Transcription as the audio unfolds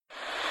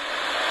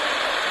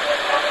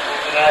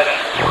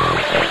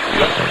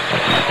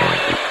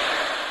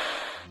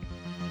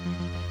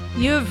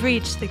You have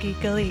reached the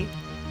Geek Elite.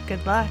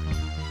 Good luck.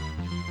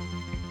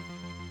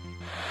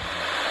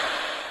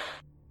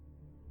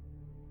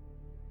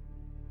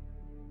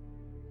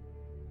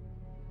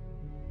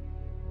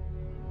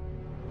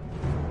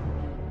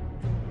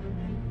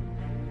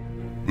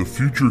 The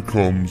future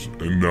comes,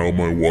 and now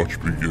my watch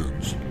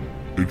begins.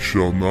 It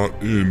shall not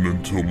end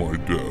until my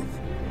death.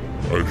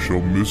 I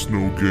shall miss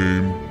no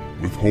game,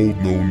 withhold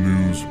no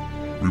news,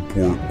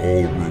 report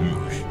all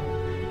rumors.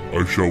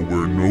 I shall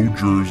wear no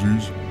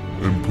jerseys,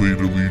 and plead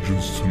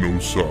allegiance to no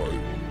side.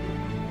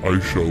 I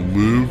shall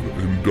live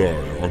and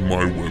die on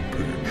my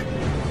webpage.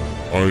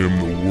 I am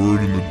the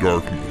word in the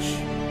darkness.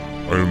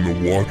 I am the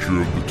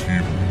watcher of the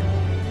TV.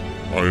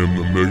 I am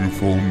the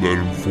megaphone that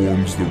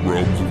informs the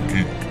realms of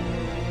geek.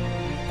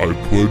 I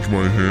pledge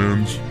my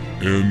hands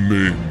and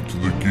name to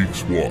the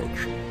Geeks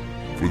Watch,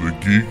 for the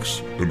geeks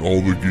and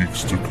all the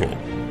geeks to come.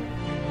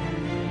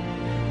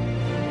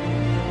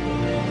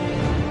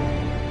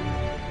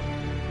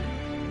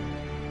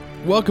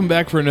 Welcome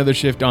back for another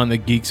shift on the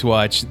Geeks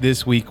Watch.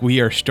 This week we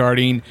are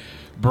starting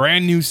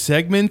brand new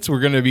segments.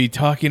 We're going to be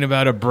talking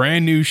about a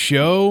brand new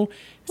show.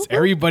 Is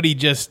everybody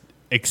just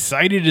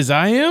excited as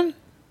I am?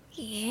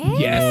 Yeah.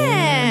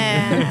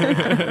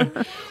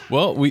 Yes.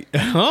 Well,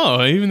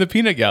 even the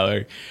Peanut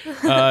Gallery.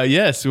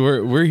 Yes,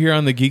 we're here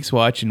on the Geeks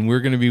Watch, and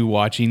we're going to be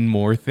watching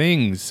more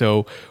things.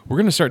 So we're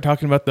going to start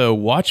talking about The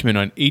Watchmen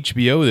on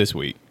HBO this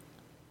week.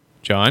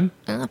 John?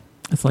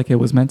 It's like it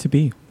was meant to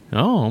be.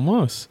 Oh,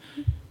 almost.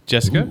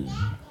 Jessica? Ooh.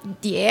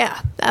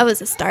 Yeah, that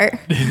was a start.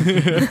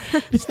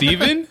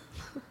 Steven?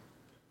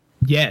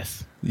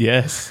 Yes.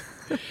 Yes.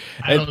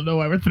 I don't know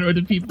why we're throwing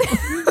to people.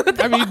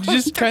 I mean,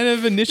 just kind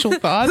of initial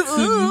thoughts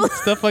and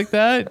stuff like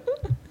that.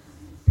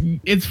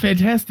 It's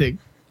fantastic.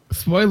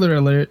 Spoiler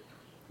alert.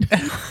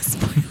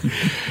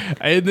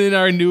 And then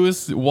our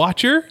newest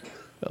watcher,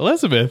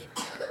 Elizabeth.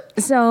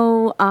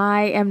 So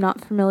I am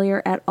not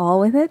familiar at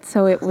all with it,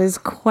 so it was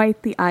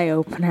quite the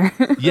eye-opener.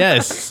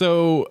 Yes.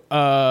 So,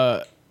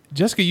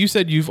 Jessica, you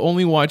said you've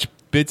only watched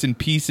bits and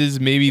pieces,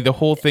 maybe the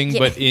whole thing,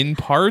 but in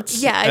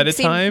parts at a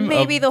time?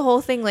 Maybe the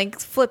whole thing, like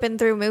flipping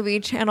through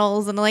movie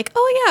channels and like,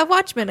 oh yeah,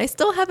 Watchmen. I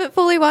still haven't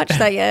fully watched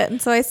that yet.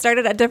 And so I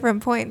started at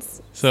different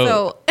points.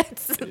 So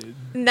it's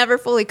never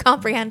fully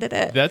comprehended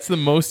it. That's the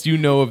most you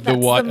know of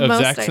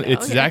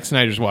it's Zack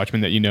Snyder's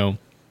Watchmen that you know.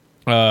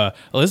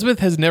 Elizabeth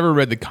has never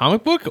read the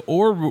comic book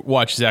or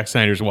watched Zack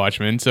Snyder's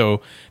Watchmen,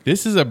 so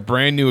this is a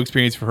brand new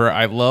experience for her.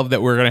 I love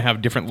that we're going to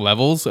have different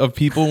levels of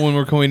people when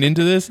we're going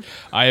into this.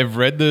 I have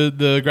read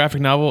the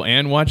graphic novel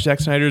and watched Zack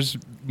Snyder's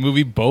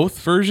movie, both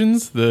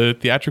versions, the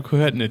theatrical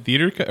cut and the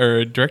theater cut,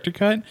 or director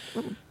cut.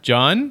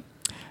 John?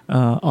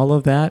 All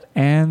of that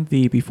and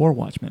the Before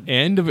Watchmen.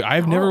 And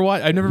I've never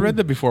read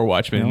the Before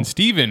Watchmen. No.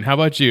 Steven, how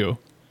about you?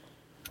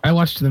 I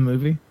watched the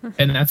movie,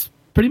 and that's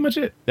pretty much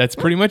it. That's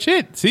pretty much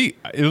it. See,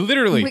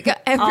 literally. We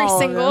got every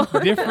single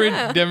different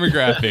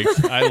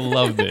demographics. I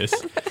love this.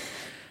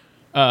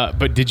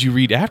 But did you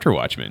read After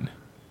Watchmen?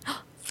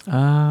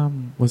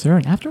 Was there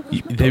an After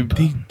Watchmen?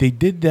 They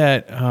did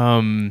that.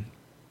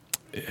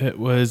 It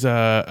was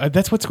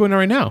that's what's going on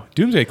right now.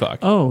 Doomsday Clock.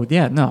 Oh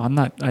yeah, no, I'm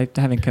not. I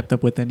haven't kept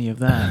up with any of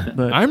that.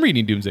 But I'm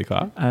reading Doomsday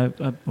Clock.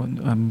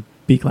 I'm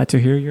be glad to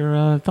hear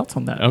your thoughts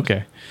on that.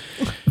 Okay.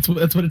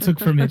 That's what it took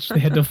for Mitch. They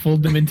had to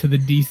fold them into the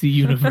DC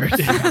universe.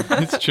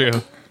 It's true.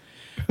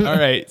 All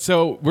right,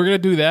 so we're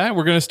going to do that.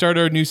 We're going to start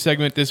our new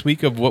segment this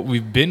week of what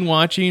we've been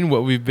watching,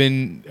 what we've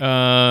been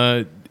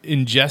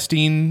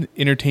ingesting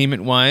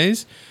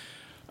entertainment-wise.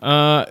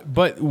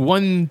 But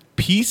one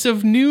piece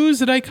of news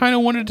that I kind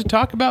of wanted to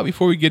talk about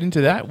before we get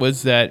into that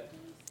was that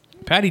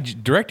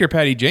director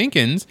Patty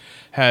Jenkins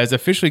has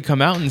officially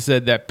come out and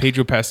said that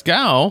Pedro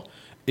Pascal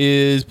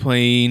is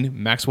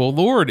playing Maxwell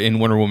Lord in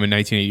Wonder Woman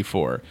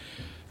 1984.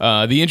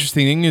 The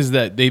interesting thing is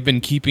that they've been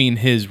keeping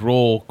his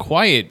role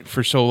quiet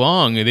for so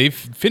long. They've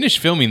finished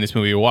filming this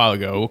movie a while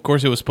ago. Of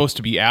course, it was supposed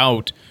to be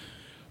out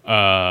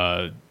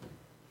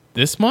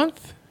this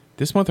month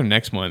or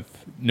next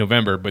month,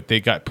 November, but they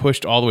got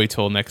pushed all the way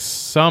till next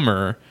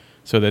summer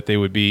so that they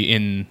would be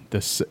in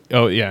the.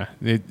 Oh yeah,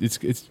 it's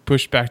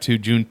pushed back to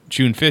June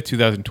 5th,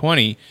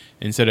 2020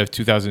 instead of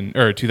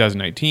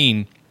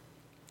 2019.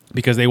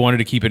 Because they wanted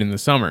to keep it in the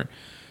summer.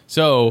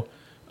 So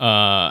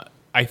I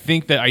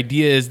think the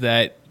idea is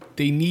that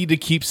they need to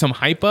keep some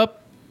hype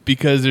up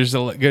because there's a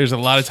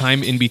lot of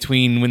time in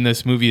between when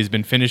this movie has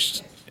been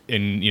finished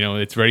and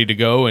it's ready to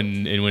go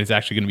and when it's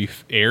actually going to be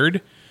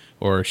aired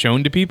or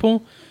shown to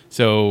people.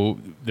 So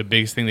the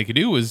biggest thing they could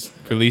do was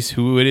release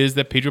who it is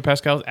that Pedro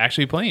Pascal is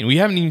actually playing. We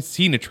haven't even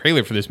seen a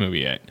trailer for this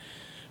movie yet.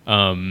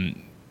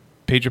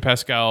 Pedro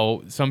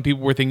Pascal, some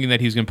people were thinking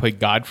that he was going to play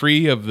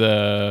Godfrey of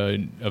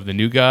the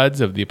New Gods,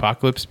 of the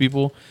Apocalypse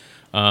people.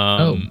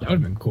 That would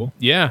have been cool.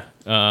 Yeah.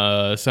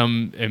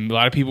 And a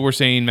lot of people were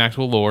saying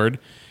Maxwell Lord.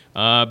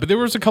 But there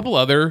was a couple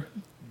other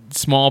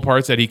small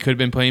parts that he could have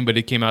been playing, but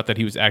it came out that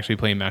he was actually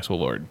playing Maxwell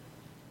Lord.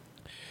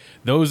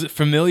 Those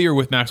familiar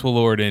with Maxwell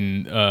Lord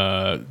in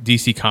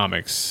DC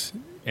Comics,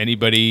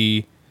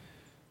 anybody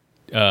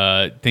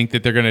think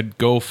that they're going to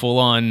go full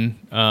on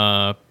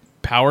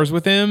powers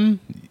with him?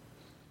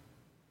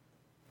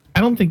 I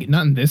don't think,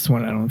 not in this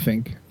one, I don't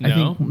think. No? I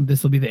think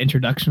this will be the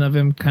introduction of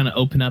him, kind of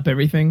open up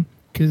everything.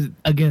 Because,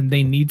 again,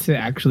 they need to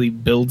actually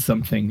build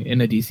something in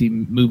a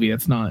DC movie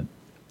that's not,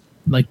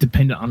 like,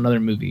 dependent on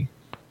another movie.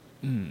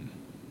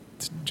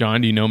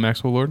 John, do you know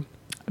Maxwell Lord?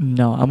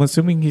 No, I'm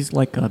assuming he's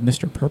like a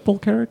Mr. Purple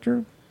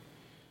character.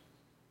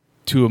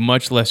 To a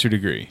much lesser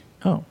degree.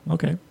 Oh,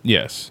 okay.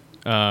 Yes.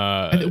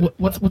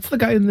 What's the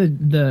guy in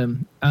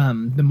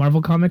the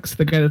Marvel comics?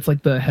 The guy that's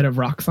like the head of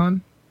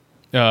Roxxon?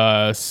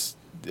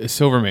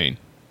 Silvermane.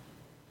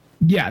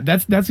 Yeah,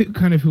 that's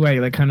kind of who I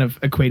like kind of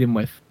equate him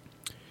with.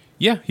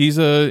 Yeah, he's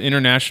a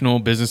international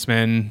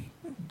businessman,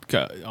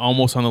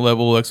 almost on the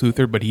level of Lex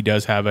Luthor, but he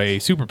does have a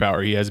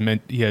superpower.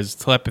 He has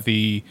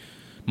telepathy,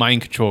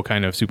 mind control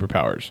kind of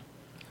superpowers.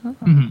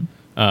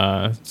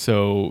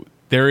 So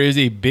there is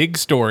a big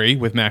story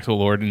with Maxwell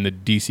Lord in the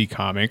DC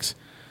comics,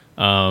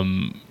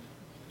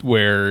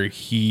 where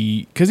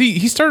he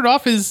started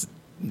off as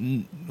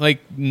like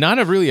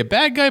not really a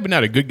bad guy, but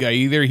not a good guy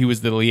either. He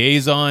was the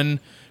liaison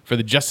for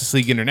the Justice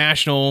League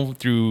International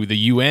through the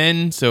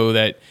UN, so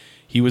that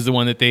he was the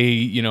one that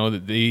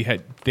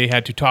they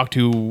had to talk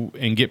to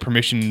and get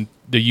permission.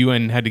 The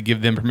UN had to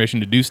give them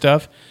permission to do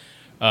stuff.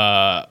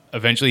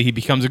 Eventually, he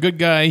becomes a good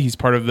guy. He's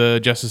part of the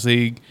Justice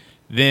League.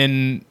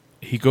 Then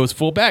he goes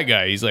full bad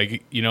guy. He's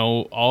like,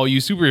 all you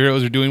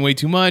superheroes are doing way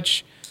too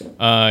much.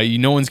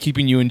 No one's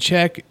keeping you in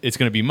check. It's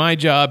going to be my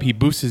job. He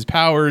boosts his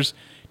powers,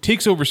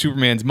 takes over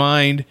Superman's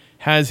mind,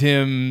 has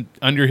him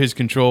under his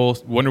control.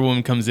 Wonder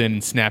Woman comes in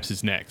and snaps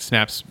his neck,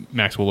 snaps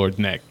Maxwell Lord's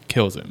neck,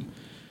 kills him.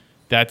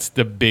 That's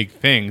the big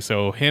thing.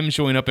 So him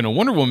showing up in a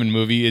Wonder Woman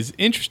movie is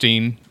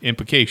interesting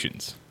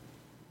implications.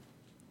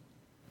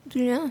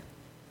 Yeah.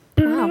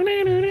 Wow.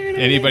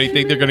 Anybody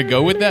think they're going to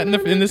go with that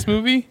in this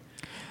movie?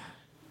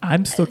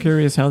 I'm still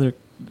curious how they're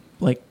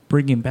like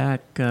bringing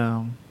back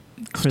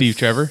Steve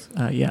Trevor.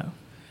 Yeah,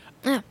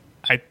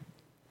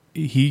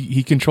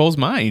 he controls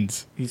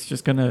minds. he's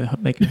just gonna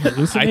make him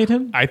hallucinate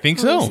him. I think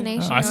so.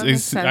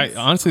 Hallucination.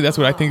 Honestly, that's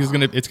what I think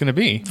it's gonna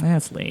be.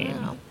 That's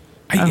lame.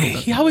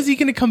 How is he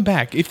going to come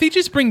back? If they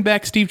just bring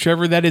back Steve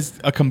Trevor, that is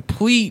a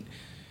complete,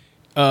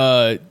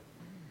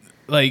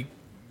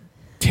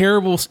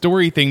 terrible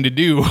story thing to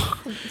do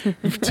for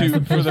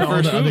the All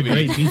first the other movie.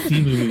 great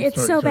DC movies.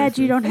 It's so bad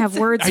you don't have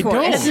words I for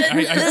don't.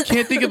 it. I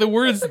can't think of the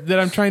words that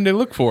I'm trying to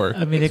look for.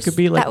 I mean, it could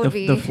be like That would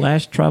be- the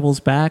Flash travels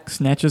back,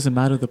 snatches him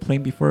out of the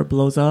plane before it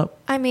blows up.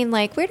 I mean,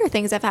 like, weirder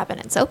things have happened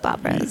in soap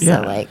operas.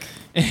 Yeah. So, like,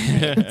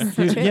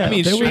 Yeah, I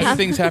mean, there strange was-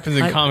 things happen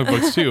in comic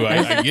books too.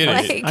 I get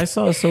it. like, I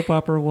saw a soap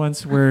opera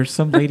once where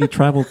some lady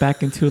traveled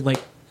back into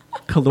like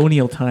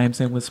colonial times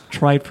and was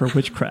tried for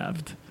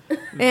witchcraft.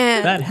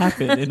 yeah. That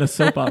happened in a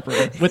soap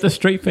opera with a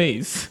straight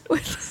face.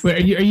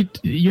 Wait,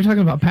 you're talking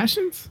about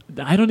Passions?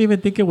 I don't even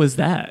think it was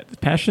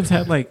that. Passions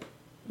had like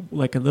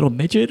a little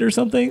midget or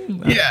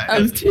something. Yeah,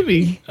 it was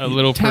Timmy. A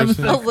little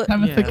person.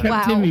 Tabitha kept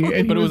Wow. Timmy,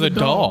 and But he it was a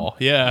doll.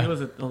 It Yeah.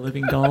 was a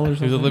living doll or It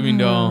something. was a living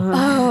doll.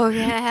 Oh,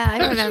 yeah.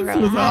 I remember It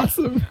was that.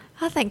 awesome.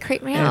 Oh, that thing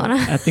creeped me And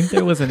out. I think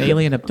there was an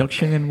alien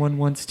abduction in one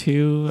once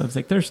too. I was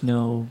like, there's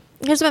no.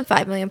 There's been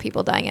 5 million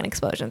people dying in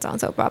explosions on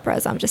soap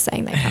operas. I'm just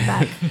saying they come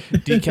back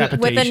Decapitation.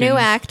 with a new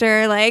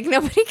actor. Like,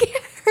 nobody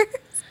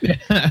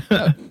cares.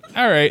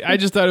 All right. I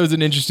just thought it was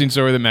an interesting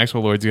story that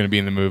Maxwell Lord's going to be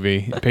in the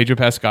movie. Pedro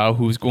Pascal,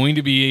 who's going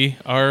to be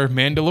our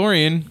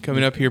Mandalorian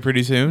coming up here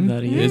pretty soon,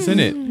 That he is. isn't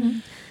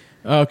it?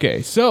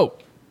 Okay. So,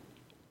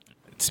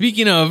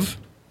 speaking of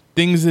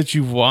things that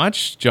you've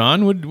watched,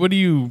 John, what do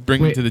you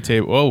bring Wait. to the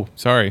table? Oh,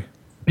 sorry.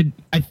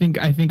 I think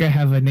I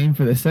have a name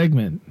for the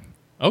segment.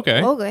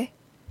 Okay. Okay.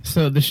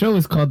 So the show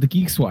is called The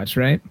Geeks Watch,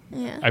 right?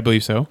 Yeah. I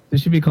believe so. It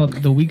should be called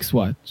The Week's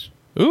Watch.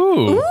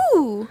 Ooh.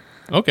 Ooh.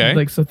 Okay.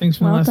 Like, so things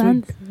from Well last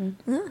done.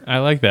 week. I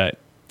like that.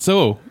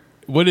 So,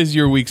 what is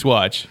your week's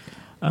watch?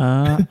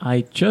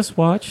 I just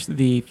watched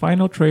the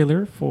final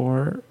trailer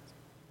for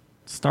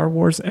Star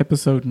Wars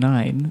Episode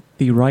 9,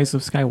 The Rise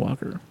of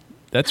Skywalker.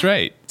 That's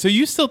right. So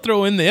you still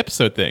throw in the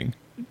episode thing.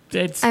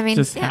 It's I mean,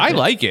 just yeah. I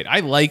like it. I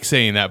like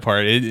saying that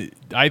part.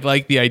 I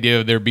like the idea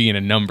of there being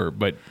a number,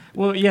 but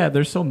Well, yeah,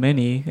 there's so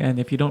many, and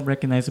if you don't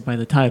recognize it by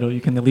the title,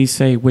 you can at least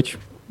say which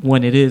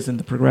one it is in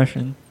the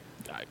progression.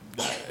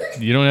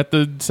 you don't have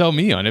to sell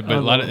me on it.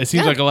 But it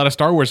seems like a lot of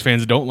Star Wars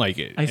fans don't like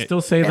it. I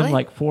still say them Really?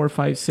 like 4,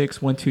 5,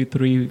 6, 1, 2,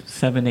 3,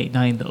 7, 8,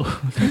 9, though.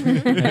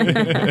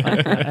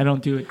 I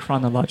don't do it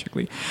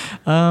chronologically.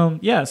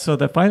 Yeah, so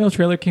the final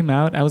trailer came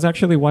out. I was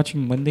actually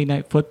watching Monday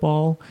Night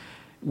Football,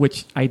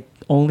 which I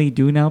only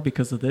do now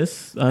because of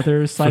this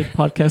other side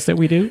podcast that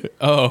we do.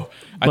 Oh,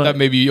 I But- thought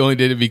maybe you only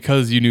did it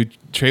because you knew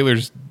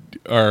trailers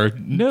are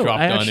No,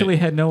 dropped I on actually it.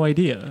 had no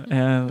idea.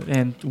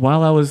 And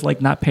while I was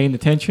like not paying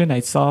attention, I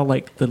saw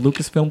like the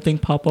Lucasfilm thing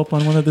pop up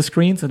on one of the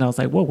screens, and I was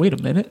like, "Whoa, wait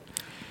a minute!"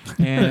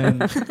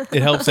 And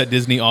It helps that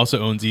Disney also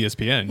owns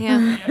ESPN.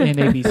 Yeah. and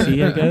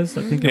ABC, I guess.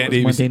 I think it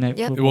And was ABC. Monday Night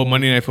Yep. Football. Well,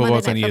 Monday Night Football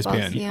is on Monday ESPN.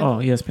 Night Football's, yeah. Oh,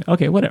 ESPN.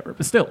 Okay, whatever.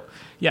 But still,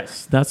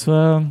 yes, that's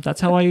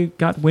how I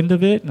got wind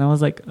of it, and I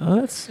was like, oh,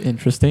 that's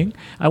interesting.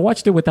 I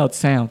watched it without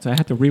sound, so I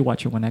had to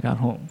rewatch it when I got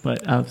home.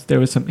 But there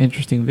was some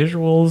interesting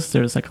visuals.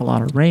 There's like a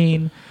lot of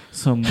rain,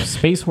 some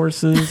space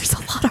horses. There's a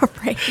lot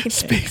of rain.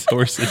 Space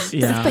horses.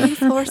 Yeah. Space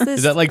horses.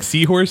 Is that like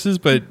seahorses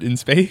but in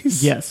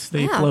space? Yes,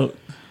 they Yeah. float,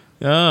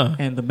 Ah,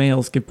 and the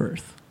males give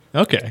birth.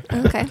 okay.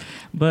 Okay.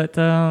 But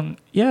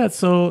yeah,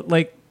 so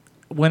like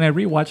when I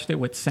rewatched it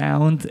with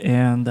sound,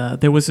 and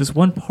there was this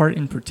one part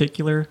in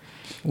particular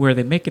where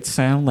they make it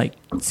sound like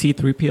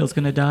C-3PO is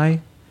gonna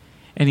die,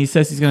 and he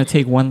says he's gonna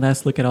take one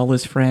last look at all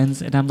his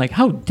friends, and I'm like,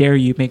 how dare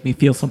you make me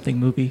feel something,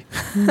 movie?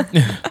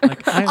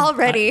 Like,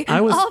 Already. I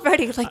was.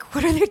 Already. Like,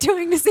 what are they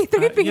doing to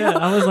C-3PO? Yeah,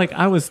 I was like,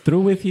 I was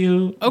through with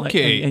you. like,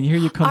 Okay. and here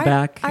you come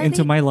back Are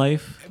into they- my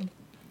life.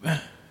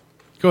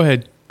 Go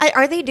ahead.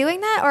 Are they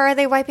doing that, or are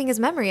they wiping his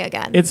memory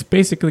again? It's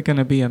basically going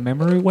to be a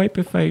memory wipe,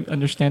 if I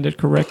understand it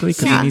correctly,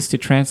 because Yeah. he needs to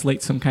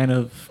translate some kind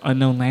of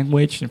unknown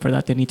language, and for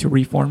that they need to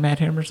reformat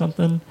him or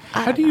something.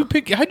 How'd you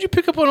pick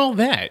up on all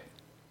that?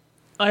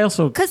 I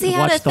also Because he had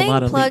a watched a thing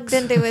lot of plugged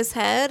leaks. into his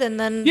head, and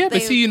then Yeah,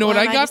 but see, you know what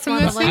I got just from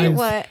wanna this look scene? at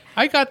what?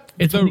 I got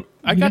It's the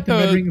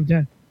Red Ring of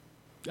Death.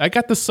 I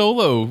got the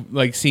solo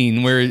like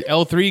scene where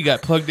L3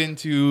 got plugged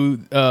into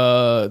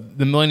the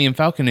Millennium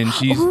Falcon and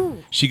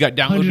she got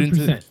downloaded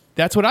into. 100%.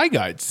 That's what I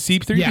got.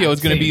 C-3PO Yeah, is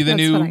going to be the That's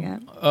new what I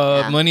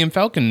got. Yeah. Millennium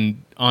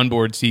Falcon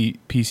onboard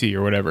PC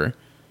or whatever.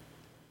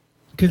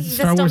 Because This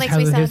Star still Wars makes me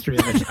has a sad. history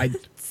of it.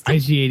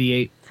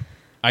 IG-88.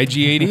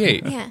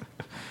 IG-88. Yeah.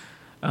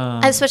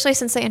 Especially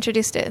since they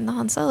introduced it in the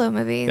Han Solo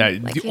movie.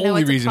 That- the you know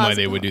only it's a reason why cosmo-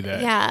 they would do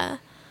that. Yeah.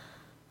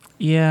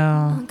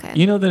 Yeah. Okay.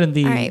 You know that in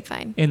the All right,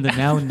 fine. in the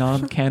now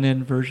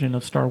non-canon version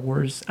of Star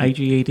Wars,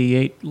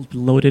 IG-88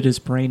 loaded his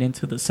brain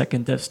into the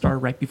second Death Star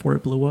right before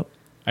it blew up.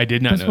 I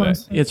did not That's know what I that.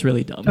 said. It's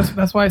really dumb.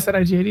 That's why I said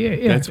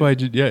IG-88. Yeah. That's why I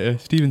did. Yeah,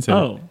 Steven said.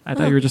 Oh, I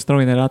thought you were just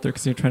throwing that out there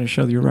because you're trying to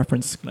show your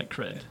reference like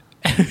cred.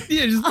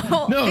 Yeah, just,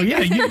 Oh, no, yeah.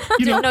 You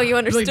Didn't know you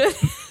understood.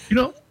 You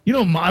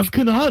know Maz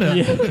Kanata.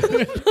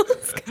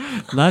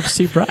 Large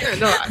sea Brock.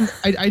 No,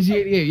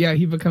 IG-88. Yeah,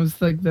 he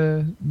becomes like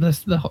the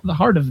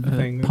heart of the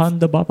thing.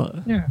 Panda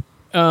Baba. Yeah.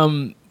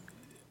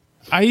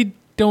 I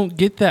don't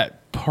get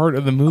that part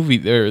of the movie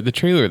there, the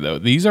trailer though.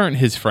 These aren't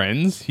his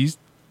friends.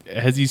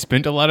 Has he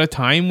spent a lot of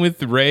time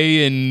with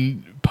Rey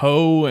and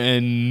Poe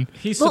and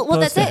He's Well,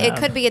 that's supposed it. to It have-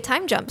 could be a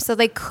time jump, so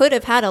they could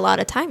have had a lot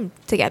of time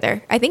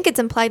together. I think it's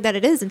implied that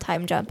it is a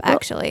time jump,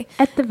 actually.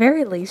 At the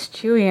very least,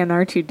 Chewie and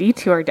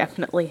R2D2 are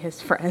definitely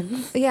his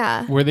friends.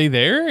 Yeah. were they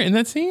there in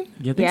that scene?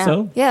 You think Yeah.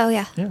 so? Yeah. Oh,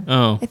 yeah.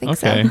 Oh, I think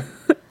okay.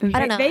 so. I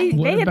don't know. They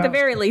What at the about-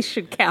 very least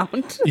should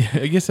count. Yeah,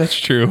 I guess that's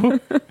true.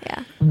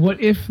 Yeah.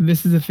 What if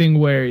this is a thing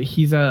where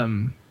he's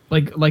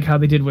like how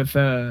they did with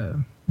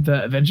the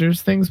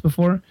Avengers things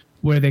before,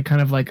 where they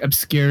kind of like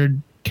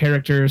obscured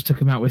characters, took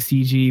him out with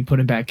CG, put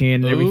him back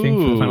in, and everything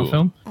for the final Ooh.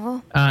 film.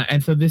 Oh.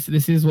 And so this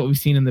is what we've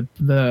seen in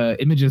the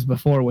images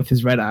before with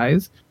his red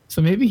eyes.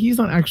 So maybe he's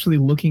not actually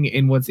looking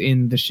in what's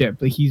in the ship,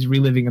 but he's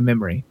reliving a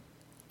memory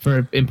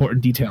for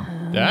important detail.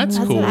 That's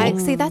That's cool.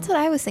 that's what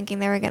I was thinking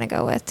they were going to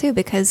go with, too,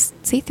 because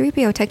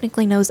C-3PO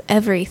technically knows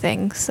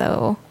everything,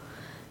 so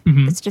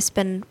Mhm. it's just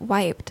been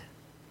wiped.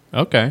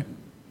 Okay.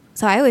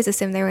 So I always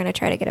assumed they were going to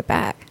try to get it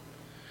back.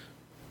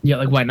 Yeah,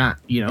 like why not?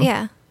 You know?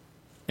 Yeah.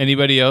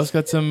 Anybody else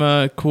got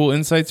some cool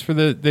insights for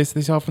they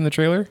saw from the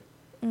trailer?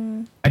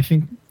 I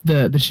think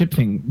the ship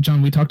thing,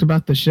 John. We talked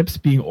about the ships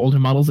being older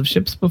models of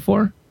ships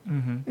before.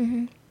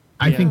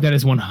 I Yeah. think that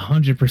is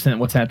 100%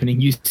 what's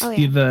happening. You see Oh,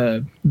 yeah.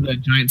 the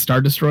giant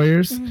star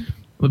destroyers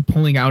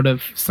pulling out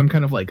of some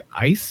kind of like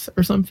ice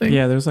or something.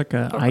 Yeah, there's like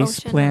a Or ice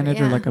ocean, planet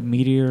or yeah. like a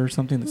meteor or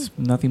something that's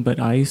nothing but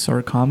ice or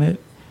a comet.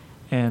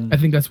 And I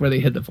think that's where they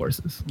hid the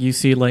forces. you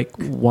see like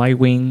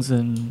Y-wings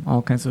and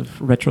all kinds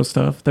of retro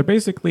stuff. They're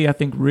basically, I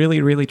think,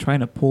 really, really trying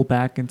to pull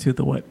back into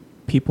what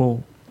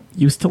people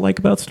used to like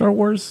about Star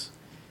Wars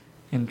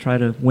and try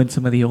to win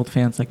some of the old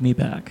fans like me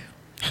back.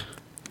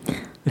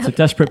 It's a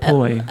desperate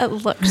ploy. It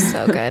looked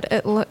so good.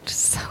 It looked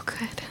so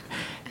good.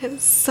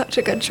 It's such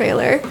a good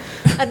trailer.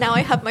 And now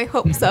I have my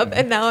hopes up,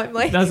 and now I'm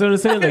like... That's what I'm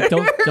saying. Like,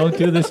 don't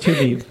do this to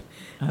me.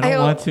 I don't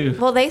want to.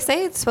 Well, they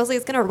say it's supposedly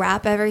it's going to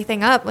wrap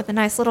everything up with a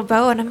nice little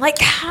bow, and I'm like,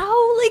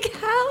 how? Like,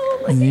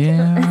 how? Like,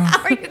 Yeah.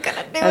 how are you going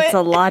to do That's it?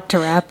 a lot to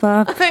wrap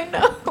up. I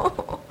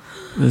know.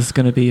 This is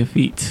going to be a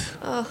feat.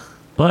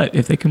 But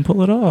if they can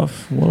pull it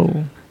off,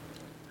 whoa.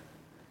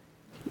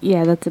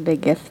 Yeah, that's a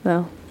big gift,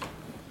 though.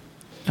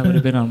 That would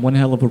have been on one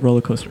hell of a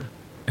roller coaster.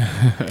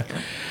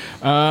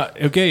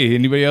 Okay.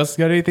 Anybody else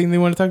got anything they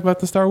want to talk about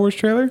the Star Wars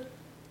trailer?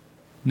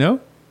 No.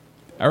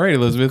 All right,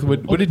 Elizabeth.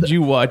 What did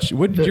you watch?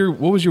 What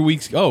was your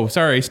week's? Oh,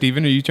 sorry,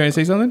 Steven. Are you trying to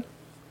say something?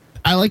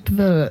 I liked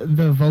the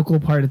vocal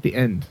part at the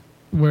end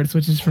where it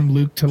switches from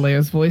Luke to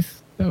Leia's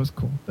voice. That was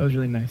cool. That was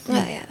really nice. Oh,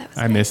 yeah, that was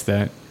I nice. missed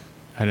that.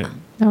 I That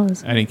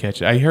didn't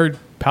catch it. I heard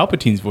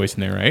Palpatine's voice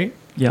in there, right?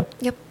 Yep.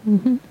 Yep.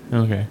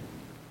 Okay.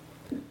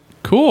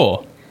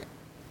 Cool.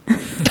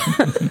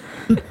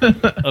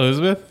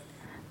 Elizabeth?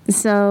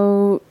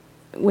 So,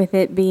 with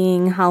it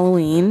being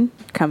Halloween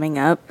coming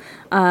up,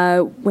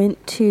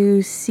 went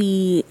to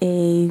see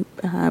a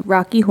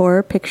Rocky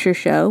Horror Picture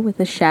Show with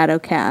a shadow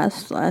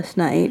cast last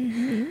night.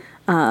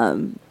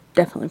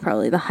 Definitely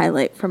probably the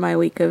highlight for my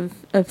week of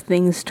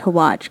things to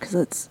watch, because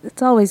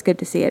it's always good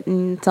to see it,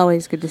 and it's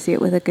always good to see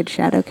it with a good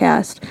shadow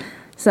cast.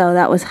 So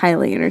that was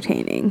highly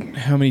entertaining.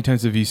 How many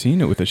times have you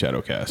seen it with a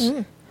shadow cast?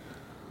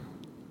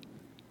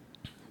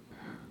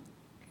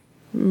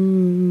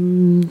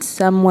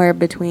 Somewhere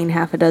between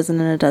half a dozen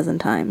and a dozen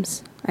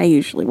times. I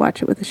usually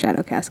watch it with a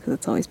shadow cast because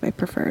it's always my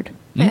preferred.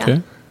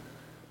 Okay.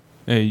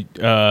 Hey,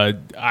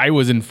 I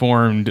was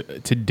informed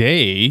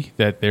today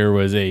that there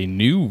was a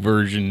new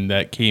version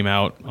that came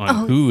out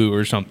on Hulu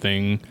or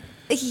something.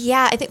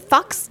 Yeah, I think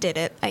Fox did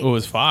it. It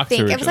was Fox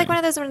It was originally. like one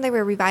of those when they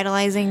were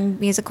revitalizing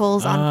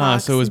musicals on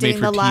Fox. so it was doing made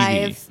for the TV.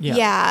 live.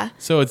 Yeah.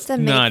 So it's a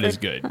not made as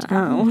for- good.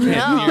 Oh.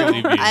 Can't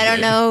nearly be as I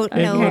don't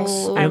good.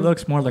 know. It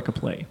looks more like a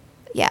play.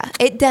 Yeah,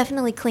 it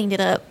definitely cleaned it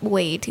up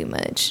way too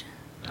much.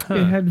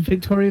 It had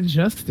Victoria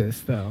Justice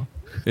though.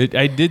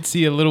 I did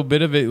see a little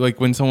bit of it, like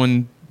when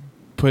someone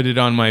put it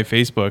on my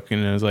Facebook,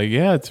 and I was like,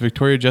 "Yeah, it's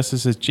Victoria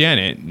Justice as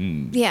Janet."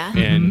 And, Yeah.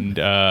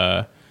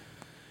 And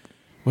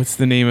what's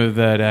the name of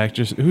that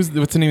actress?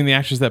 What's the name of the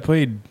actress that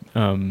played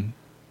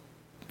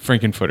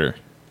Frankenfooter?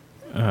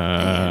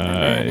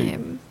 I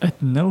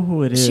know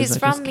who it is. She's I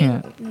from just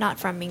can't. not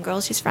from Mean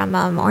Girls. She's from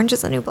Orange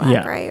Is the New Black,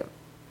 Yeah. right?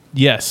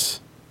 Yes.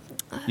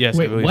 Yes.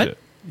 Wait, I believe what? so.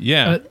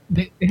 Yeah.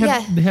 They Yeah.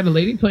 had a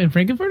lady playing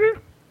Frankenfurter?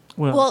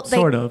 Well, they-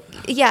 sort of.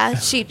 Yeah,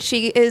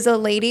 she is a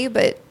lady,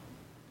 but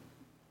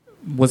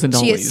Wasn't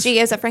always. she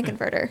is a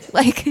Frankenfurter.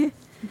 Like,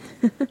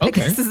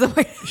 Okay. this is the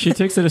way. She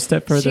takes it a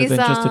step further She's, than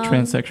just a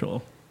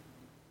transsexual.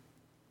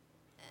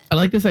 I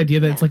like this idea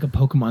that it's like a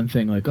Pokemon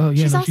thing. Like, oh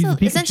yeah, She's no, also she's a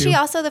Pikachu. isn't she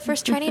also the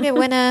first tranny to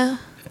win a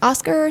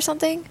Oscar or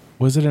something,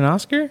 Was it an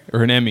Oscar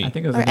or an Emmy? I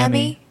think it was or an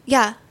Emmy?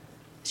 Yeah,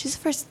 she's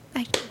the first.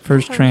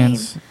 First her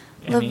trans name.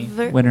 Emmy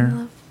Lever-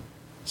 winner.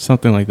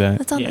 Something like that.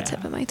 That's on Yeah. the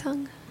tip of my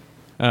tongue.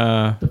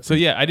 So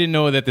yeah, I didn't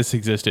know that this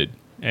existed,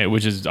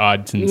 which is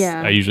odd since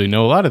Yeah. I usually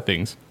know a lot of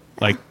things,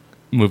 like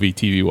movie,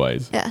 TV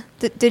wise. Yeah.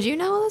 Did you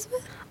know,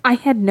 Elizabeth? I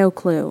had no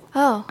clue.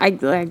 Oh.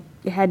 I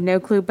had no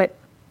clue, but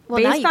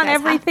Well, now based you on guys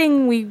have.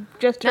 everything we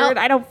just Nope. heard,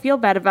 I don't feel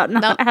bad about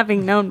not Nope.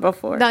 having known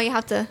before. No, you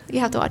have to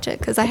watch it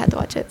because I had to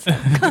watch it. So.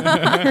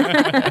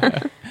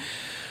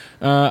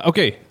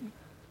 Okay.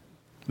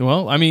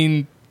 Well, I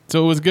mean,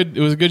 so it was good.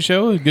 It was a good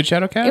show. A good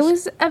shadow cast. It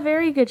was a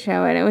very good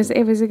show, and it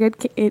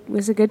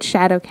was a good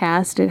shadow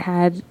cast. It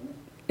had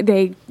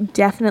they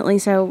definitely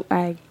same.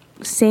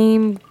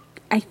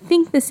 I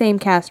think the same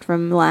cast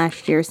from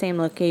last year, same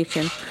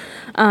location.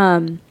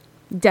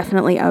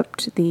 Definitely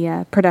upped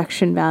the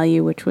production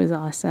value, which was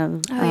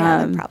awesome. Oh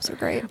yeah, the props are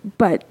great.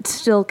 But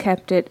still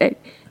kept it.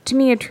 To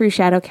me, a true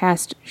shadow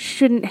cast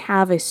shouldn't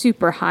have a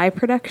super high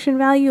production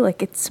value.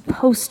 Like, it's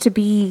supposed to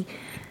be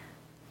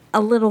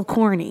a little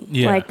corny.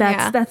 Yeah. Like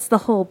that's the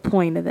whole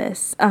point of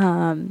this.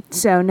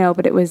 So no,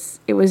 but it was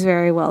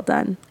very well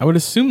done. I would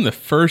assume the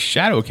first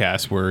shadow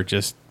cast were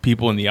just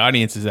people in the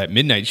audiences at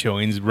midnight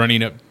showings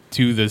running up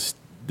to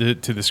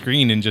to the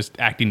screen and just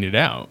acting it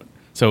out.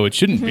 So it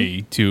shouldn't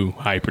be too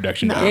high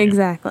production value.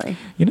 Exactly.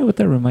 You know what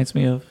that reminds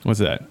me of? What's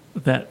that?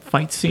 That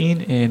fight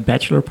scene in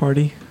Bachelor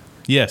Party.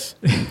 Yes,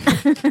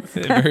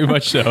 very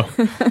much so.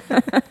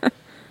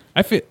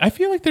 I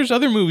feel like there's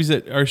other movies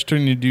that are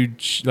starting to do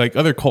like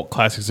other cult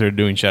classics that are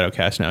doing shadow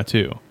cast now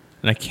too,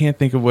 and I can't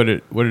think of what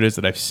it is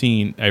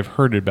that I've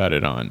heard about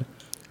it on.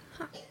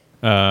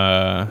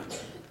 Yeah,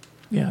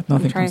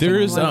 nothing. trying comes to to There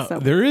think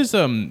is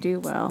of ones that do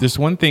well. this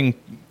one thing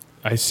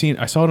I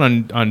saw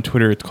it on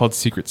Twitter. It's called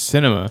Secret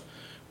Cinema,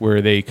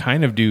 where they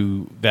kind of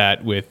do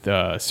that with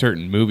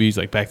certain movies.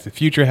 Like Back to the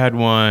Future had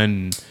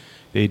one.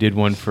 They did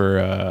one for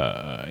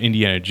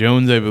Indiana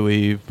Jones, I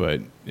believe,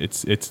 but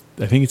it's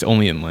I think it's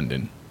only in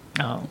London.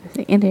 Oh, I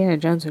think Indiana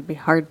Jones would be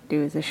hard to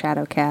do as a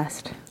shadow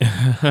cast.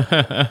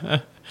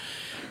 I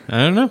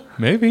don't know,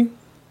 maybe.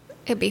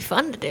 It'd be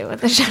fun to do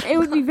with the shadow. It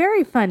would be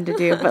very fun to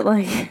do, but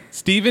like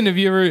Steven, have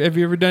you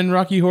ever done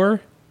Rocky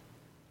Horror?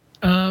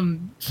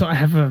 So I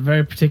have a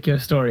very particular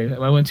story.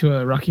 I went to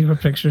a Rocky Horror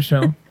Picture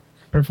Show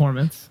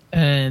performance,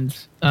 and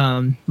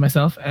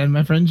myself and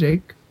my friend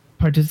Jake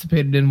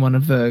participated in one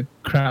of the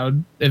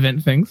crowd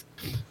event things,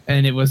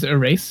 and it was a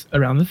race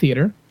around the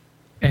theater,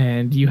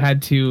 and you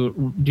had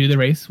to do the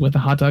race with a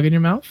hot dog in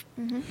your mouth,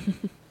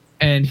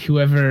 and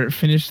whoever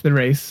finished the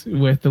race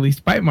with the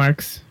least bite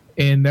marks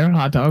in their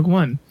hot dog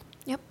won.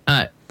 Yep.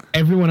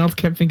 Everyone else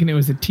kept thinking it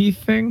was a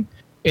teeth thing.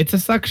 It's a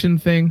suction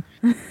thing.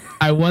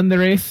 I won the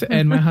race,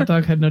 and my hot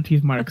dog had no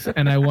teeth marks,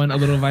 and I won a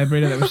little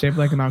vibrator that was shaped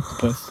like an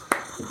octopus.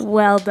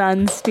 well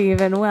done,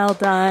 Steven. Well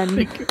done.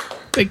 Thank you.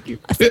 Thank you.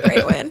 That's a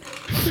great win.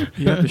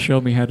 you have to show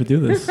me how to do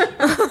this.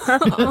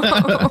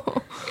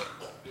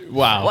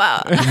 Wow.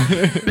 Wow.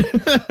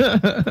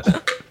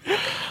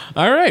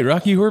 All right,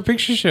 Rocky Horror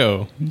Picture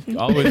Show.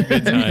 Always a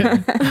good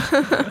time.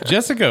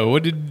 Jessica,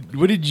 what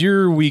did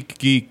your week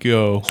geek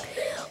go?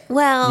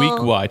 Well,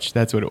 Week watch.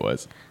 That's what it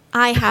was.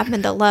 I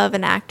happen to love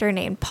an actor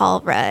named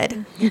Paul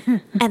Rudd.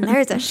 And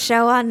there's a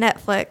show on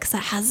Netflix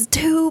that has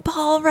 2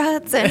 Paul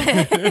Rudds in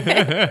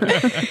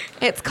it.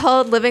 It's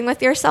called Living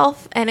with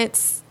Yourself, and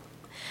it's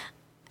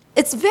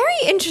very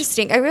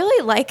interesting. I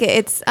really like it.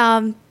 It's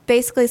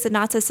basically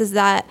synopsis is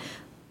that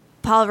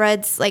Paul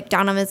Rudd's like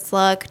down on his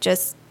luck,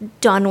 just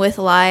done with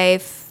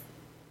life,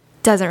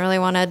 doesn't really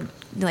want to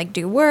like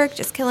do work,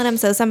 just killing him.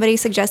 So somebody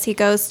suggests he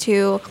goes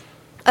to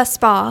a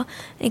spa,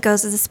 and he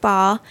goes to the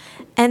spa,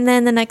 and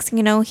then the next thing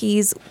you know,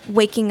 he's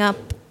waking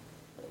up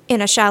in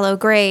a shallow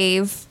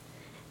grave,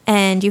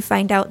 and you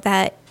find out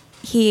that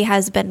he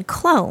has been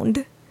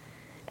cloned.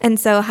 And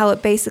so how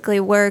it basically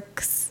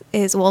works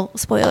is, well,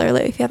 spoiler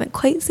alert if you haven't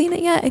quite seen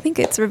it yet, I think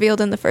it's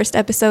revealed in the first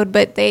episode,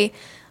 but they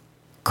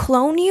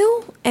clone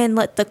you and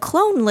let the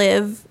clone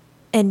live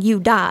and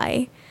you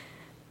die,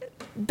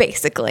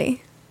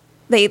 basically.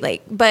 They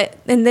but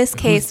in this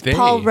case,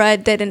 Paul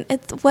Rudd didn't.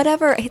 It's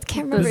whatever. I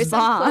can't remember. It's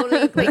not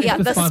cloning, but yeah,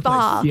 the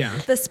spa. Yeah.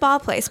 The spa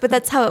place. But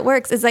that's how it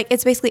works. It's like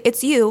it's basically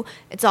it's you.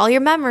 It's all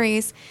your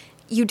memories.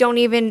 You don't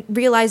even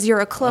realize you're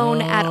a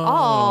clone at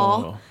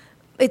all.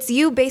 It's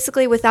you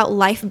basically without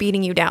life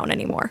beating you down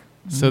anymore.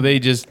 So they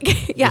just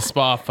Yeah. the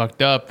spa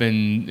fucked up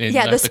and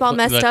Yeah, the spa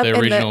messed up,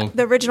 and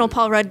the original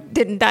Paul Rudd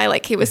didn't die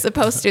like he was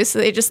supposed to, so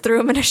they just threw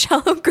him in a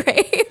shallow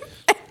grave.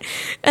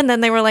 And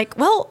then they were like,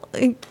 well,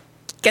 I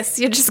guess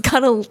you just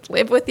gotta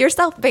live with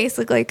yourself,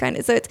 basically, kind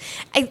of. So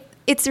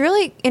it's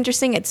really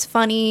interesting. It's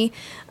funny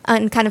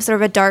and kind of sort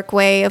of a dark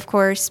way, of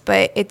course,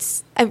 but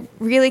I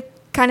really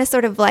kind of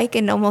sort of like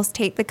and almost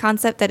hate the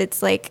concept that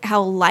it's like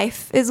how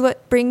life is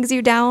what brings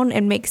you down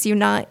and makes you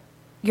not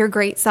your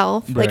great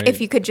self. Right. Like if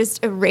you could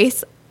just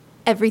erase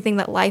everything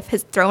that life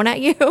has thrown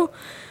at you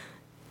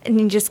and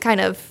you just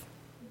kind of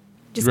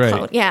just Right.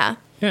 clone. Yeah.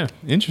 Yeah,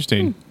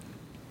 interesting.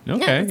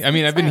 Okay. Yeah, I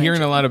mean, I've been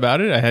hearing a lot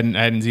about it. I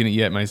hadn't seen it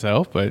yet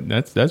myself, but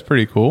that's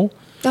pretty cool.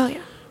 Oh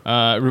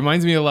yeah. It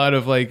reminds me a lot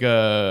of like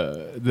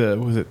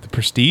the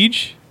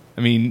Prestige?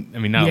 I mean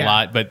not a Yeah.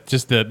 lot, but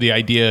just the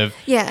idea of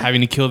Yeah.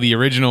 having to kill the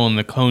original and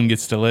the clone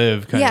gets to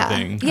live kind yeah. of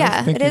thing.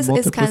 Yeah. It thinking is.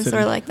 It's kind of Multiplicity.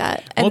 sort of like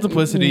that. And-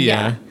 Multiplicity,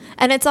 yeah.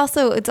 And it's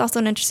also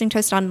an interesting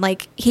twist on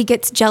like he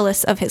gets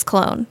jealous of his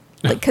clone,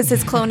 like because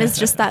his clone is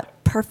just that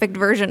perfect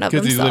version of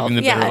 'Cause he's himself.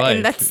 living the better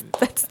and life.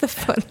 that's the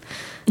fun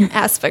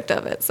aspect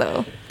of it.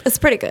 So it's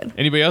pretty good.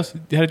 Anybody else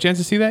had a chance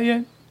to see that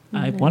yet?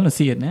 I want to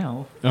see it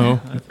now. Oh.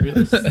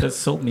 That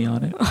sold me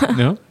on it.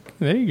 No?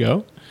 There you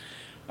go.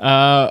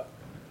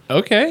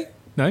 Okay.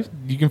 Nice.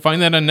 You can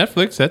find that on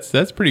Netflix.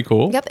 That's pretty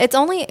cool. Yep.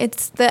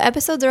 The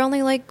episodes are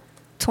only like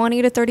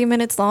 20 to 30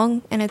 minutes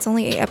long, and it's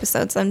only 8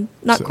 episodes. I'm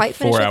not So quite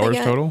finished 4 with it hours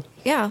yet. total?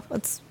 Yeah,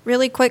 it's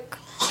really quick,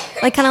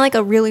 like kind of like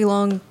a really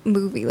long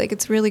movie. Like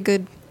it's really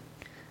good.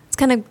 It's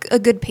kind of a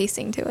good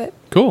pacing to it.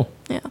 Cool.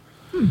 Yeah.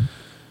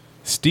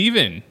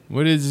 Steven,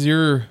 what is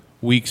your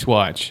week's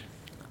watch?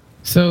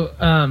 So,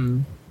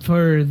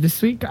 for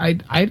this week, I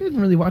didn't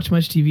really watch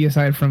much TV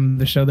aside from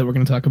the show that we're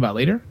going to talk about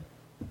later.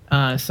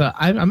 So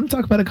I'm going to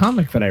talk about a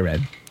comic that I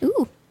read.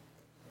 Ooh.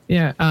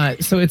 Yeah.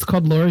 So it's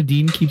called Laura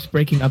Dean Keeps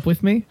Breaking Up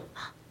With Me.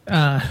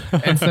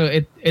 And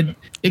so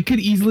it could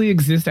easily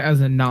exist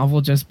as a novel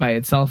just by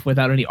itself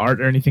without any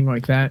art or anything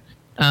like that.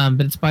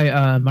 But it's by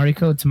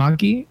Mariko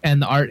Tamaki,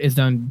 and the art is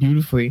done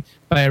beautifully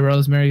by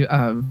Rosemary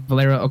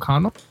Valera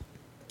O'Connell.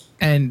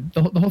 And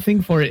the whole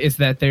thing for it is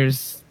that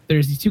there's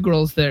these 2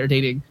 girls that are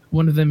dating.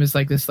 One of them is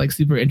like this like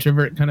super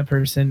introvert kind of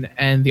person,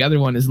 and the other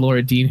one is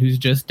Laura Dean, who's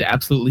just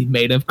absolutely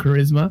made of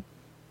charisma.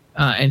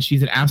 And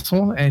she's an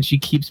asshole, and she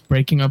keeps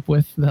breaking up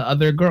with the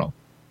other girl.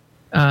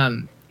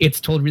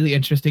 It's told really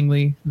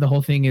interestingly. The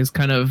whole thing is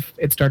kind of,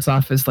 it starts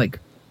off as like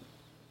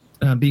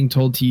being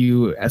told to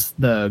you as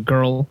the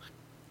girl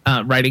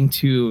writing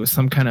to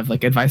some kind of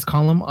like advice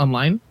column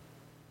online.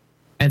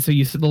 And so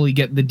you slowly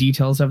get the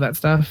details of that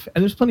stuff.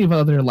 And there's plenty of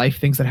other life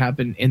things that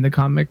happen in the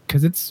comic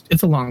because it's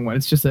a long one.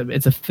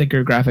 It's a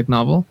thicker graphic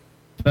novel,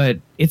 but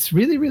it's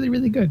really, really,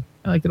 really good.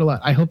 I liked it a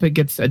lot. I hope it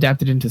gets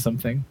adapted into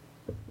something.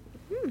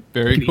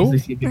 Very Could cool. easily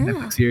see a good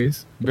Netflix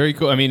series. Very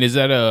cool. I mean, is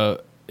that an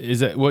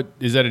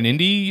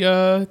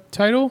indie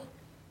title?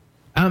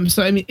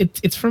 So I mean,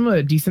 it's from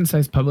a decent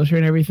sized publisher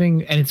and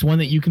everything, and it's one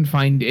that you can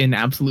find in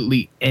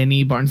absolutely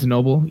any Barnes and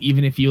Noble.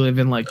 Even if you live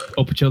in like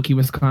Okeechobee,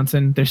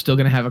 Wisconsin, they're still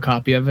gonna have a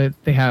copy of it.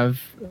 They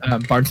have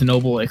Barnes and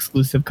Noble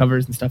exclusive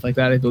covers and stuff like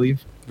that, I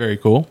believe. Very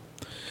cool.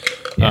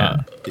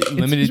 Yeah.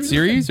 Limited really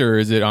series or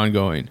is it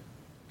ongoing?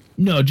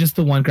 No, just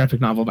the one graphic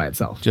novel by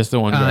itself. Just the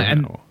one.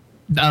 and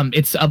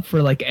it's up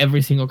for like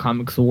every single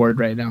comics award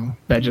right now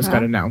that just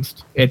got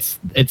announced. It's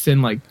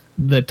in like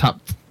the top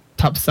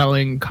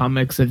selling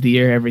comics of the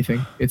year,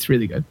 everything. It's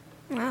really good.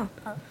 Wow.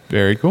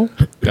 Very cool.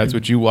 That's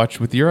what you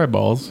watch with your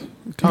eyeballs.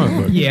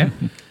 Comic book. Yeah.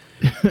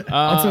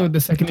 Also, the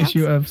second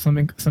issue of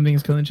Something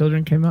is Killing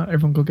Children came out.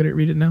 Everyone go get it,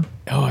 read it now.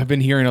 Oh, I've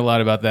been hearing a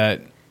lot about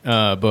that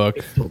book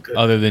so good.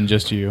 other than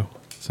just you.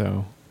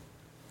 So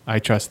I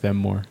trust them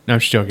more. No, I'm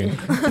just joking.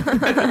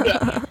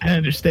 I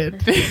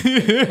understand.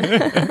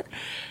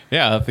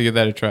 Yeah, I'll have to give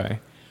that a try.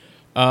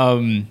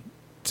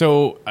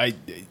 So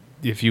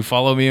if you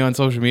follow me on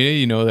social media,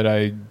 you know that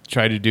I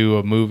try to do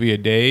a movie a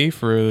day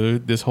for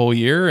this whole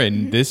year.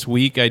 And this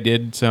week I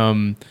did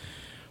some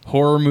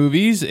horror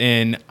movies,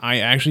 and I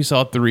actually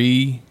saw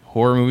 3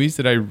 horror movies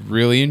that I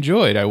really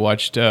enjoyed. I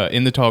watched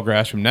In the Tall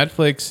Grass from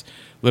Netflix,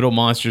 Little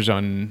Monsters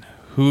on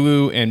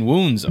Hulu, and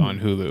Wounds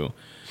on Hulu.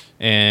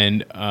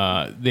 And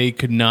they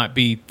could not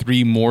be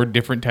 3 more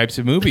different types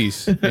of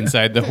movies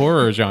inside the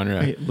horror genre.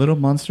 Wait, Little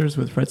Monsters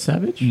with Fred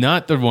Savage?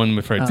 Not the one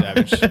with Fred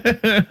Savage.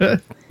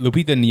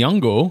 Lupita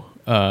Nyong'o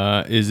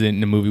is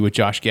in a movie with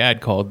Josh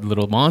Gad called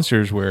Little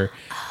Monsters, where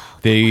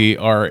they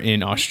are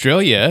in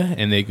Australia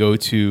and they go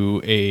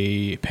to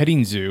a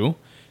petting zoo.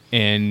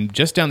 And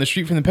just down the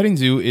street from the petting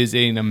zoo is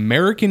an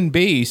American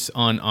base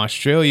on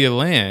Australia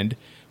land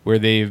where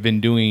they've been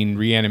doing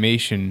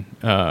reanimation,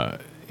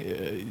 trying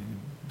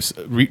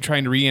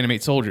to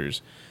reanimate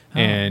soldiers.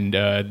 And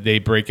they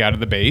break out of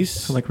the base.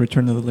 So like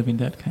Return of the Living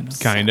Dead, kind of.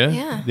 Kinda.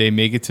 Yeah. They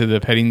make it to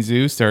the petting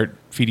zoo, start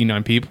feeding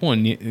on people,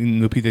 and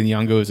Lupita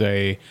Nyong'o is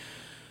a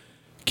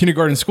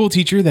kindergarten school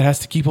teacher that has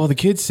to keep all the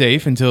kids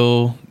safe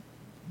until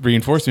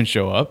reinforcements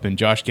show up. And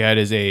Josh Gad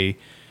is a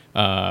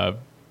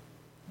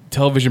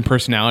television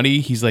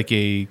personality. He's like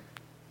a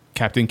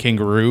Captain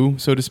Kangaroo,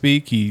 so to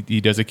speak. He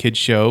does a kids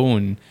show,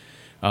 and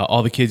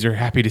all the kids are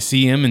happy to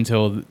see him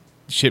until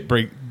shit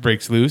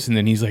breaks loose, and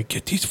then he's like,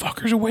 "Get these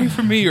fuckers away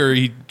from me!" Or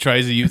he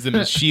tries to use them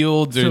as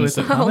shields. So it's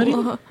a comedy?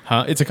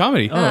 Huh? It's a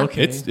comedy. Oh,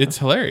 okay. It's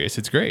hilarious.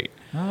 It's great.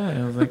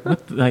 I was like,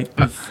 what?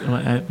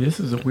 This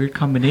is a weird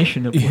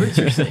combination of words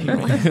you're saying.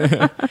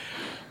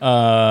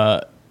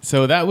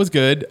 So that was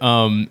good.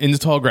 In the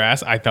Tall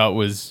Grass, I thought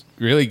was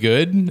really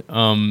good.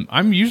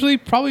 I'm usually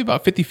probably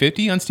about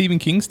 50-50 on Stephen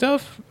King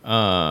stuff.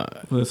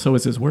 Well, so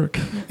is his work.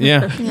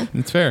 Yeah,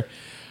 it's fair.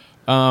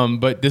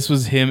 But this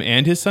was him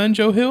and his son,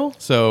 Joe Hill.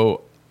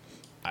 So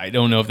I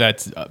don't know if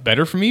that's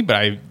better for me, but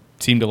I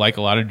seem to like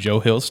a lot of Joe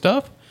Hill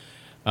stuff.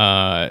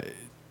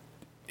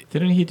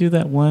 Didn't he do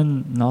that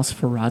one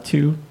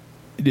Nosferatu?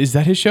 Is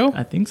that his show?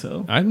 I think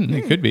so.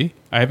 It could be.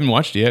 I haven't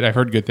watched it yet. I've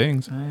heard good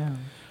things. Yeah.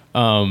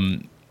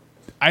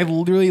 I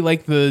really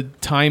like the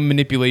time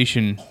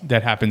manipulation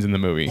that happens in the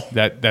movie.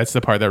 That's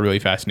the part that really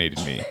fascinated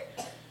me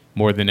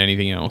more than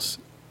anything else.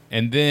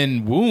 And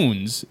then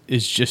Wounds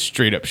is just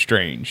straight up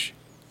strange.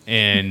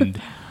 And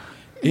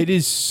it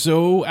is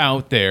so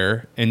out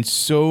there and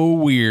so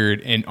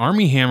weird. And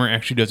Armie Hammer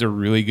actually does a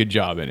really good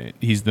job in it.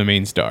 He's the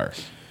main star.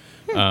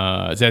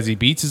 Zazie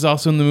Beetz is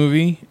also in the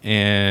movie.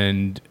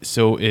 And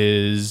so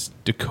is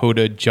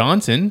Dakota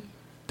Johnson,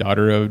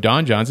 daughter of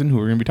Don Johnson, who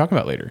we're going to be talking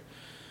about later.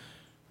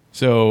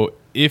 So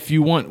if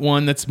you want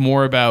one that's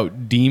more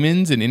about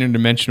demons and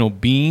interdimensional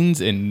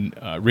beings and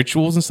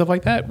rituals and stuff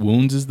like that,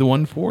 Wounds is the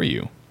one for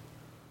you.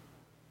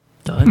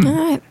 Done.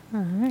 All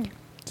right.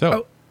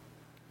 So,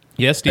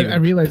 yes, Steven. I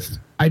realized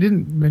I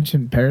didn't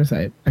mention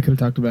Parasite. I could have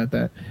talked about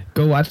that.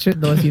 Go watch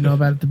it. The less you know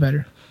about it, the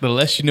better. The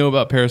less you know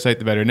about Parasite,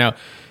 the better. Now,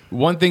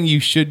 one thing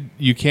you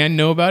can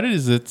know about it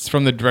is it's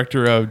from the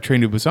director of Train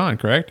to Busan,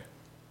 correct?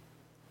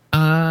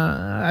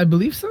 I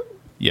believe so.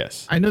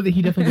 Yes. I know that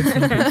he definitely did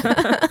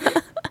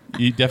Snowpiercer.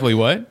 You definitely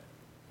what?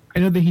 I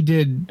know that he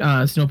did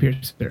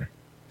Snowpiercer.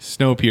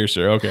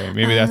 Snowpiercer. Okay,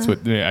 maybe that's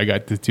what I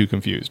got the two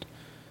confused.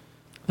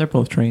 They're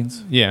both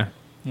trains. Yeah.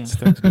 Yeah.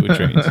 Stuff's good with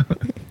trains.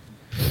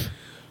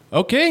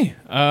 Okay.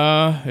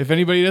 If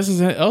anybody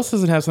else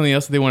doesn't have something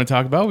else that they want to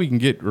talk about, we can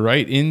get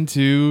right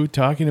into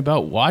talking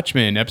about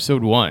Watchmen,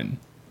 episode 1.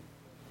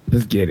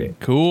 Let's get it.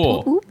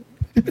 Cool. What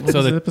was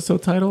the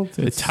episode title?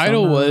 The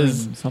title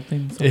was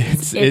something.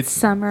 It's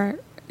summer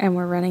and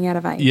we're running out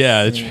of ice.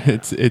 Yeah,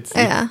 it's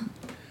Yeah.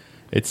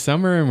 It's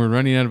summer and we're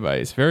running out of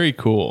ice. Very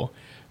cool.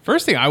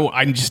 First thing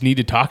I just need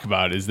to talk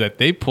about is that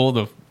they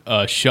pulled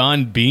a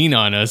Sean Bean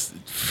on us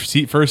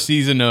first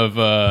season of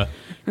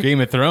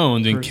Game of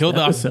Thrones and killed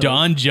off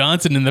Don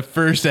Johnson in the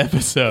first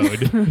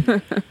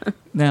episode.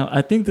 Now,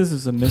 I think this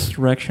is a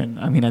misdirection.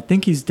 I mean, I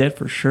think he's dead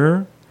for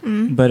sure.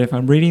 But if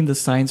I'm reading the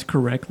signs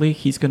correctly,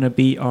 he's going to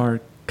be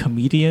our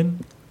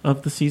comedian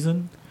of the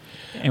season.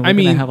 And we're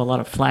going to have a lot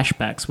of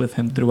flashbacks with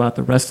him throughout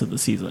the rest of the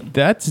season.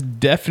 That's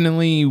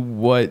definitely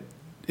what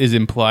is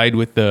implied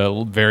with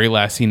the very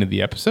last scene of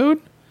the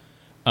episode.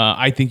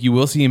 I think you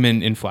will see him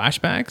in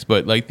flashbacks,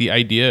 but like the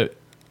idea,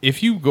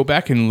 if you go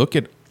back and look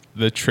at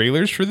the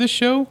trailers for this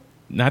show,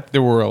 not that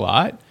there were a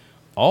lot,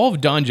 all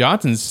of Don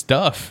Johnson's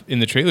stuff in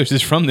the trailers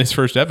is from this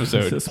first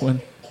episode. This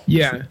one.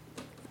 Yeah.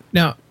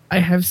 Now, I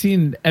have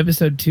seen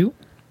episode 2.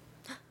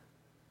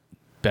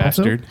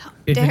 Bastard. Also,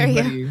 if dare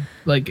anybody,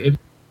 like, if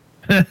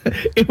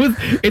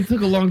it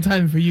took a long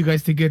time for you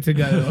guys to get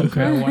together.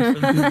 Okay, I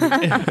watched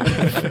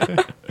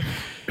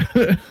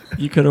them.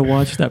 You could have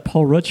watched that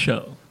Paul Rudd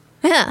show.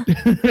 Yeah.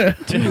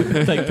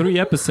 It's like 3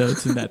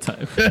 episodes in that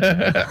time.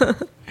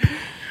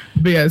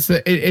 But yeah, so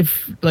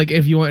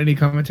if you want any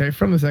commentary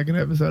from the second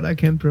episode, I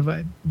can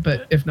provide.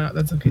 But if not,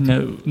 that's okay.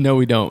 No,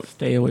 we don't.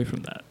 Stay away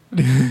from that.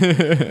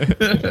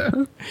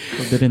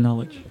 Forbidden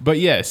knowledge. But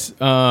yes,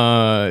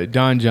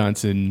 Don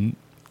Johnson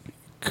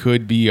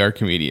could be our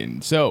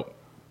comedian. So,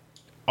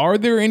 are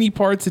there any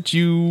parts that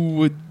you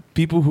would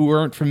people who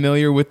aren't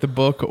familiar with the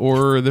book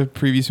or the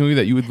previous movie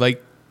that you would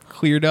like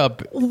cleared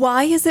up?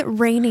 Why is it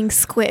raining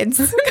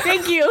squids?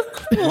 Thank you.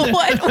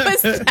 What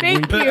was that?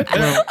 Thank you.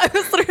 I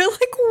was literally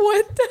like,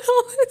 what the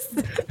hell is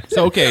this?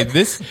 So okay,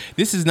 this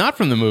is not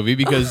from the movie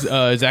because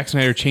Zack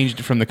Snyder changed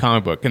it from the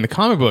comic book. In the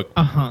comic book,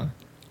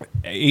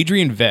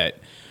 Adrian Vett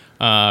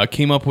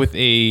came up with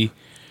a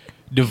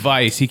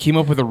device. He came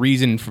up with a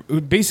reason.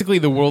 Basically,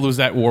 the world was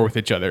at war with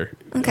each other.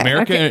 Okay.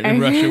 America Okay. and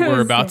Russia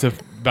were about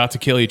to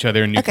kill each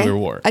other in nuclear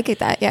war. I get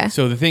that, yeah.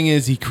 So the thing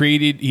is, he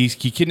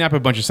kidnapped a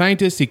bunch of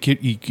scientists. He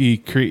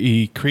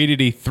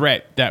created a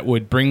threat that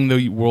would bring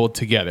the world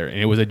together, and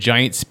it was a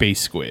giant space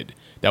squid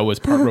that was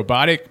part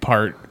robotic,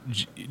 part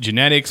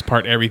genetics,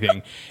 part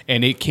everything.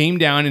 And it came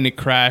down and it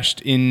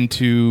crashed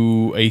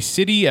into a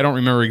city. I don't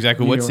remember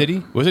exactly what York.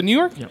 city. Was it New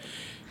York? Yep.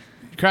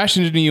 Crashed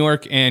into New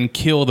York and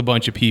killed a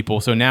bunch of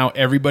people. So now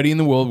everybody in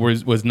the world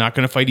was not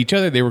going to fight each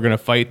other. They were going to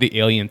fight the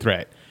alien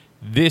threat.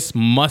 This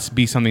must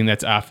be something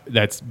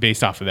that's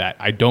based off of that.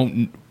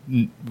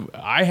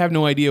 I have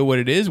no idea what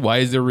it is. Why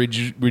is there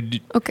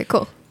Okay,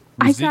 cool.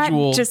 I got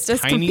residual just as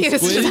tiny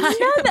confused squids? as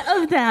I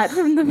None of that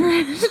from the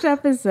first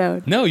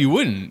episode. No, you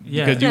wouldn't,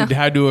 Yeah. because you No.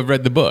 had to have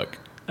read the book.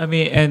 I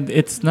mean, and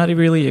it's not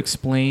really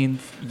explained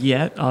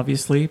yet,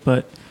 obviously,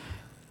 but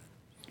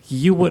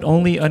you would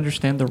only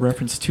understand the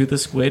reference to the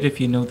squid if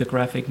you know the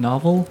graphic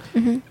novel.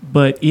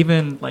 But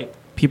even like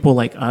people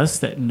like us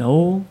that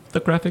know the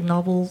graphic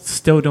novel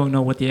still don't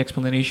know what the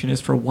explanation is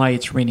for why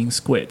it's raining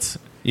squids.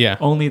 Yeah.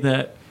 Only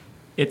that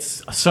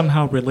it's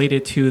somehow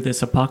related to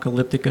this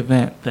apocalyptic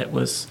event that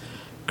was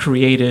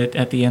created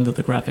at the end of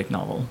the graphic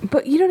novel.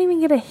 But you don't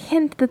even get a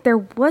hint that there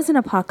was an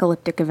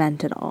apocalyptic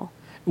event at all.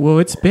 Well,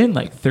 it's been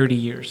like 30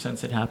 years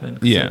since it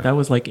happened. 'Cause Yeah. that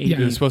was like 80, it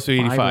was supposed to be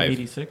 85.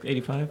 86,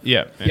 85.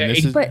 Yeah. And Yeah,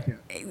 this is, But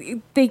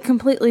they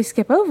completely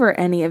skip over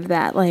any of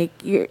that. Like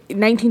you're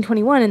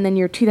 1921 and then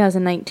you're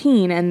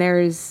 2019 and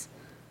there's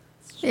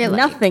You're like,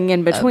 nothing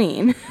in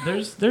between.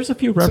 There's a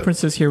few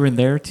references here and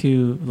there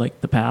to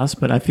like the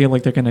past, but I feel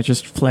like they're gonna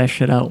just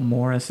flesh it out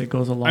more as it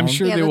goes along. I'm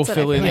sure Yeah, they will that's what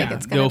I fill in. feel like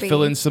it's gonna They'll fill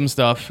be. in some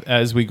stuff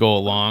as we go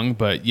along.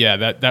 But yeah,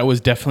 that was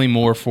definitely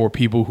more for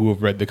people who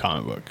have read the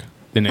comic book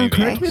than anything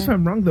Okay. Correct me else. if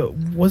I'm wrong, though.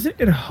 Wasn't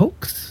it a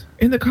hoax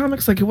in the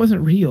comics? Like, it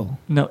wasn't real.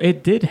 No,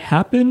 it did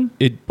happen,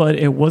 It- but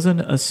it wasn't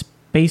a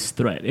space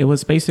threat. It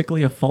was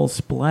basically a false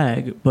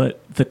flag, but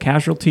the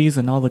casualties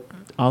and all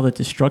the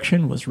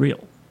destruction was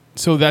real.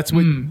 So that's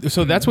what.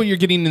 So that's what you're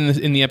getting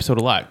in the episode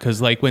a lot,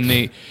 because like when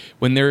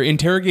they're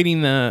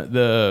interrogating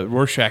the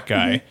Rorschach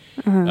guy,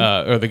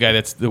 or the guy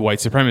that's the white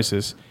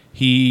supremacist,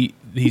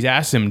 he's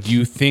asked him, "Do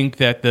you think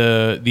that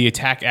the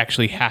attack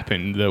actually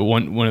happened? The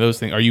one of those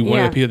things? Are you one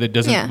of Yeah. the people that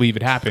doesn't Yeah. believe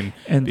it happened?"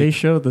 And they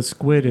show the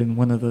squid in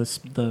one of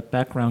the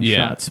background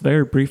Yeah. shots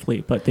very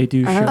briefly, but they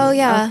do show. Oh,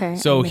 yeah. Okay,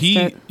 So I missed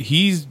it.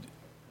 he's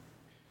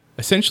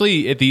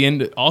essentially at the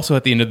end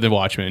of the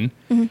Watchmen.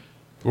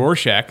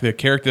 Rorschach, the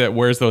character that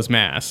wears those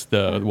masks,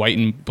 the white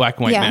and black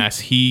and white Yeah.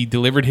 masks, he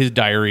delivered his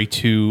diary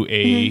to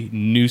a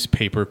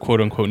newspaper, quote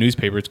unquote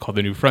newspaper. It's called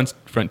the New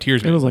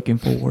Frontiersman. It was like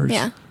InfoWars.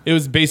 Yeah. It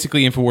was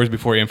basically InfoWars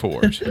before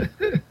InfoWars.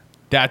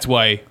 That's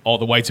why all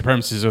the white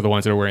supremacists are the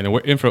ones that are wearing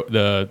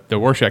the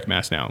Rorschach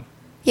mask now.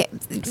 Yeah.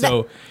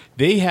 So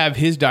they have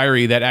his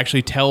diary that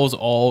actually tells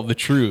all the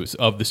truths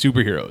of the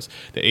superheroes.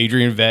 That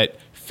Adrian Vett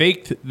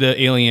faked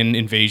the alien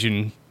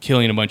invasion,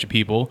 killing a bunch of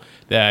people.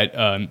 That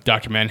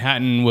Dr.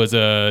 Manhattan was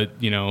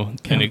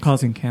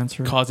Causing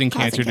cancer. causing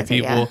cancer to cancer,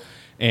 people, yeah.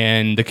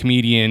 and the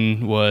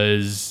comedian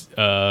was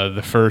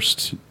the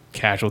first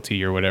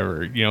casualty or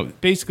whatever.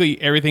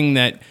 Basically everything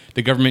that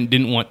the government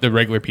didn't want the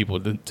regular people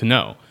to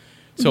know.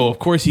 So of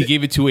course he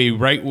gave it to a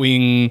right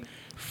wing,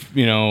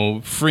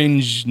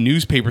 fringe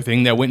newspaper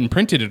thing that went and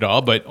printed it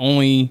all, but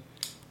only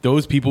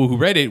those people who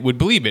read it would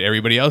believe it.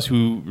 Everybody else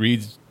who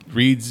reads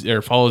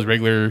or follows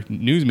regular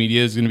news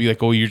media is going to be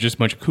like, "Oh, you're just a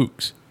bunch of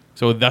kooks."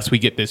 So thus we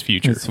get this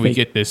future. It's We fake-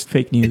 get this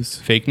fake news.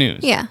 fake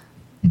news. Yeah.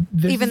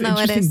 There's Even this though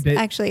it interesting is bit-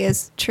 actually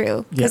is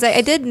true. Because Yes.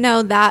 I did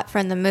know that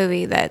from the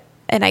movie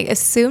and I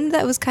assumed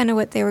that was kind of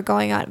what they were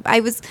going on. I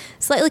was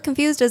slightly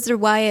confused as to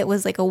why it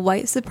was like a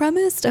white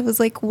supremacist. I was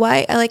like,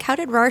 why? Like, how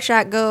did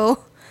Rorschach go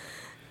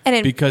and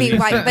it Because be he's-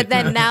 white? But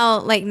then now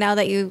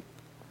that you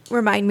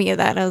remind me of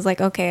that, I was like,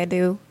 okay, I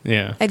do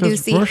Yeah. I do 'Cause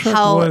see Rorschach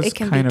how was it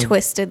can kind be of-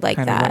 twisted like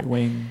kind of that.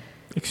 right-wing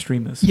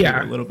extremist.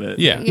 Yeah. a little bit.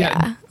 Yeah.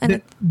 Yeah.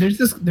 And There's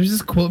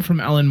this quote from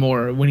Alan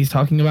Moore when he's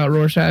talking about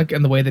Rorschach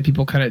and the way that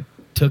people kind of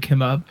took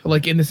him up,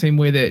 like in the same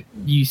way that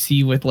you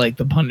see with like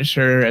the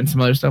Punisher and some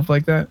other stuff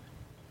like that.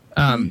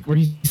 Where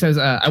he says,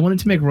 "I wanted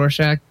to make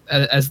Rorschach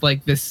as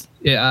like this,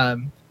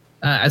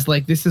 as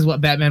like this is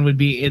what Batman would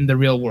be in the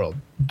real world."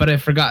 But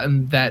I've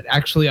forgotten that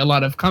actually a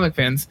lot of comic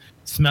fans,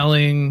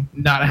 smelling,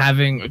 not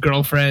having a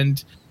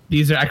girlfriend,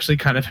 these are actually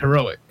kind of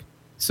heroic.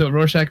 So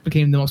Rorschach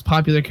became the most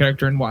popular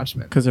character in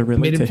Watchmen 'Cause it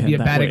relates made him to to him be a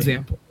that bad way.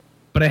 example.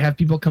 But I have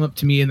people come up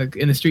to me in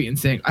the street and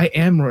saying, "I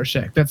am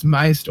Rorschach. That's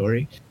my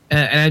story."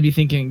 And I'd be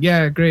thinking,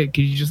 "Yeah, great.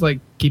 Could you just like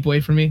keep away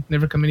from me?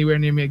 Never come anywhere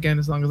near me again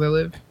as long as I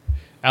live."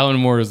 Alan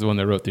Moore is the one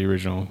that wrote the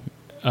original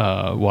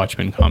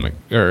Watchmen comic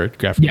or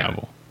graphic Yeah.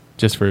 novel.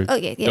 Just for Oh,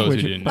 yeah, yeah. those who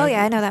Which- didn't. Oh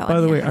yeah, I know that one.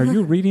 By the yeah. way, are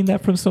you reading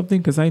that from something?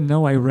 Because I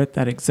know I read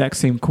that exact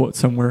same quote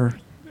somewhere,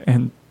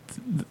 and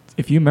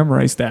if you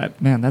memorize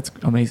that, man, that's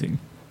amazing.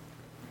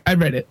 I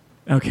read it.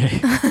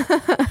 Okay.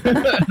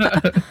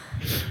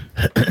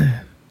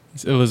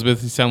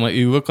 Elizabeth,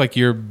 you look like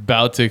you're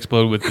about to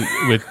explode with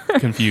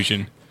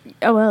confusion.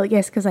 Oh, well,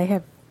 yes, because I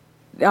have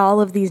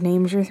all of these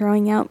names you're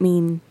throwing out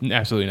mean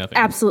Absolutely nothing.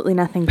 absolutely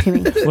nothing to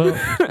me. Well,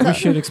 we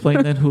should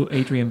explain then who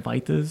Adrian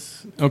Veidt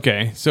is.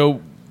 Okay,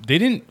 so they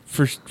didn't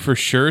for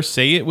sure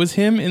say it was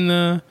him in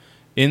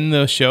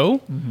the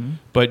show,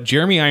 but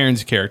Jeremy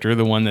Irons' character,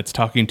 the one that's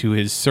talking to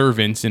his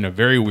servants in a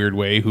very weird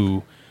way,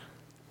 who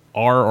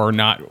are or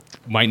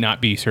might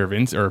not be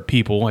servants or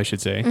people, I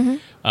should say,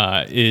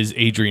 is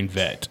Adrian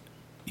Veidt.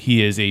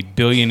 He is a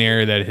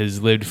billionaire that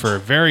has lived for a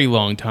very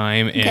long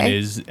time and Okay.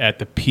 is at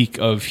the peak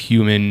of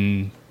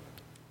human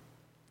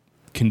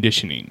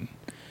conditioning.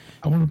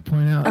 I want to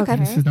point out Okay.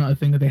 this is not a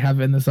thing that they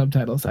have in the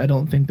subtitles. I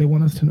don't think they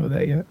want us to know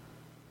that yet.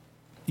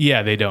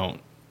 Yeah, they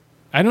don't.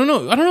 I don't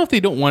know. I don't know if they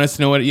don't want us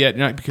to know it yet,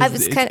 not because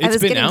it's I was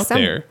been getting out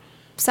there.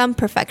 some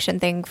perfection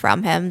thing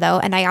from him though,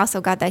 and I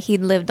also got that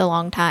he'd lived a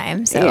long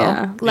time. So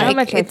yeah, like how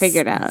much I it's-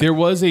 figured out. There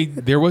was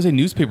a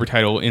newspaper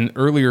title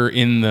earlier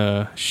in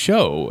the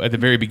show at the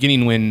very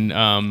beginning when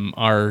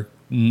our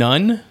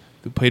nun,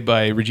 played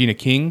by Regina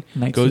King,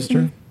 Night goes.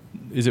 Sister?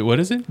 Is it what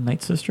is it?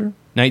 Night Sister?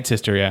 Night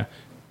Sister,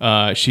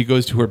 yeah. She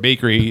goes to her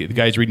bakery. The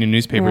guy's reading a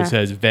newspaper. Yeah. It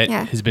says Vet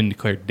Yeah. has been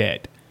declared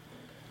dead.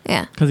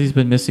 Yeah. Because he's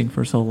been missing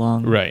for so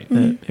long. Right.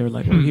 That they were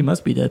like, well, he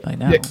must be dead by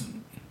now.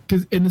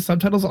 Because in the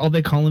subtitles, all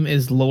they call him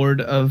is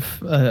Lord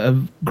of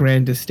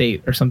Grand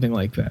Estate or something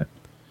like that.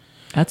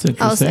 That's Oh, so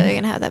interesting. they're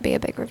gonna have that be a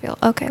big reveal.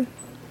 Okay.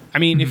 I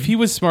mean, if he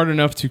was smart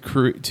enough to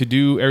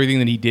do everything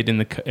that he did in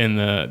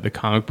the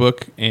comic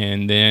book,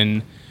 and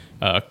then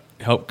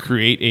help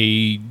create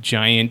a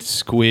giant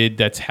squid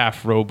that's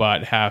half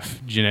robot, half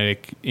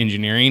genetic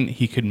engineering,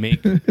 he could make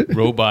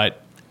robot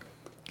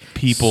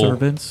people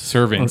Servants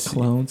or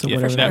clones or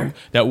whatever.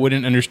 that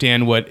wouldn't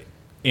understand what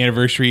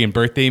anniversary and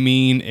birthday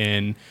mean,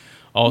 and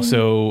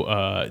also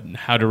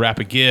how to wrap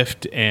a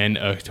gift, and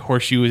a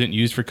horseshoe isn't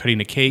used for cutting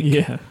a cake.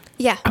 Yeah.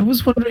 Yeah. I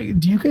was wondering,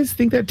 do you guys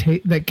think that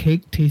that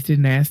cake tasted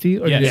nasty,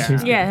 or did Yes. it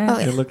taste yeah. Oh,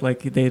 yeah. It looked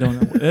like they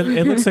don't know.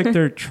 It looks like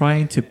they're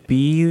trying to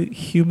be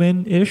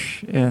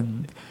human-ish,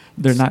 and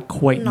they're not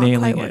quite Not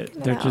nailing quite it.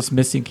 working it They're out. just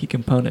missing key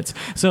components.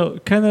 So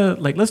kind of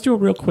like, let's do a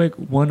real quick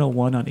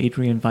 101 on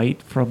Adrian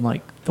Veidt from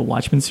like the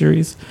Watchmen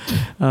series.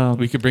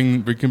 We can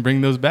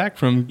bring those back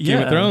from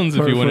Game of Thrones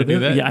if you want to do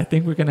that. Yeah, I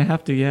think we're gonna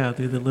have to. Yeah,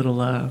 do the little.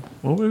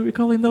 What were we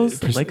calling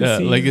those?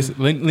 Legacy?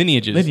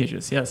 Lineages.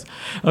 Lineages, yes.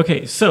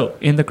 Okay, so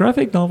in the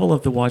graphic novel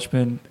of The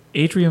Watchmen,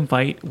 Adrian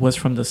Veidt was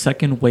from the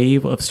second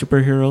wave of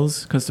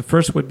superheroes, because the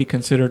first would be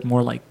considered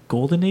more like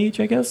Golden Age,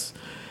 I guess.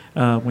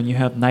 When you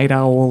have Night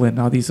Owl and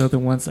all these other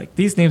ones, like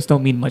these names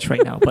don't mean much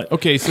right now, but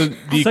Okay, so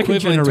the Second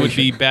equivalent would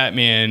be generation.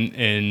 Batman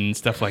and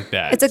stuff like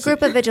that. It's a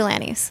group of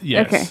vigilantes.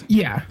 Yes. Okay.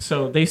 Yeah.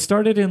 so they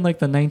started in like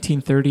the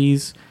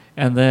 1930s,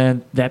 and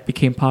then that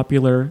became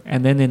popular,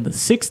 and then in the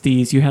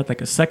 60s you had like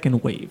a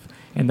second wave,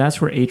 and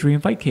that's where Adrian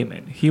Veidt came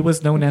in. He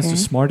was known as the Okay.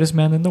 smartest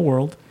man in the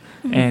world,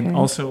 and Okay.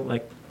 also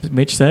like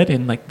Mitch said,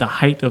 in like the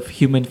height of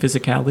human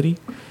physicality.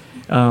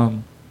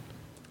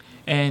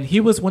 And he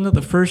was one of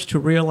the first to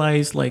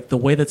realize, like, the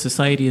way that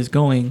society is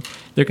going,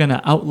 they're going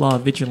to outlaw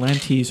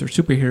vigilantes or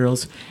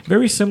superheroes,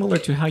 very similar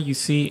to how you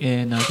see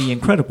in The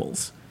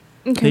Incredibles.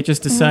 They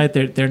just decide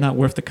they're not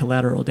worth the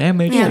collateral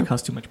damage, Yeah. they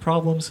cause too much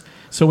problems,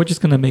 so we're just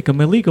going to make them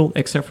illegal,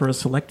 except for a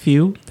select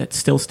few that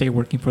still stay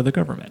working for the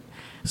government.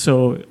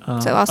 So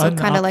Also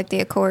kind of like the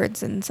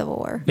Accords in Civil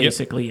War.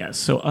 Basically, yes.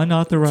 So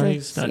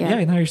unauthorized. So it's-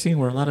 yeah. Now you're seeing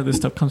where a lot of this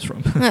stuff comes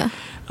from.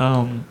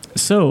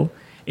 So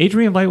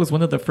Adrian Veidt was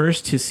one of the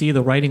first to see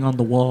the writing on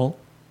the wall,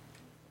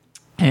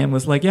 and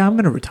was like, "Yeah, I'm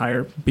going to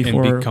retire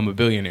before." And become a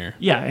billionaire.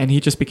 Yeah, and he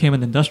just became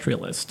an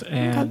industrialist,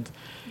 and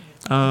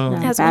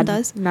Not As a one bad,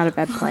 does. Not a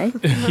bad play.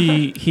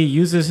 he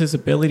uses his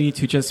ability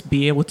to just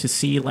be able to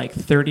see like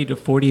 30 to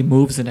 40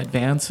 moves in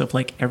advance of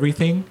like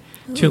everything.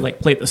 To like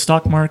play the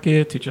stock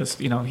market, to just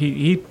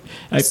he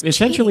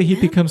essentially he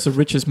cheating, man. becomes the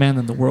richest man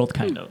in the world,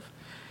 kind of.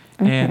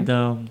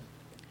 And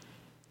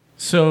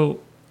so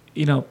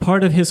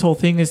part of his whole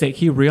thing is that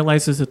he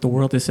realizes that the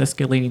world is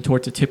escalating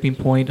towards a tipping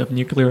point of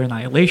nuclear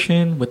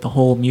annihilation with the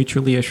whole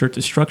mutually assured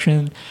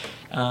destruction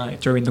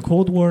during the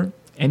Cold War.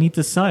 And he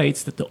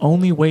decides that the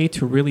only way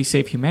to really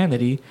save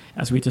humanity,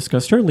 as we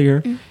discussed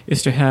earlier,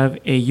 is to have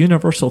a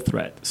universal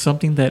threat,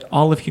 something that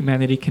all of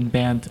humanity can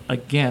band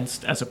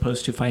against as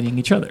opposed to fighting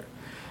each other.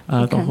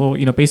 The whole,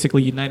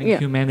 basically uniting Yeah.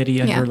 humanity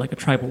under Yeah. like a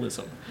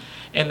tribalism.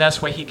 And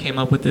that's why he came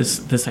up with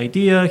this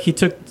idea. He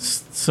took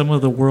some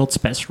of the world's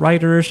best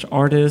writers,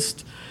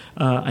 artists.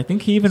 I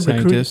think he even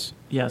recruited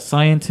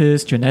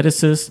scientists,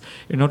 geneticists,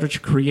 in order to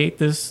create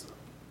this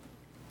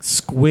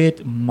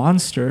squid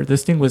monster.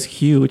 This thing was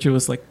huge. It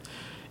was like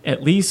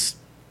at least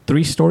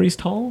 3 stories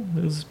tall.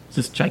 It was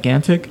just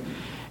gigantic.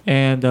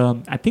 And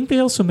I think they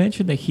also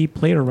mentioned that he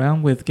played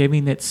around with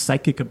giving it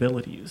psychic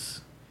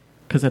abilities.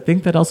 Because I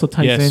think that also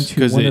ties Yes, into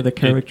 'cause one it- of the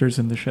characters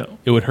in the show.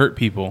 It would hurt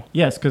people.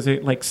 Yes, because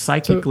it like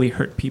psychically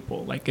hurt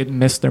people. Like it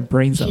messed their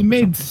brains up. He or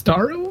made something.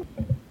 Starro?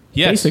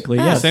 Yes, Basically,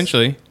 yes.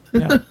 essentially.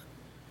 Yeah.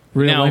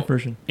 Real Now, life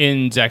version.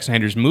 In Zack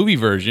Snyder's movie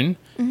version,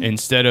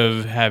 instead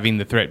of having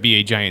the threat be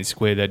a giant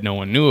squid that no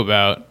one knew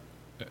about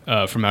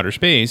from outer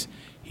space,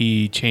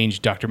 he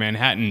changed Dr.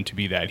 Manhattan to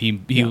be that.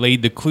 He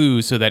laid the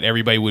clues so that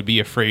everybody would be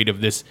afraid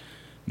of this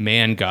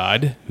man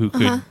god who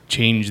could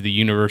change the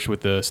universe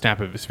with the snap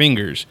of his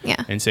fingers.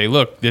 Yeah. And say,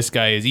 look, this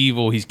guy is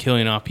evil. He's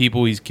killing off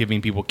people. He's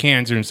giving people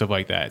cancer and stuff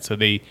like that. So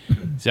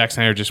Zack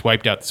Snyder just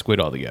wiped out the squid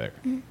altogether.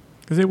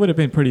 Because it would have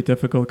been pretty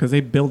difficult because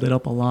they build it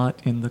up a lot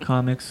in the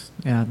comics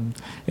and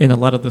in a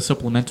lot of the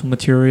supplemental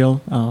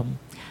material,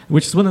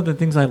 which is one of the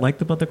things I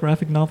liked about the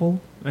graphic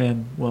novel.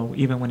 And, well,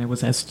 even when it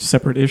was as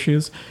separate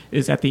issues,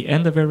 is at the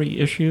end of every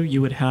issue,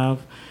 you would have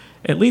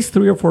at least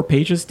 3 or 4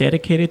 pages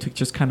dedicated to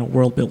just kind of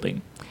world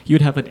building.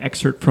 You'd have an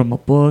excerpt from a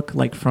book,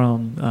 like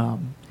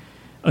from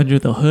Under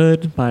the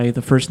Hood by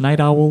the first Night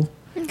Owl.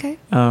 Okay.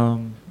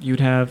 You'd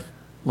have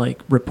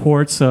like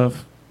reports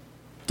of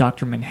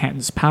Dr.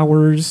 Manhattan's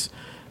powers,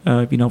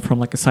 from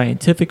like a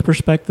scientific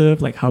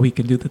perspective, like how he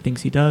can do the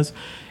things he does.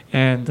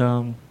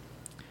 And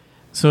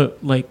so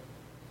like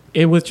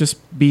it would just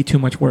be too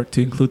much work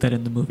to include that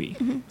in the movie.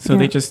 So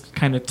they just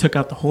kind of took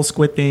out the whole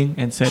squid thing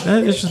and said,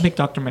 let's just make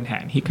Dr.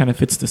 Manhattan. He kind of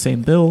fits the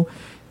same bill.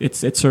 It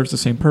serves the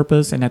same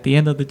purpose. And at the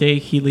end of the day,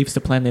 he leaves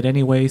the planet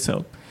anyway.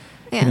 So,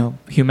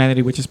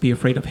 humanity would just be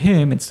afraid of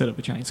him instead of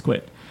a giant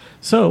squid.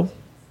 So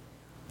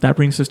that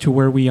brings us to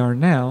where we are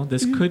now.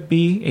 This could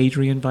be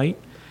Adrian Veidt.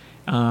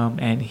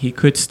 And he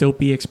could still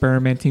be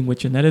experimenting with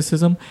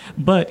geneticism,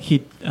 but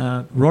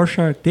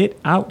Rorschach did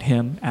out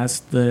him as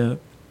the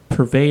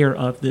purveyor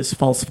of this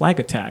false flag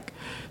attack.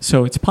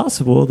 So it's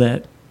possible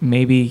that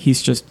maybe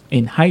he's just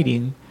in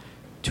hiding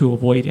to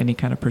avoid any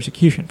kind of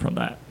persecution from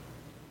that.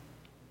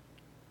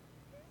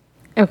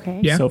 Okay.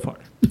 Yeah. So far,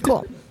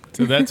 Cool.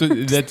 So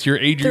that's your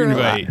Adrian Through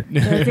a lot. Veidt.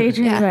 That's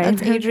Adrian Yeah, Veidt.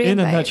 that's Adrian in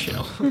a Veidt.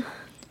 nutshell.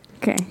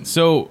 Okay.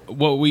 So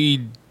what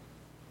we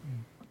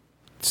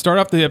start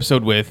off the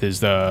episode with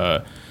is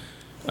a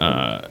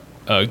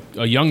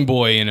young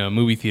boy in a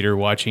movie theater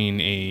watching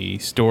a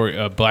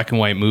black and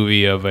white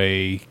movie of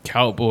a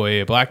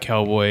black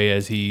cowboy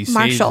as he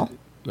Marshall.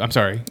 I'm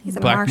sorry, He's a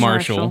Black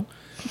Marshall,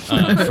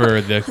 for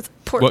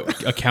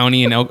a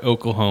county in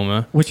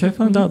Oklahoma. Which I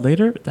found out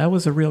later, that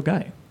was a real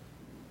guy.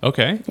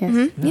 Okay,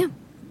 Yes. Yeah.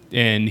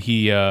 and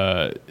he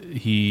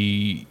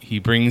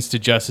brings to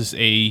justice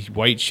a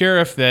white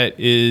sheriff that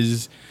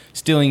is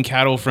stealing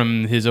cattle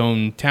from his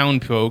own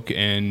townfolk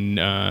and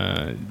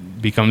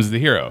becomes the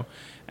hero.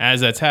 As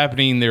that's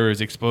happening, there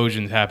was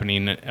explosions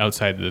happening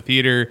outside the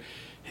theater.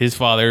 His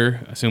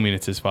father, assuming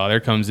it's his father,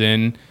 comes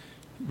in,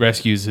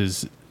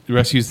 rescues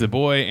the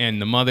boy, and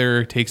the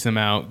mother takes them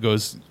out,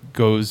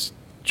 goes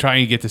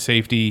trying to get to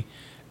safety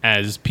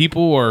as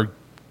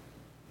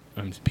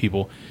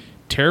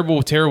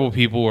terrible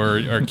people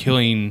are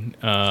killing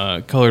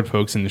colored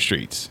folks in the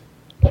streets.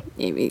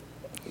 Maybe.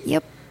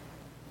 Yep.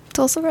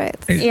 Tulsa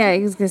riots. Yeah, I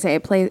was gonna say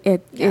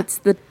it's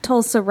the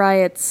Tulsa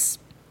riots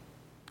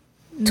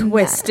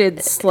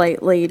twisted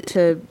slightly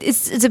to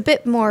It's a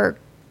bit more.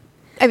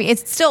 I mean,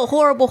 it's still a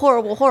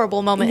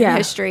horrible moment in Yeah.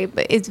 history,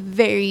 but it's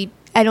very.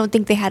 I don't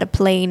think they had a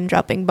plane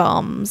dropping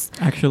bombs.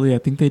 Actually, I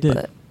think they did.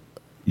 But-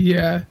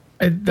 Yeah.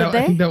 I they?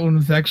 think that one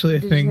was actually a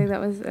Did you thing. think that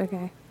was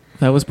okay?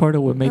 That was part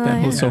of what made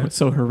that whole yeah.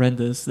 so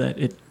horrendous that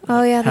it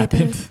Oh yeah, they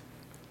happened. did.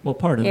 Well,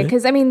 part of Yeah, it.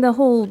 because I mean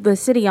the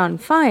city on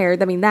fire.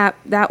 I mean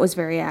that was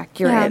very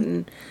accurate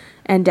Yeah.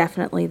 and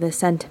definitely the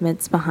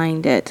sentiments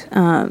behind it.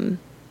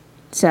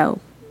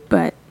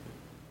 But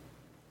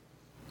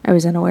I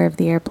was unaware of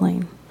the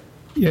airplane.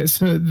 Yeah,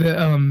 so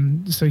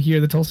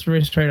the Tulsa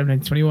race tried of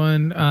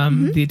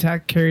 1921. The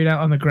attack carried out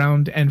on the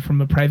ground and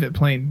from a private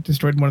plane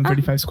destroyed more than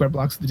 35 square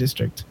blocks of the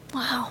district.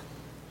 Wow.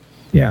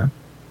 Yeah.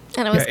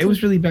 And it was. It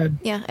was really bad.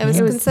 Yeah, it was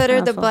It was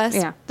considered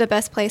powerful, the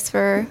best place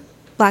for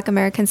Black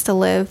Americans to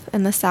live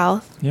in the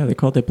South. Yeah, they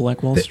called it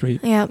Black Wall Street.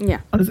 Yeah. Yeah.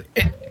 Honestly,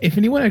 if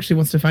anyone actually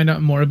wants to find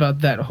out more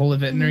about that whole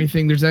event and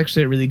everything, there's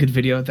actually a really good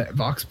video that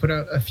Vox put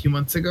out a few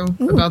months ago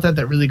about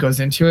that really goes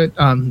into it,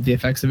 the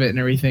effects of it and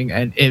everything,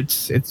 and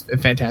it's a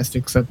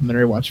fantastic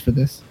supplementary watch for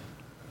this.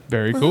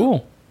 Very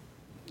cool.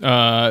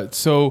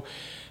 So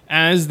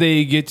as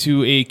they get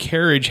to a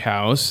carriage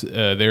house,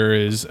 there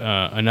is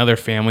another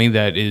family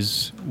that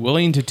is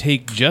willing to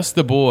take just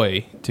the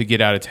boy to get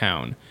out of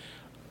town.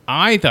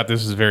 I thought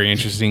this was very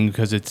interesting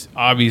because it's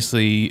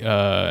obviously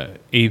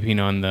aping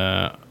on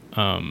the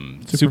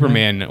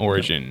Superman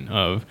origin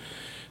of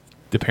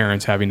the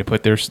parents having to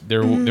put their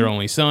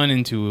only son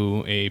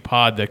into a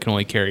pod that can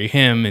only carry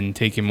him and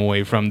take him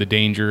away from the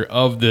danger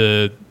of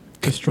the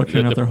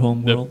Destruction of their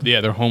home world.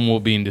 Their home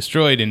world being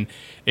destroyed, and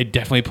it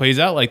definitely plays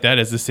out like that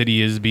as the city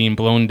is being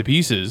blown to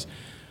pieces.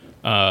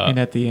 And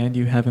at the end,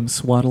 you have him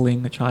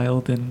swaddling a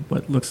child in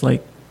what looks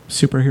like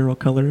superhero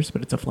colors,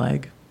 but it's a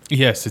flag.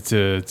 Yes,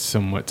 it's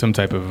some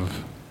type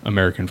of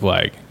American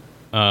flag.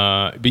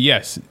 But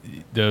yes,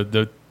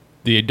 the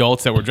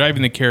adults that were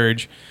driving the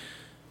carriage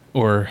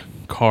or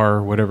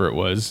car, whatever it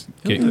was.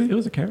 It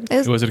was a carrot.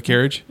 Was it a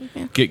carriage?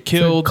 Yeah. Get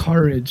killed.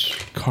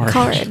 Courage.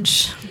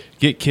 Courage.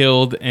 Get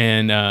killed,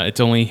 and it's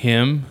only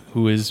him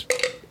who is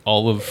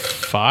all of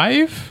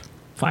 5?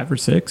 5 or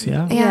 6,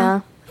 yeah. Yeah.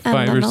 And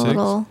 5 then or a 6.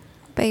 little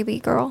baby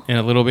girl. And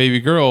a little baby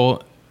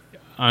girl.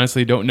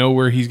 Honestly, don't know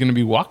where he's going to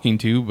be walking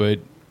to, but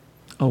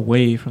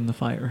Away from the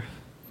fire.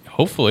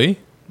 hopefully.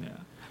 Yeah.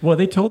 Well,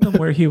 they told him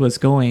where he was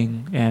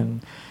going,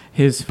 and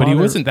his But father... he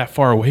wasn't that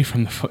far away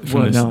from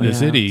the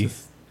city.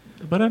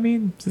 But I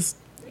mean, just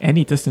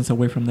any distance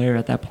away from there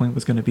at that point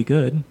was going to be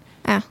good.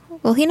 Yeah.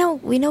 Well,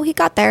 we know he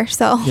got there,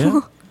 so.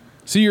 Yeah.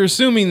 So you're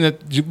assuming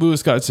that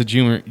Louis Gossett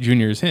Jr.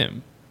 is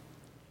him?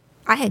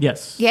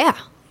 Yes. Yeah.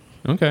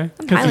 Okay. I'm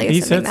Because highly he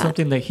assuming said that.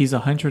 something that he's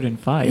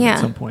 105 Yeah. at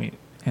some point.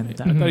 And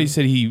that, I thought he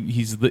said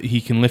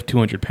he can lift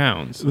 200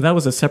 pounds. that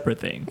was a separate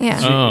thing.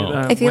 Yeah. Oh.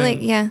 I feel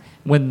like, yeah.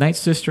 When Knight's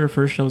sister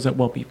first shows up,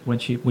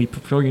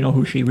 before you know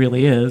who she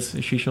really is,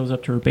 she shows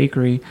up to her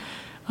bakery.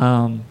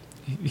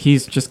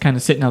 He's just kind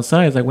of sitting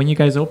outside. It's like, when you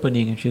guys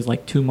opening? And she's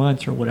like, 2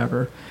 months or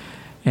whatever.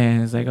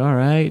 And it's like, all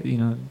right,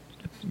 do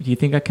you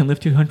think I can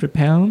lift 200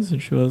 pounds?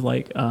 And she was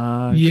like,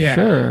 Yeah.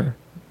 sure.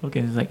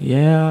 Okay, he's like,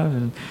 yeah.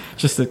 And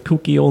just a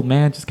kooky old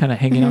man just kind of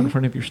hanging out in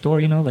front of your store,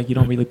 like you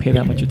don't really pay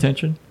that much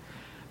attention.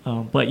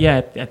 But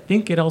yeah, I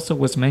think it also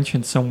was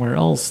mentioned somewhere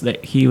else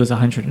that he was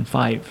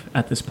 105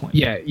 at this point.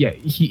 Yeah,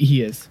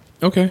 he is.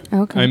 Okay.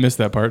 Okay. I missed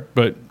that part,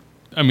 but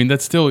I mean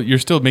you're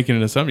still making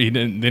an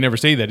assumption. They never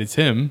say that it's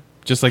him,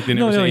 just like they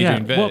never say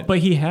Adrian Vett. Well, but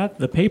he had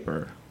the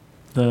paper,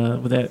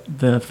 that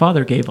the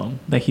father gave him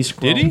that he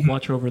scrolled. Did he?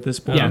 Watch over this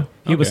boy. Yeah.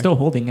 He was Okay. still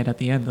holding it at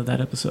the end of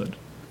that episode,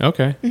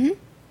 Okay.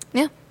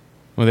 Yeah.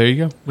 Well, there you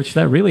go. which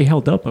that really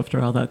held up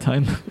after all that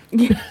time.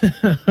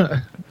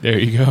 There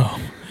you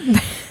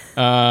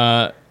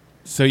go.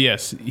 So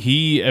yes,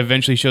 he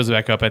eventually shows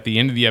back up at the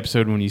end of the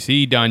episode when you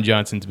see Don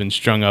Johnson's been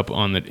strung up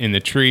in the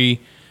tree.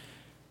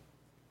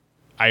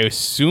 I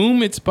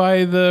assume it's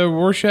by the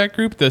Rorschach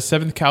group, the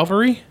 7th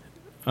Cavalry.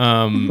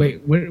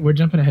 Wait, we're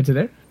jumping ahead to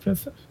there for that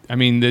stuff? I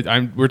mean,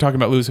 we're talking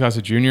about Louis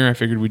Gossett Jr. I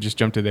figured we'd just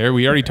jump to there.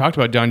 We already talked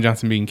about Don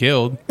Johnson being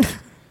killed.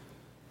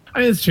 I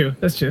mean, that's true.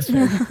 That's just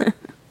fair.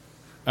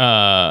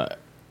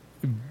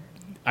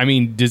 I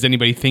mean, does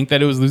anybody think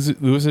that it was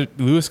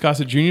Louis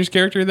Gossett Jr.'s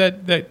character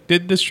that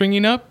did the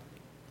stringing up?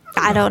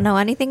 I don't know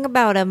anything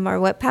about him or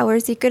what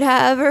powers he could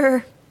have,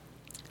 or.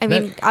 I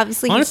mean,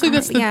 obviously. Honestly,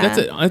 he's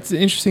that's the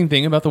interesting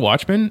thing about the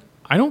Watchmen.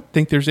 I don't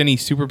think there's any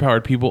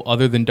superpowered people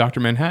other than Dr.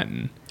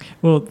 Manhattan.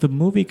 Well, the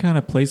movie kind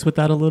of plays with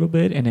that a little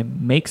bit, and it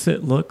makes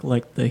it look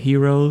like the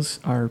heroes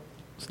are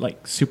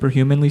like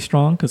superhumanly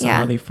strong because of Yeah.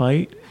 how they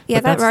fight. Yeah,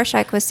 But that that's-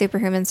 Rorschach was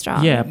superhuman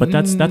strong. Yeah, but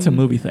that's a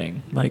movie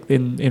thing. Like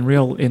in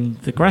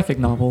the graphic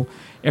novel,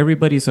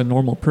 everybody's a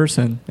normal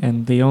person,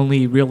 and the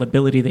only real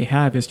ability they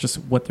have is just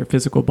what their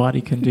physical body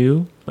can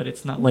do. But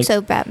it's not like So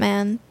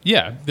Batman.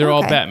 Yeah, they're all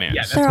Okay. Batman.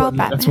 Yeah, They're all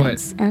that's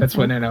Batmans.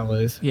 what Nano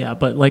is. yeah,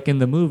 but like in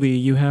the movie,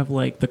 you have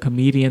like the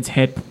comedian's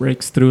head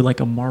breaks through like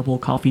a marble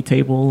coffee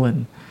table,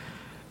 and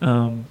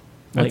That's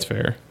like,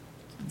 fair.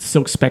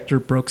 Silk Spectre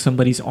broke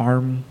somebody's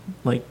arm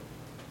like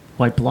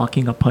by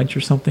blocking a punch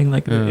or something.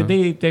 Like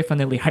they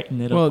definitely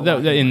heighten it Well, up.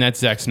 a lot. and that's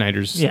Zack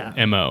Snyder's Yeah.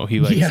 MO.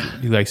 He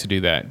likes to do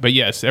that. But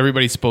yes,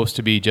 everybody's supposed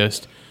to be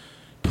just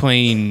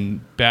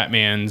plain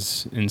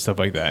Batmans and stuff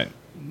like that.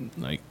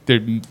 Like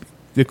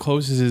the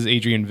closest is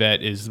Adrian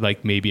Vett is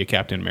like maybe a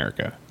Captain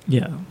America.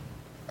 Yeah,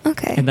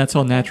 Okay. and that's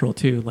all natural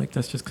too. Like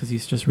that's just because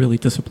he's just really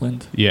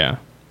disciplined. Yeah.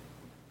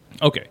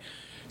 Okay.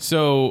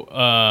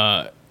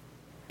 So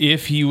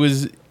if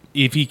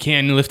he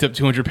can lift up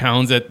 200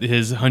 pounds at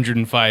his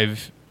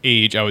 105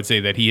 age, I would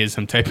say that he is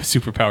some type of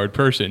superpowered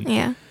person.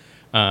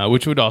 Yeah.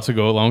 Which would also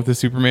go along with the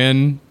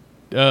Superman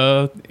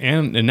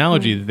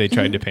analogy that they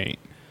tried to paint.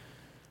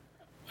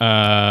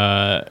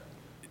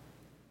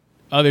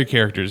 Other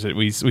characters that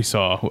we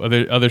saw,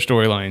 other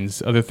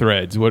storylines, other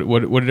threads. What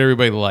did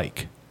everybody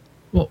like?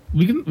 Well,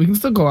 we can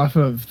still go off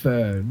of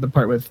the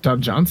part with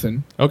Don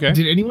Johnson. Okay.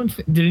 Did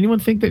anyone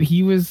think that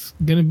he was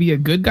gonna be a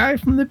good guy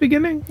from the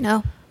beginning?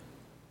 No.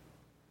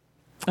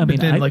 I mean,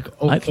 then,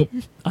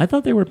 I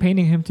thought they were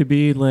painting him to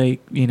be like,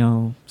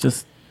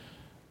 just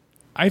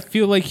I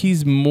feel like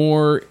he's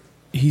more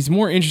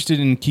interested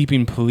in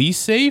keeping police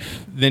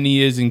safe than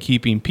he is in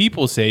keeping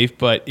people safe.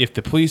 But if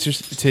the police are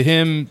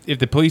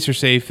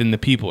safe, then the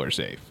people are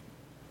safe.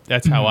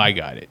 That's how I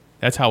got it.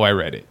 That's how I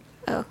read it.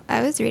 Oh,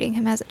 I was reading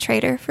him as a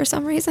traitor for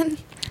some reason.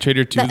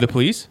 Traitor to the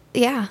police?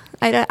 Yeah.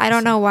 I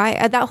don't know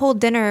why. That whole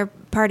dinner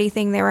party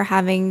thing they were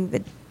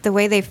having, the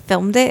way they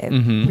filmed it,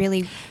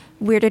 really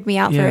weirded me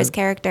out for Yeah. his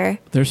character.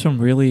 there's some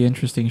really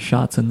interesting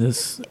shots in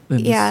this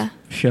Yeah.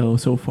 show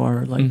so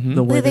far. Like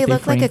the way They that they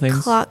look like frame a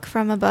things. clock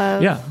from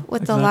above Yeah,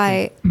 with exactly. the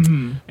light.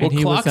 And Well, he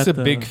was clock's at a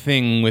the- big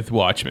thing with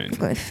Watchmen.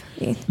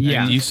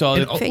 Yeah. And you saw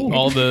And that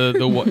all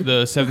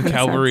the 7th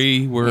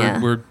Cavalry were Yeah.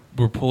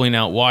 pulling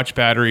out watch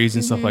batteries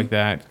and stuff like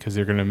that because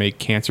they're going to make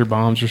cancer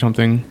bombs or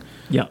something.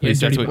 Yeah, At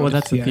least that's what- well,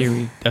 that's the Yeah.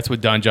 theory. That's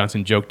what Don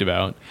Johnson joked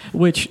about.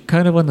 Which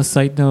kind of on the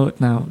side note,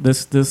 now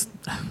this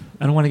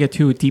I don't want to get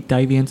too deep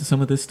diving into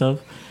some of this stuff,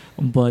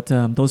 But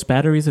those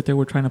batteries that they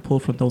were trying to pull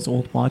from those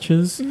old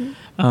watches,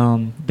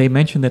 they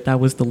mentioned that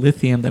was the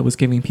lithium that was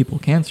giving people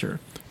cancer.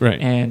 Right.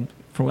 And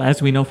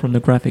as we know from the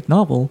graphic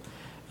novel,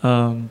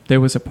 there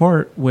was a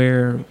part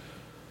where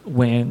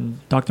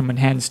when Dr.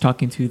 Manhattan's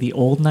talking to the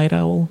old Night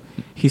Owl,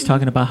 he's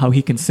talking about how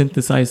he can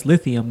synthesize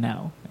lithium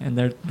now. And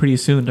they're pretty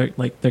soon they're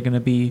going to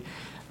be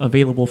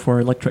available for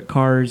electric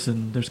cars,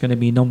 and there's going to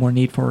be no more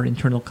need for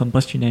internal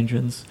combustion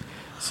engines.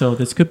 So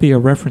this could be a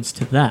reference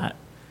to that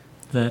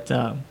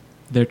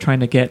they're trying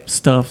to get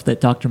stuff that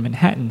Dr.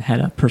 Manhattan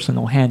had a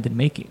personal hand in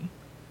making.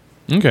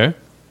 Okay.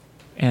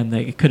 And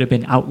it could have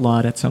been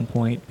outlawed at some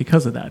point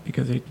because of that,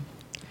 because they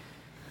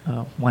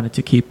wanted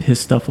to keep his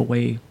stuff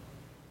away.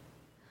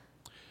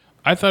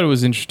 I thought it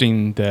was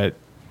interesting that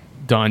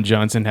Don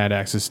Johnson had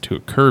access to a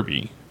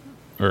Kirby,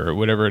 or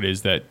whatever it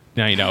is that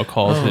Night Owl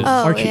calls his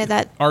Archie. Yeah,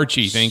 that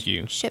Archie. Thank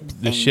you. ship The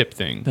thing. ship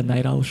thing. The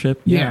Night Owl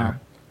ship? Yeah.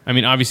 I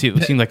mean, obviously,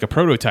 it seemed like a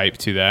prototype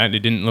to that. It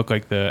didn't look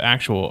like the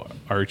actual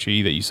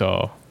Archie that you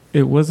saw.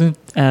 It wasn't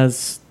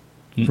as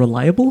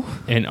reliable.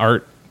 And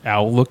Art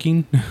Owl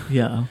looking.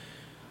 Yeah.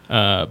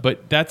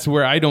 But that's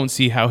where I don't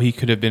see how he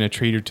could have been a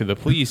traitor to the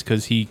police,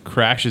 because he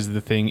crashes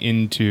the thing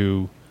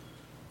into,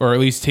 or at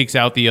least takes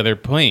out the other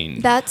plane.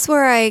 That's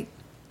where I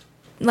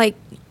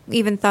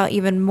even thought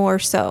even more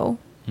so.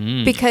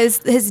 Because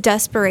his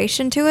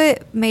desperation to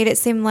it made it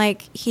seem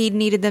like he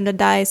needed them to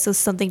die so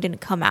something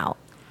didn't come out.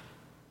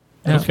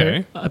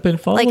 Okay. I've been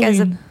following. I've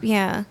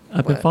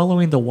been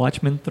following the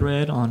Watchmen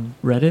thread on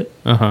Reddit,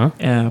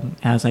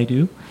 as I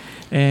do,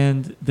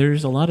 and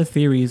there's a lot of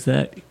theories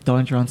that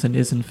Don Johnson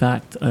is in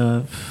fact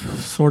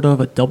sort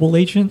of a double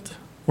agent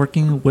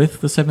working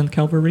with the 7th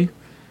Cavalry,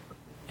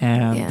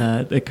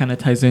 and it kind of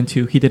ties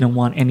into he didn't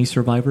want any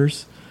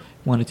survivors,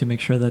 wanted to make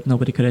sure that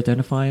nobody could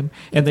identify him,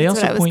 and they That's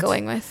also what I was point.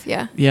 going with.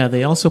 Yeah,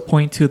 they also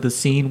point to the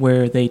scene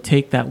where they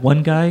take that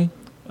one guy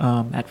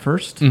at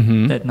first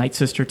that Night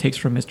Sister takes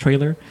from his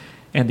trailer,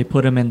 and they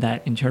put him in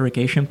that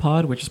interrogation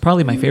pod, which is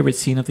probably my favorite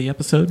scene of the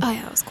episode. Oh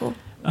yeah, that was cool.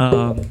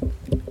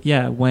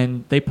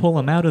 When they pull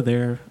him out of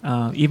there,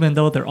 even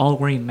though they're all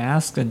wearing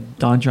masks and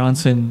Don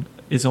Johnson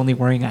is only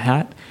wearing a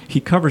hat, he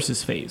covers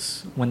his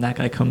face when that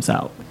guy comes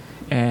out.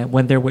 And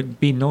when there would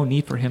be no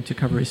need for him to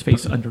cover his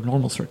face under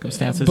normal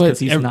circumstances, because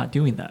he's not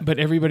doing that. But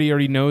everybody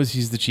already knows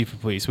he's the chief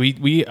of police.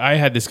 I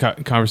had this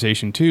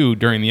conversation too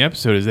during the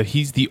episode, is that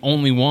he's the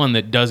only one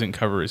that doesn't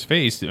cover his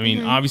face. I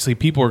mean, obviously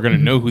people are going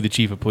to know who the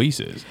chief of police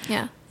is.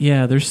 Yeah.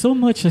 Yeah, there's so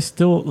much I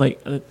still, like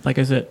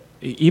I said,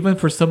 even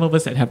for some of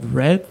us that have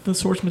read the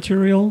source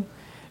material,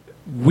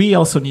 we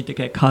also need to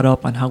get caught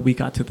up on how we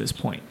got to this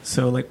point.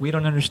 So, we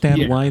don't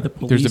understand why the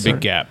police. There's a big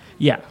gap.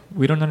 Yeah,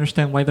 we don't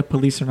understand why the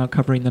police are not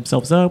covering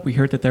themselves up. We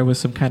heard that there was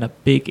some kind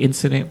of big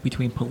incident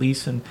between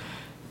police and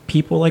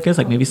people, I guess,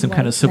 maybe some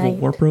kind of civil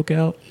war broke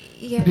out.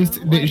 Yeah.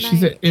 She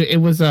said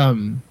it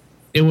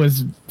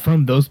was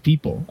from those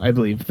people, I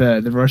believe,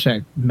 the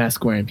Rorschach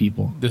mask wearing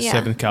people. The Yeah.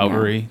 7th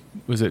Cavalry.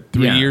 Was it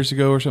 3 years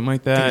ago or something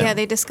like that? Yeah,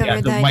 they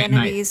discovered the the White Knight.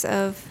 identities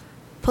of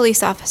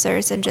police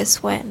officers and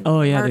just went.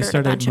 Oh, yeah, they murdered a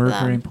started bunch of them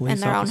murdering police in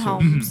their officers.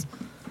 own homes.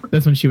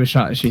 That's when she was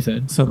shot, she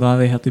said. So now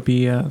they have to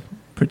be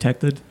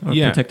protected or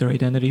Yeah. protect their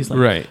identities.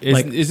 Right.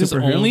 Is this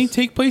superheroes. only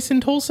take place in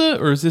Tulsa,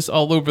 or is this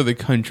all over the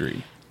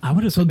country? I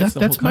would have. So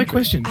that's my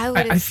question. I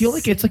would I feel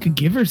like it's like a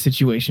giver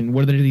situation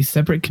where there are these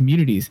separate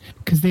communities,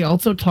 because they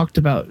also talked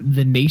about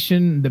the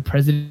nation, the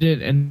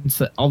president, and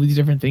all these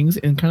different things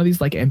in kind of these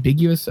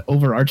ambiguous,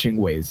 overarching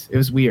ways. It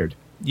was weird.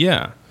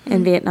 Yeah.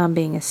 And Vietnam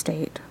being a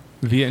state.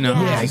 Vietnam.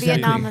 Yeah, exactly.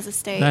 Vietnam was a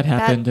state. That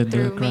happened in the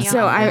threw me graphic. off.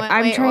 So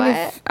I went,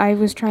 "Wait, I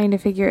was trying to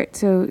figure it.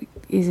 So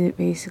is it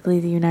basically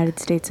the United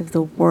States of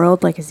the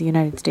world? Has the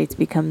United States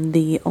become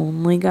the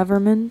only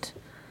government?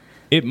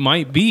 It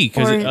might be,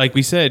 because, Or- like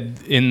we said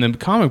in the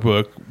comic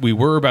book, we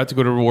were about to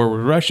go to war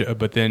with Russia,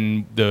 but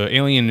then the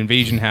alien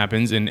invasion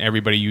happens and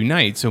everybody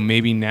unites. So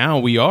maybe now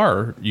we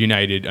are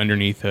united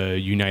underneath a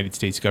United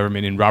States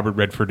government, and Robert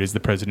Redford is the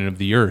president of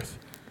the Earth.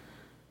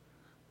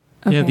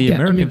 Yeah, the Yeah, I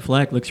American mean-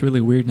 flag looks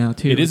really weird now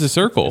too. It is a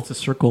circle. It's a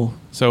circle.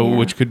 So, Yeah.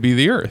 which could be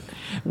the Earth.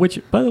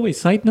 Which, by the way,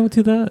 side note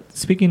to that,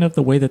 speaking of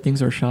the way that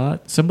things are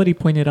shot, somebody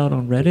pointed out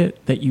on Reddit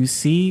that you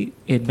see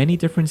in many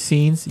different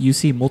scenes, you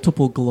see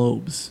multiple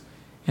globes,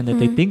 and that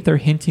they think they're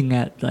hinting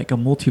at a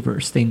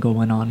multiverse thing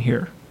going on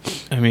here.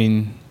 I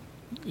mean,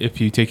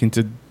 if you take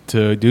into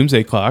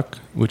Doomsday Clock,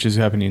 which is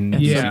happening.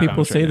 And Yeah. some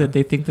people say that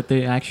they think that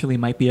there actually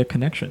might be a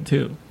connection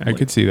too. I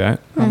could see that.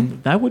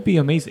 That would be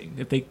amazing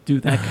if they do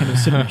that kind of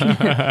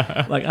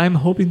synergy. I'm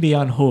hoping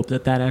beyond hope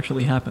that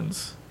actually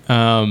happens.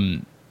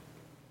 The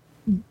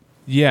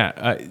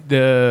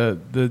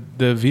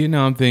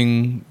Vietnam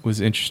thing was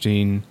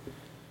interesting.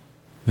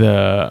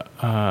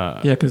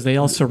 Yeah, because they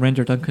all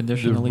surrendered the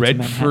unconditionally to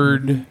Manhattan.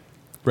 Redford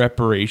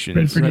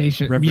reparations.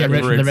 Redfordation. Red- Yeah,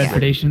 Red- the Red-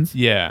 Redfordations.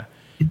 Yeah.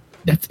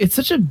 It's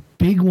such a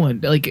big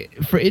one.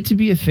 For it to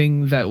be a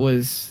thing that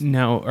was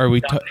Now, are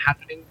we? not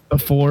happening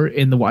before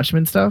in the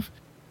Watchmen stuff,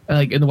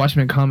 in the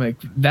Watchmen comic,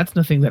 that's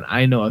nothing that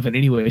I know of in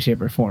any way,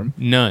 shape, or form.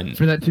 None.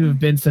 For that to have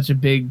been such a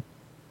big,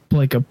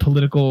 a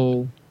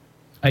political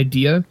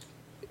idea,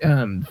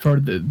 for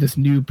this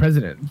new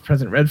President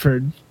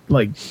Redford,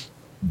 like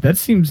that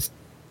seems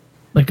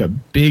like a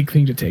big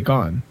thing to take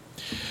on.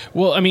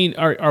 Well, I mean,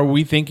 are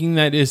we thinking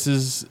that this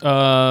is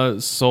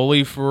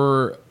solely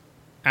for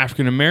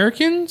African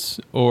Americans,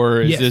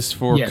 or is this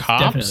for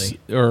cops?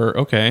 Definitely. Or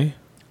okay,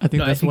 I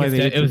think that's why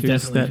they it was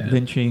introduced definitely that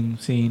lynching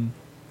scene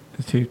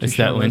to is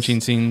show that us-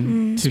 lynching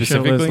scene to show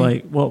specifically? us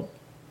like, well,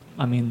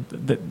 I mean,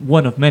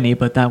 one of many,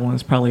 but that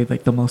one's probably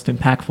like the most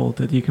impactful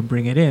that you can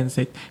bring it in.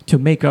 Say, to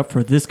make up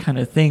for this kind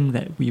of thing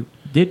that we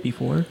did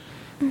before,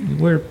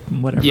 where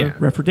whatever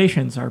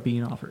reparations are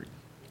being offered.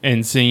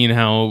 And seeing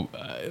how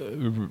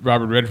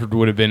Robert Redford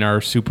would have been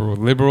our super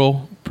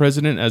liberal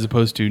president, as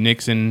opposed to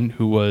Nixon,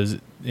 who was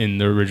in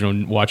the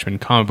original Watchmen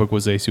comic book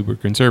was a super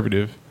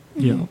conservative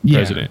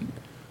president.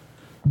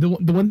 The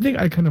one thing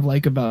I kind of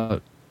like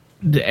about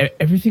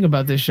everything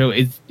about this show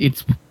is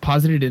it's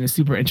posited in a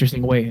super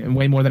interesting way, and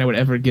way more than I would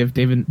ever give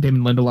Damon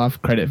Lindelof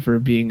credit for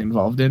being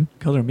involved in.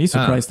 Color me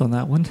surprised on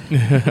that one.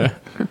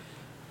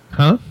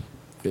 Huh?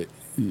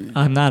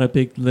 I'm not a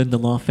big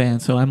Lindelof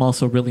fan, so I'm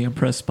also really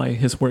impressed by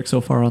his work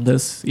so far on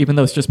this, even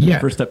though it's just the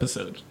first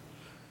episode.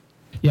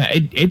 Yeah,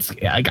 it's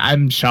like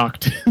I'm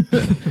shocked.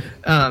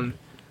 But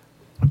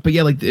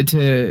yeah, like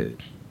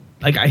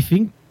I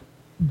think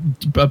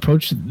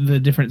approach the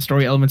different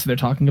story elements that they're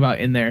talking about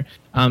in there,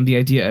 the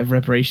idea of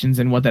reparations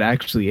and what that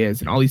actually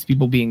is, and all these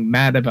people being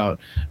mad about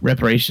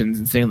reparations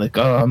and saying like,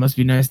 oh, it must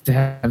be nice to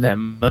have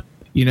them,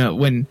 you know,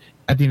 when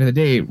at the end of the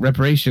day,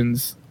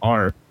 reparations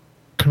are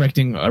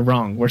correcting a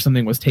wrong where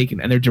something was taken,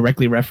 and they're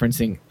directly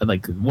referencing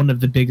like one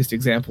of the biggest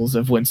examples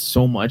of when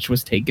so much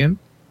was taken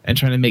and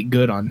trying to make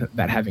good on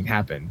that having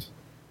happened.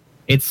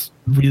 It's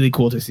really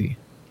cool to see.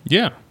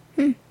 Yeah.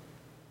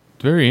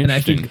 Very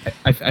interesting.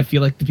 And I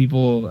feel like the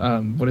people,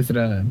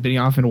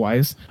 Benioff and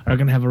Weiss are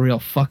going to have a real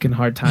fucking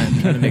hard time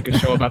trying to make a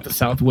show about the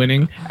South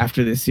winning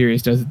after this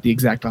series does the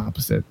exact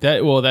opposite.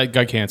 That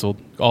got canceled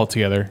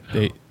altogether.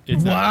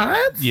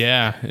 What?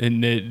 Yeah,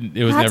 and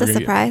it was That's never a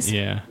surprise.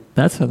 Yeah.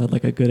 That sounded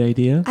like a good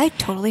idea. I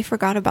totally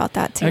forgot about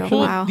that too.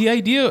 Actually, Wow. the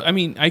idea, I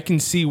mean, I can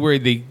see where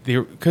they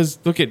because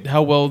look at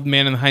how well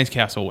Man in the High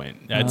Castle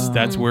went.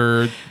 That's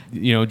where,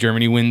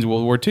 Germany wins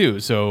World War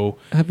II. So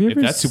Have you if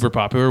ever that's super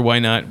popular, why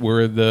not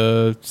where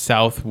the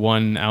South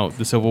won out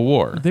the Civil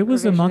War? There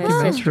was a Revisionist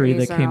mockumentary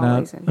histories that are came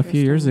out always a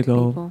few years interesting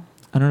to ago. people.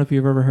 I don't know if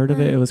you've ever heard of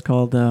it. It was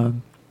called The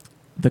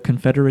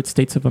Confederate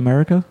States of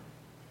America.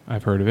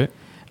 I've heard of it.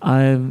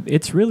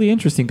 It's really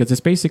interesting because it's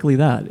basically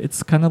that.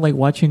 It's kind of like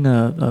watching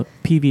a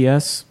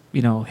PBS,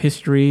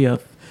 history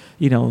of,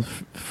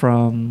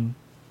 from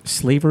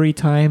slavery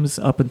times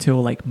up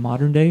until like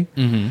modern day.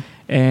 Mm-hmm.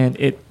 And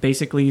it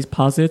basically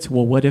posits,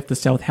 well, what if the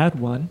South had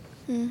won?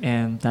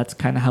 And that's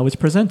kind of how it's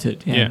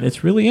presented. And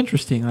it's really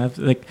interesting. I've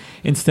like,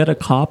 instead of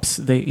cops,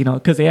 they,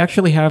 because they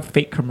actually have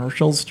fake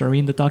commercials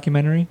during the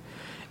documentary.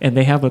 And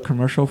they have a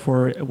commercial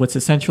for what's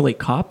essentially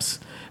cops,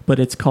 but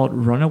it's called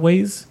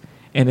Runaways.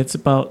 And it's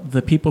about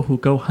the people who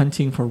go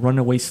hunting for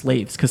runaway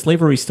slaves, because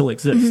slavery still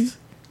exists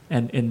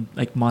and in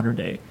like modern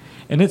day.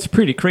 And it's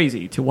pretty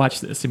crazy to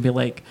watch this and be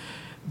like,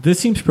 this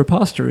seems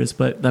preposterous,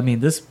 but I mean,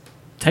 this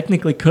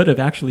technically could have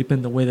actually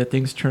been the way that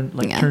things turned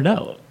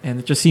out. And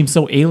it just seems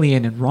so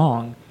alien and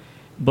wrong.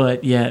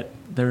 But yet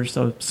there's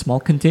a small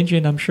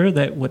contingent, I'm sure,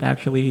 that would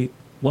actually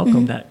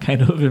welcome that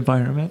kind of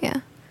environment. Yeah.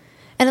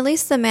 And at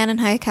least the Man in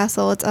High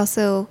Castle, it's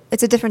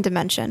a different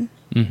dimension,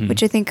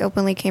 which I think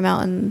openly came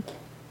out in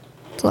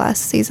the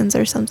last seasons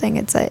or something.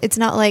 It's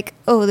not like,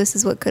 oh, this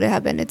is what could have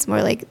happened. It's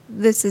more like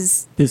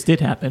this did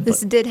happen.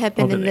 This did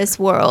happen over in there. this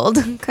world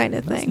kind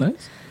of That's thing.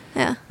 nice.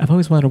 Yeah. I've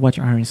always wanted to watch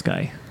Iron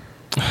Sky.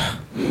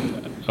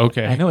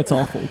 Okay. I know it's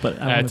awful,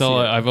 but I That's all.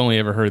 I've only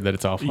ever heard that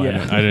it's awful.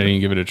 Yeah. I didn't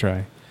even give it a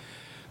try.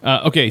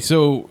 Okay,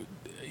 so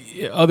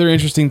other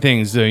interesting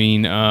things. I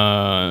mean,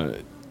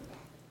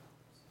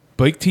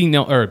 Blake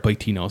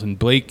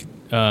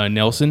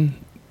Nelson.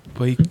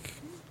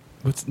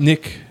 What's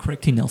Nick?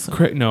 Craig T.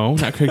 Nelson. No,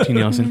 not Craig T.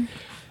 Nelson.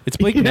 It's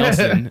Blake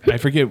Nelson. I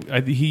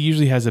forget. He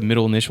usually has a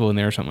middle initial in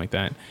there or something like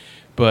that.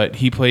 But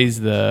he plays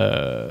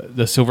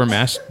the silver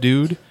mask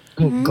dude.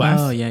 Glass.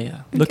 Oh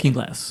yeah. Looking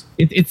Glass.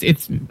 It's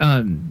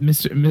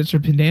Mr.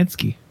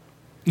 Pendansky.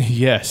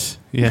 Yes.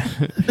 Yeah.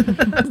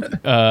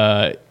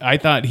 I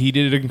thought he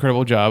did an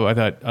incredible job.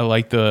 I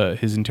liked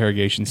his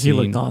interrogation scene. He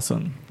looked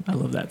awesome. I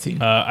love that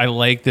scene. I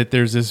like that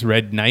there's this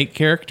Red Knight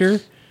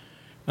character.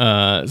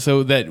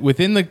 So that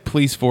within the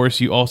police force,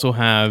 you also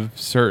have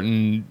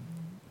certain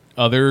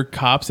other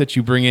cops that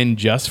you bring in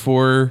just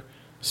for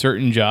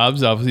certain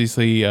jobs.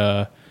 Obviously,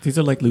 these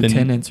are like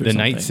lieutenants or the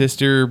something. Night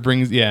Sister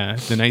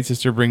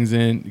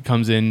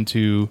comes in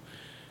to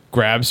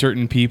grab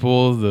certain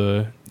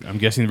people. I'm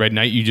guessing the Red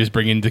Knight you just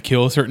bring in to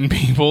kill certain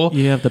people.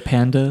 You have the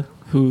panda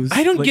who's...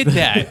 I don't like get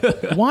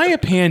that. Why a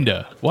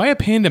panda? Why a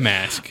panda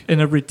mask?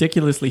 And a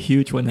ridiculously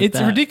huge one at It's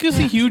that.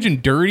 ridiculously huge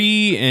and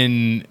dirty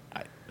and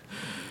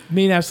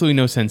made absolutely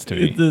no sense to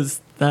me.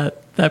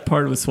 That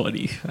part was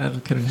funny. I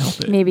couldn't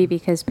help it. Maybe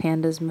because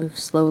pandas move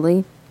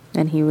slowly,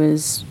 and he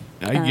was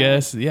I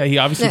guess. Yeah, he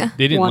obviously Yeah.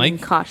 they didn't wanting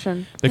like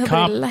caution. the Nobody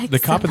cop. likes The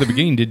cop him. at the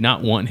beginning did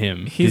not want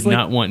him. He's did like-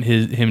 not want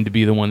him to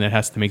be the one that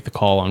has to make the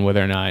call on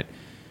whether or not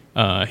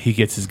he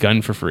gets his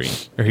gun for free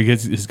or he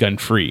gets his gun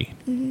free.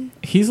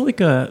 He's like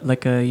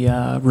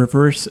a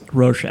reverse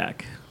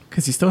Rorschach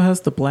because he still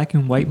has the black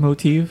and white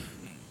motif,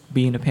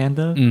 being a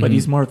panda, but Mhm.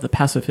 he's more of the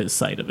pacifist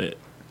side of it.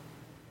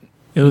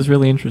 It was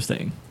really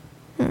interesting.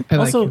 I like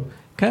Also, him.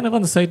 kind of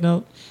on the side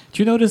note,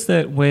 do you notice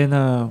that when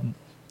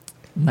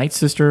Night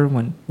Sister,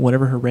 when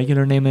whatever her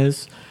regular name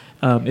is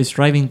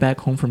driving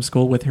back home from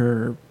school with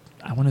her,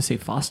 I want to say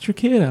foster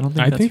kid. I don't think.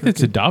 I that's think her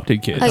it's kid.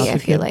 adopted kids. Oh yeah, I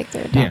Adopted feel kid? like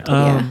they're Yeah.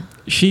 adopted. Yeah.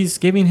 She's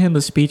giving him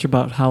a speech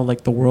about how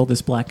like the world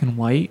is black and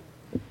white,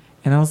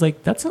 and I was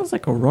like, that sounds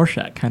like a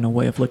Rorschach kind of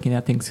way of looking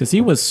at things because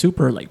he was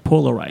super like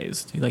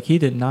polarized. Like he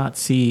did not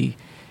see,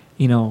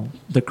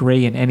 the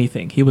gray in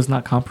anything. He was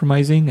not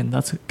compromising, and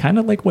that's kind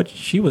of like what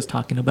she was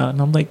talking about.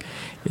 And I'm like,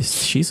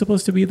 is she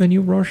supposed to be the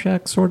new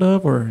Rorschach sort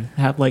of, or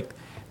have like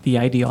the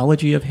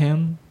ideology of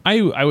him? I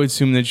would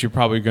assume that you're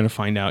probably going to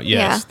find out.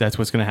 Yes, Yeah. that's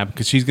what's going to happen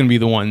because she's going to be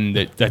the one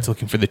that's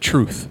looking for the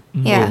truth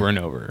Yeah. over and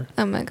over.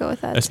 I'm gonna go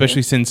with that.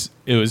 Especially too. since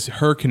it was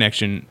her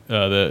connection.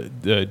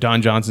 The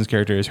Don Johnson's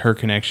character is her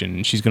connection,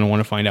 and she's going to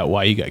want to find out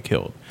why he got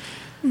killed.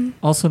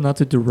 Also, not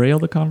to derail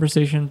the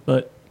conversation,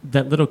 but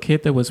that little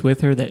kid that was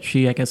with her that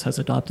she, I guess, has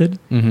adopted,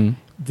 Mm-hmm.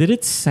 did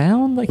it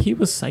sound like he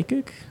was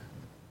psychic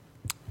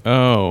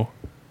Oh,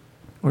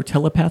 or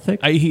telepathic?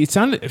 it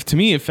sounded to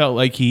me. It felt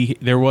like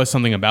there was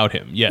something about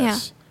him.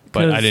 Yes, Yeah.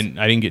 but I 'Cause-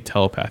 didn't get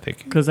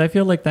telepathic. Because I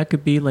feel like that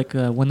could be like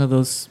one of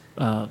those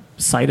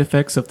side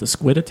effects of the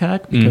squid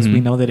attack because we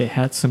Mhm. know that it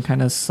had some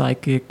kind of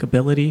psychic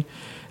ability.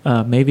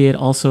 Maybe it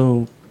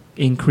also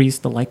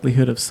increased the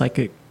likelihood of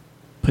psychic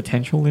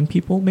potential in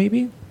people,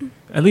 maybe.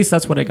 At least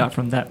that's what I got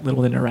from that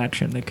little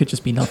interaction. It could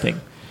just be nothing.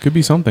 Could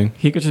be something.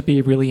 He could just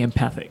be really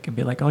empathic and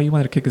be like, oh, you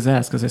wanted to kick his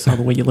ass because I saw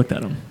the way you looked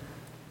at him.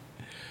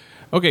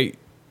 Okay,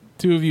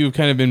 two of you have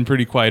kind of been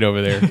pretty quiet over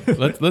there.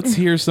 Let's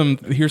hear some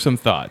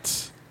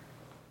thoughts.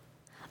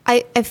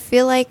 I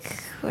feel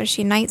like, was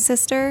she Night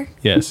Sister?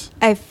 Yes.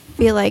 I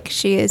feel like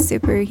she is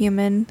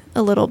superhuman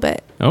a little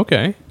bit.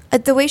 Okay.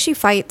 The way she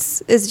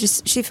fights is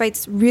just, she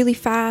fights really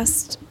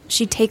fast.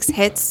 She takes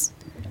hits.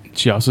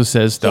 She also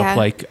says stuff Yeah.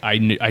 like,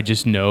 I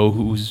just know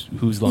who's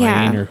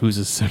lying Yeah. or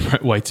who's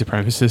white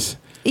supremacist.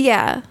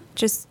 Yeah,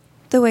 just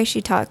the way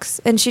she talks.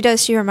 And she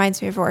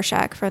reminds me of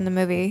Rorschach from the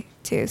movie,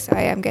 too. So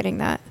I am getting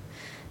that.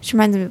 She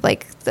reminds me of,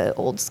 like, the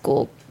old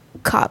school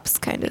cops,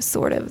 kind of,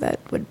 sort of, that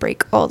would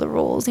break all the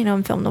rules,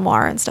 in film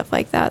noir and stuff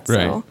like that. So.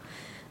 Right.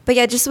 But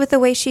yeah, just with the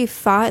way she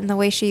fought and the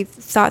way she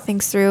thought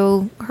things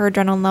through, her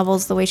adrenaline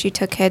levels, the way she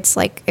took hits,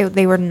 like,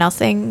 they were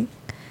nothing,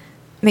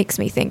 makes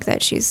me think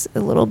that she's a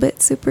little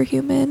bit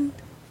superhuman.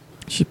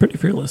 She's pretty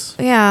fearless.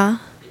 Yeah.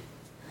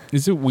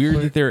 Is it weird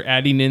that they're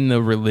adding in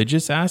the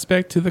religious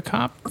aspect to the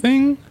cop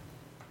thing?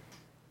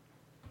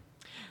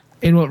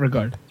 In what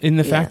regard? In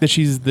the Yeah. fact that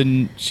she's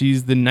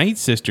the Night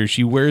Sister,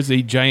 she has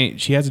a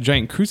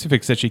giant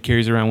crucifix that she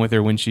carries around with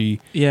her when she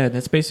Yeah,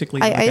 that's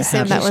basically. I like a assume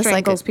habit. that was like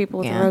Strangles a- people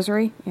with yeah. a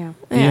rosary. Yeah.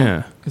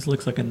 yeah. This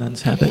looks like a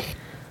nun's habit.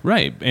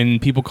 Right,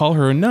 and people call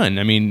her a nun.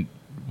 I mean,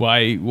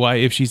 why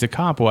if she's a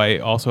cop, why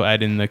also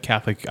add in the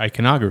Catholic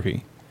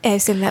iconography? I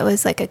assume that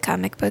was like a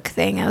comic book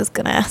thing. I was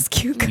going to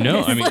ask you guys.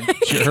 No, I mean like,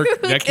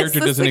 that character is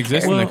this doesn't a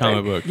exist in the character?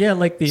 comic book. Yeah,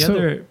 like the So-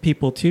 other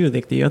people too,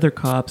 like the other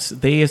cops,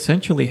 they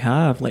essentially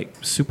have like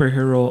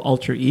superhero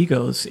alter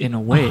egos in a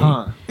way.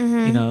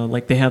 Uh-huh.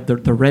 Like they have the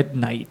Red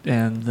Knight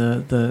and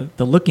the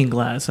Looking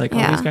Glass. Like all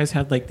Yeah. these guys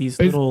have like these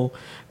Is- little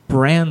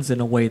brands in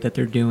a way that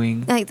they're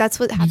doing. Like that's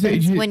what Did you say-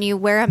 happens did you- when you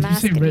wear a did you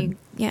mask say and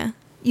red-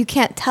 you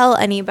can't tell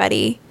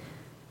anybody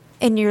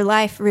in your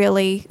life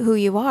really who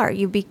you are.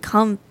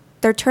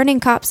 They're turning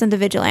cops into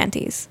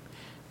vigilantes.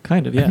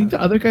 Kind of, I yeah. think the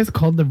other guy's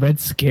called the Red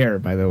Scare,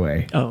 by the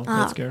way, Oh, Ah.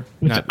 that's scary.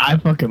 which Not- I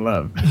fucking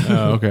love.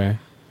 Oh, okay.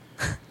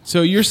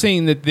 So you're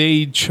saying that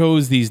they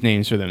chose these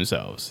names for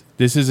themselves.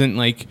 This isn't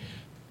like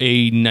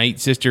a Night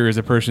Sister is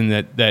a person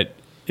that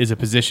is a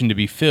position to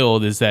be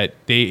filled. Is that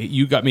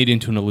you got made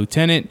into a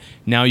lieutenant?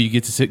 Now you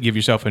get to give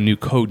yourself a new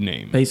code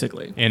name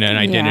Basically. and an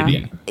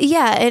identity.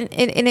 Yeah, and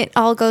it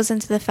all goes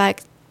into the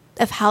fact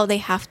of how they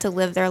have to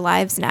live their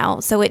lives now.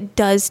 So it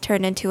does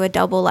turn into a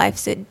double life.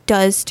 So it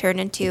does turn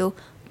into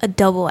a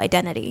double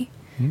identity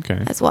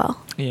Okay. as well.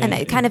 Yeah, and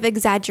it kind of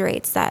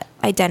exaggerates that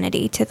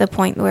identity to the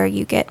point where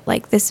you get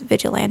like this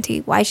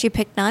vigilante. Why she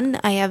picked none,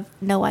 I have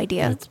no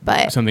idea.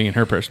 But Something in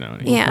her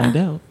personality. yeah. Find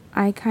out.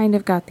 I kind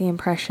of got the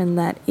impression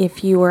that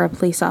if you were a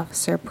police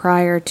officer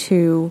prior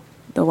to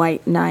the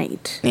White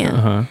Knight, Yeah.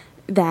 Uh-huh.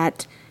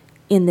 that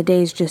in the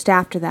days just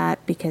after that,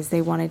 because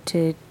they wanted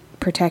to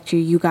protect you,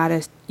 you got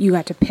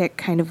to pick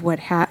kind of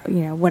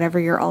whatever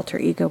your alter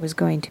ego was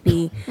going to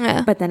be.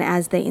 Yeah. But then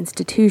as they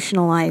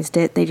institutionalized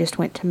it, they just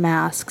went to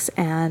masks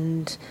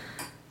and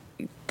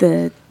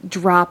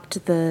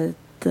dropped the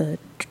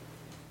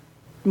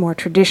more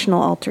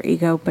traditional alter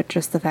ego, but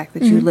just the fact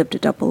that you lived a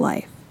double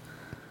life.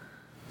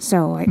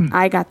 So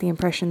I got the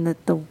impression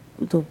that the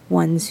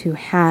ones who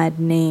had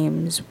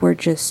names were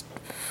just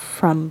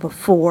from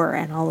before,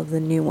 and all of the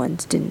new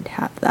ones didn't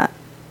have that.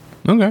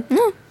 Okay.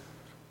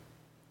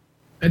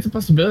 It's a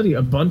possibility.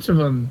 A bunch of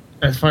them,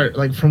 as far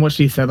like from what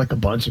she said, like a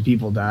bunch of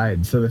people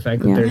died. So the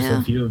fact that Yeah. there's Yeah.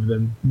 so few of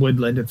them would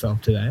lend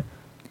itself to that.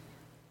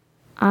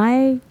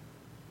 I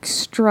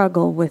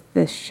struggle with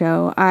this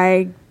show.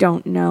 I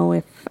don't know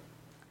if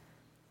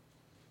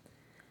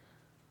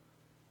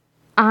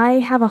I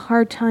have a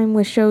hard time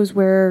with shows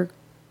where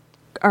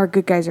our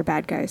good guys are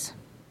bad guys.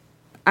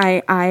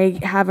 I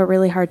have a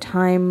really hard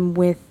time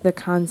with the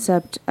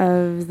concept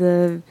of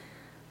the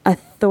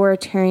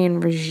authoritarian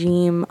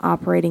regime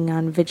operating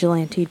on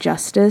vigilante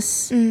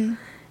justice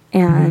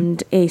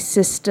and a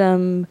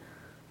system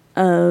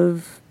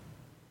of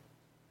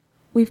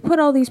we've put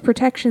all these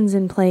protections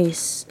in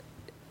place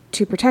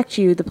to protect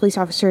you. The police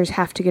officers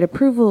have to get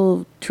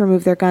approval to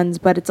remove their guns,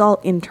 but it's all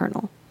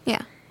internal.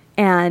 Yeah.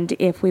 And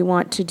if we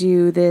want to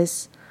do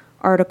this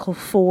Article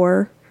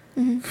 4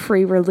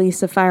 free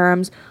release of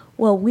firearms,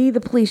 well, we, the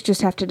police,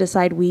 just have to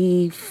decide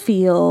we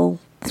feel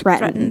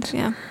threatened.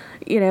 Yeah.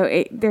 You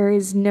know, there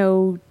is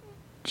no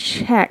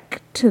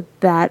check to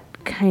that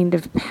kind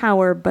of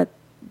power, but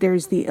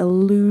there's the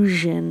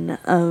illusion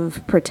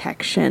of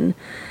protection.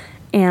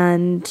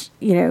 And,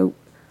 you know,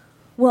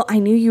 well, I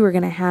knew you were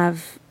going to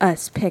have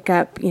us pick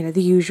up, you know,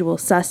 the usual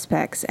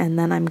suspects, and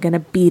then I'm going to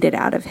beat it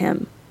out of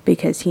him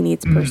because he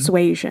needs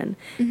persuasion.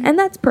 And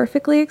that's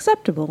perfectly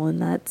acceptable,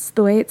 and that's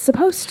the way it's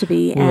supposed to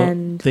be. Well,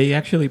 and they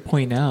actually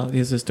point out,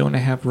 is this don't I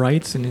have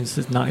rights, and is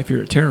this not if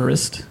you're a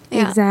terrorist?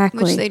 Yeah.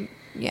 Exactly. Which they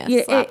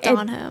Yeah, slapped it-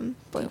 on him.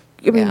 But,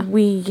 I mean, yeah.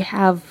 we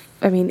have,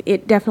 I mean,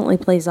 it definitely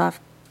plays off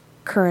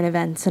current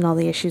events and all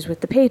the issues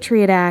with the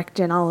Patriot Act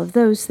and all of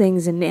those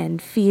things,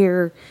 and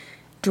fear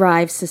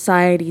drives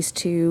societies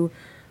to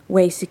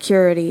weigh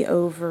security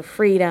over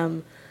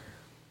freedom.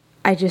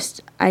 I guess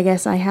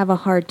I have a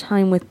hard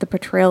time with the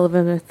portrayal of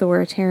an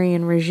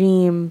authoritarian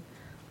regime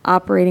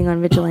operating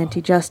on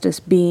vigilante justice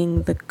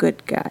being the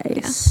good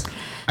guys.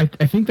 I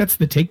think that's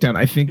the takedown.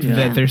 I think Yeah.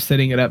 that they're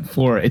setting it up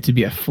for it to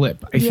be a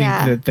flip. I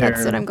Yeah, think that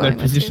that's what I'm going they're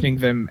with, too. positioning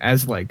them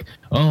as like,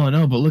 oh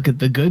no, but look at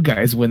the good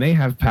guys when they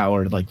have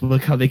power. Like,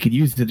 look how they could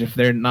use it if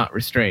they're not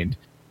restrained.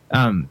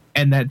 And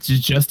that's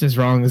just as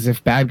wrong as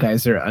if bad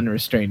guys are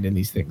unrestrained in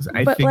these things.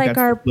 I But, think like, that's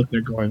our- the flip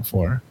they're going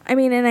for. I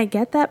mean, and I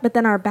get that, but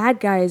then our bad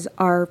guys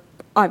are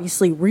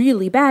obviously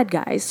really bad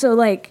guys. So,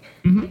 like,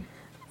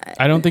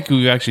 I don't think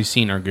we've actually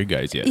seen our good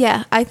guys yet.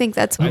 Yeah, I think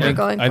that's what we're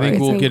going for. I think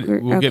we'll think get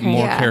we're- we'll get okay.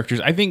 more Yeah. characters.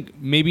 I think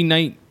maybe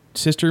Night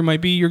Sister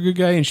might be your good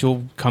guy, and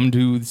she'll come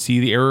to see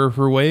the error of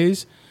her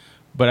ways.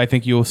 But I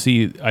think you'll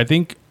see. I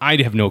think I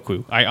have no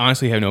clue. I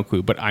honestly have no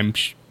clue. But I'm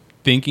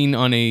thinking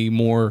on a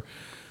more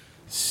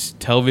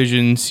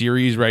television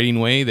series writing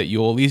way that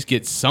you'll at least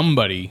get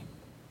somebody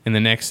in the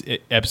next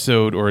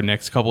episode or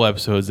next couple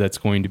episodes that's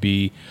going to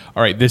be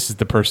all right. This is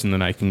the person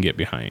that I can get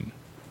behind.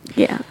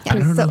 yeah. I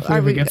don't know So if we are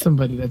ever we- get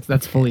somebody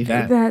that's fully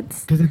that.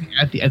 That's Because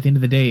at the end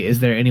of the day, is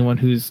there anyone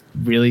who's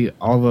really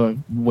all the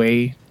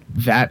way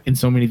that in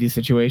so many of these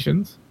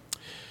situations?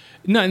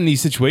 Not in these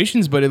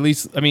situations, but at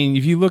least, I mean,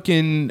 if you look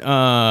in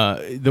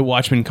the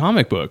Watchmen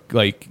comic book,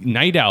 like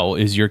Night Owl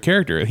is your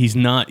character. He's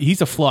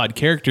a flawed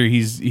character.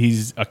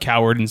 He's a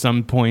coward in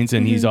some points,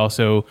 and he's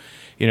also,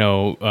 you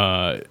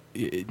know,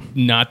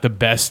 not the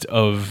best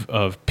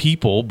of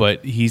people,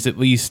 but he's at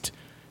least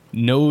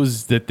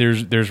knows that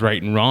there's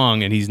right and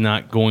wrong, and he's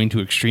not going to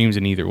extremes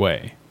in either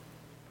way.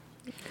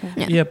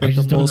 Yeah, I but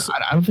just the don't, most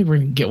I don't think we're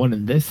gonna get one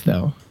in this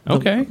though.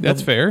 Okay,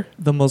 that's fair.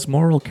 the most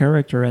moral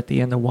character at the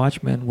end of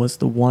Watchmen was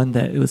the one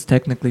that it was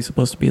technically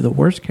supposed to be the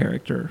worst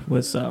character,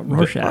 was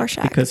Rorschach,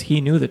 Rorschach. because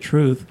he knew the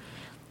truth,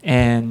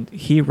 and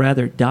he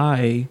rather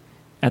die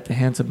at the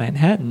hands of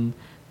Manhattan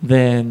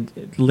than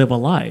live a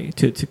lie.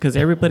 Because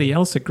everybody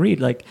else agreed,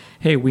 like,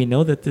 hey, we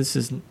know that this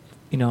is,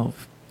 you know,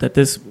 that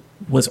this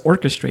was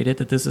orchestrated,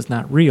 that this is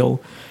not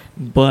real,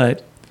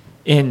 but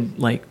in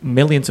like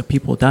millions of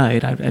people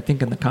died. I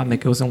think in the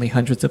comic it was only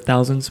hundreds of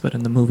thousands, but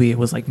in the movie it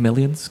was like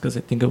millions because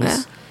I think it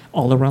was Yeah.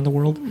 all around the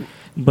world.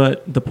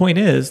 But the point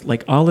is,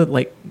 like, all of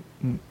like,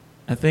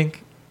 I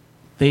think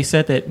they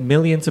said that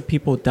millions of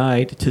people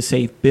died to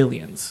save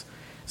billions.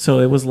 So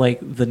it was like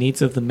the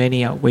needs of the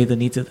many outweigh the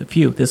needs of the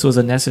few. This was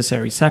a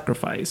necessary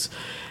sacrifice.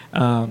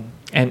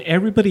 And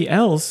everybody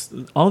else,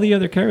 all the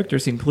other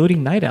characters,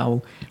 including Night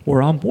Owl,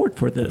 were on board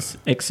for this,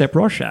 except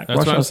Rorschach. That's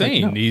what I'm Rorschach's like,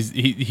 saying.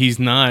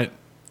 no.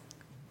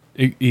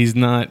 He's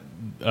not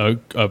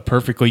a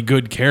perfectly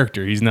good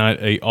character. He's not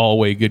a all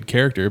way good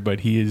character,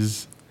 but he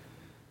is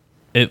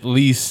at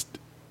least,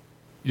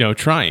 you know,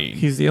 trying.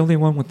 He's the only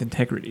one with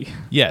integrity.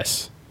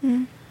 Yes.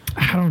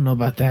 I don't know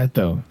about that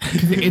though.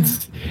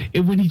 'Cause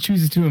when he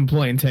chooses to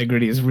employ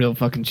integrity is real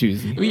fucking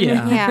choosy.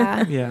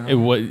 Yeah. Yeah. Yeah.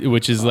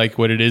 Which is like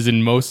what it is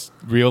in most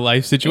real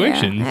life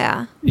situations.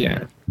 Yeah.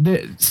 Yeah.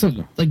 So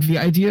like the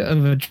idea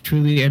of a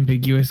truly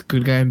ambiguous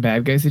good guy and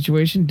bad guy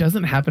situation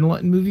doesn't happen a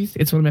lot in movies.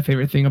 It's one of my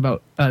favorite things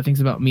about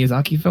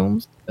Miyazaki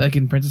films. Like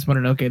in Princess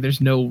Mononoke,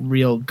 there's no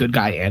real good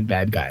guy and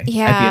bad guy at the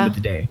Yeah. end of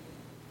the day.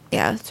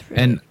 Yeah. It's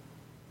really, And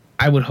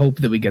I would hope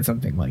that we get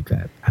something like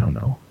that. I don't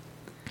know.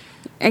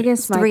 I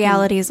guess the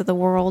realities of the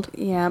world.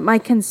 Yeah, my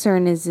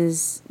concern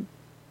is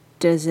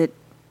does it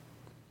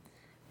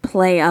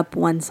play up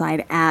one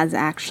side as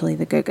actually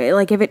the good guy?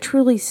 Like, if it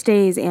truly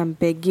stays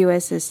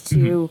ambiguous as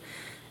to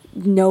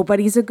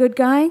nobody's a good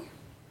guy,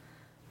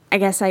 I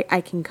guess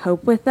I can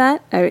cope with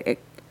that.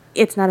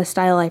 It's not a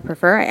style I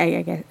prefer.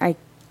 I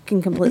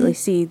can completely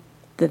see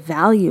the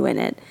value in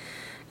it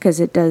because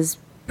it does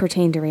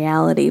pertain to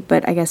reality.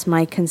 But I guess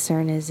my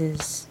concern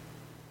is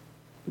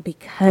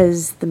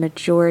because the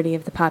majority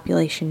of the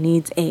population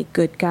needs a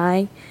good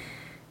guy,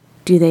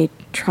 do they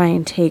try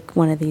and take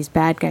one of these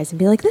bad guys and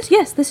be like,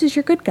 this is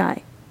your good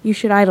guy. You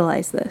should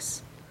idolize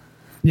this.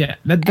 Yeah,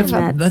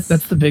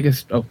 that's the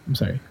biggest. Oh, I'm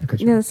sorry. I cut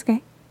you. No, that's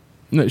okay.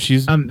 No,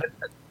 she's.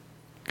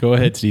 Go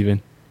ahead,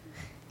 Steven.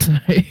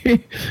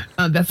 Sorry.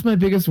 That's my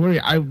biggest worry.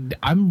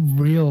 I'm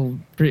real,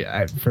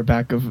 for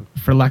lack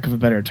of a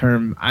better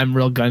term, I'm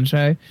real gun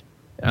shy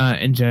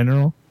in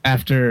general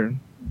after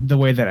the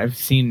way that I've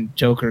seen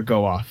Joker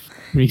go off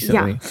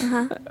recently.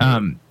 Yeah.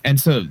 And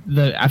so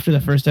after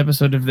the first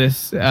episode of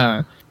this,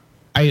 I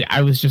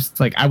was just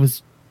like, I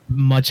was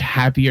much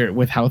happier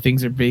with how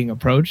things are being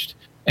approached,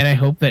 and I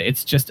hope that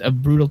it's just a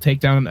brutal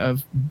takedown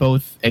of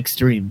both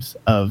extremes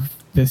of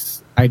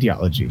this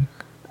ideology.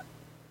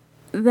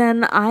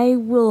 Then I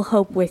will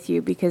hope with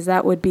you because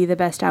that would be the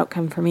best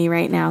outcome for me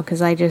right now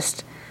because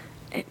it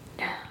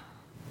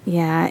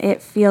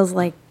feels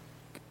like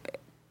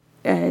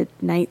a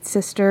Night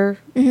Sister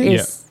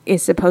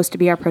is supposed to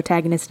be our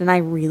protagonist, and I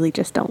really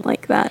just don't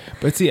like that.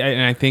 But see,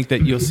 and I think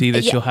that you'll see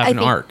that she'll have an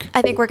arc.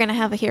 I think we're going to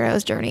have a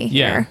hero's journey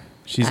Yeah. here.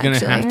 She's going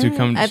to have to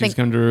come. She's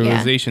come to a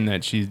realization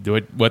that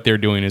what they're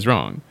doing is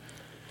wrong.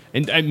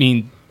 And I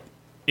mean,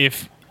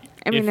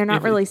 they're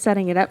not really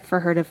setting it up for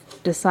her to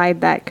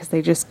decide that because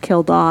they just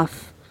killed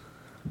off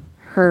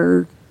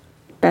her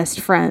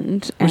best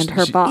friend and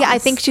her boss. Yeah, I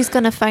think she's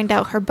going to find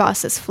out her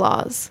boss's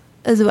flaws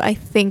is what I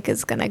think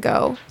is going to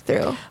go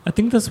through. I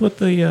think that's what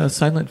the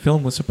silent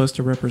film was supposed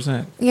to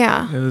represent.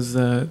 Yeah. It was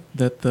that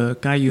the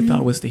guy you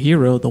thought was the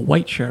hero, the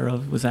white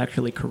sheriff, was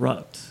actually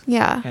corrupt.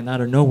 Yeah. And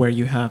out of nowhere,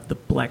 you have the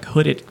black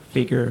hooded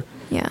figure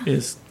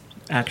is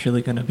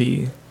actually going to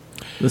be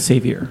the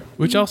savior.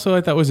 Which also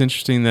I thought was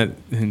interesting that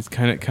it's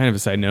kind of a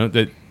side note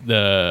that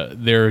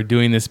they're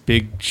doing this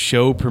big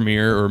show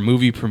premiere or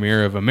movie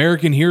premiere of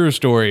American Hero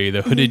Story,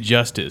 the Hooded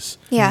Justice.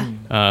 Yeah.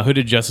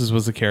 Hooded Justice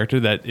was a character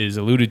that is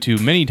alluded to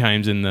many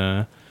times in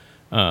the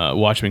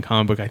Watchmen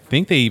comic book. I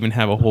think they even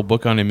have a whole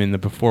book on him in the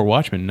Before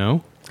Watchmen.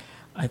 No,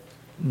 I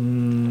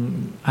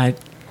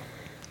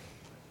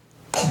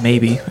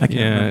maybe I can't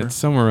remember. It's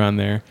somewhere around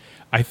there.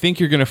 I think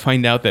you're going to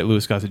find out that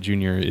Louis Gossett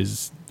Jr.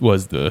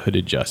 was the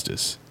Hooded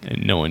Justice,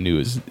 and no one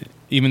knew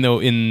even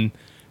though in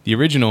the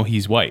original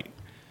he's white.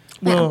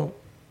 Well,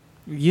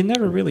 you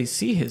never really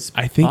see his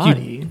I think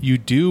body. you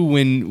do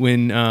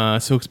when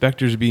Silk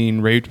Spectre's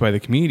being raped by the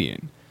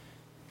comedian.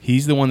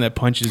 He's the one that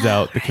punches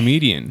out the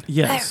comedian.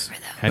 Yes,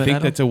 I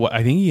think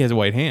I think he has a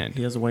white hand.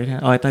 He has a white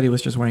hand. Oh, I thought he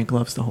was just wearing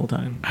gloves the whole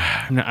time.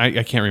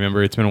 I can't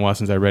remember. It's been a while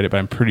since I read it, but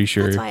I'm pretty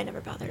sure. That's why I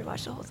never bothered to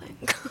watch the whole thing.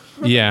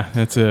 Yeah,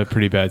 that's a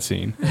pretty bad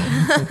scene.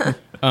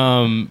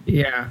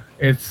 Yeah,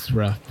 it's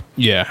rough.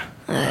 Yeah,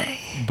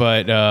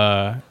 but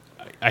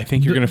I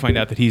think you're going to find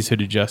out that he's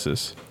Hooded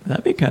Justice.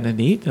 That'd be kind of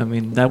neat. I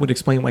mean, that would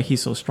explain why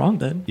he's so strong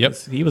then. Yep.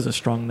 He was a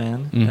strong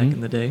man back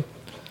in the day.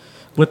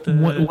 With the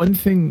one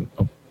thing.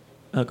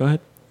 Go ahead.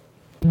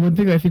 One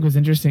thing I think was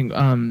interesting.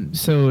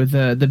 So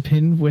the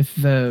pin with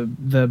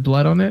the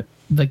blood on it,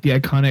 like the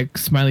iconic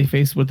smiley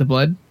face with the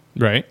blood.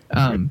 Right.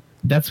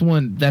 That's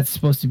one that's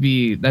supposed to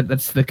be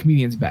that's the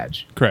comedian's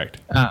badge. Correct.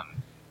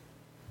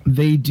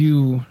 They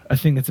do a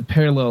thing that's a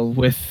parallel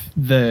with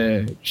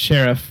the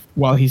sheriff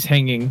while he's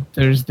hanging.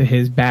 There's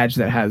his badge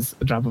that has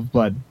a drop of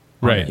blood.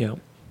 Right. Yeah.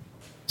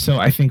 So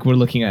I think we're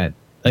looking at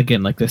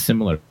again like the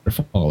similar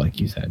fall, like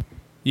you said.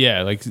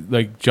 Yeah,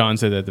 like John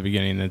said at the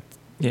beginning that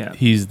Yeah.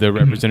 he's the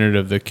representative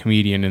of the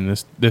comedian in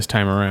this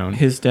time around.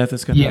 His death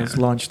is going to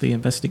launch the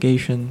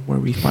investigation where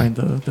we find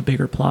the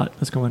bigger plot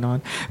that's going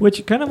on.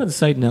 Which, kind of on a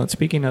side note,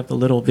 speaking of the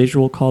little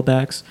visual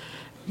callbacks,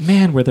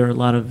 man, were there a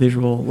lot of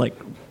visual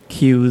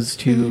cues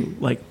to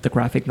like the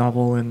graphic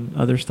novel and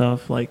other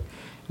stuff, like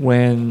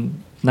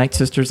when Night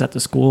Sister's at the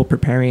school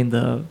preparing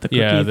the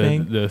cookie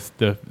thing.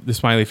 the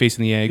smiley face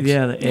and the eggs.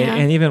 Yeah,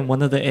 and even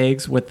one of the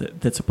eggs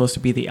that's supposed to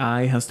be the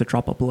eye has the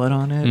drop of blood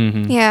on it.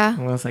 Mm-hmm. Yeah.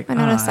 And I was like, I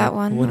noticed that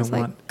one. I I wouldn't was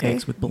want like,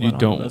 eggs with blood You on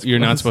don't. those You're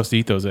not clothes. supposed to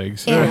eat those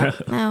eggs. Yeah.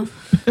 No.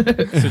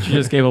 So she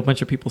just gave a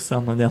bunch of people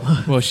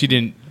salmonella. Well, she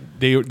didn't.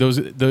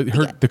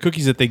 The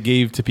cookies that they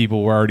gave to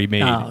people were already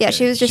made. Oh, Yeah,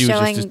 she was just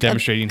showing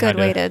demonstrating a good how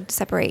way to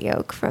separate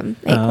yolk from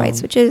egg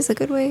whites, which is a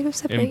good way to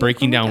separate. and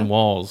breaking yolk from down yolk.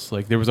 walls.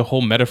 Like there was a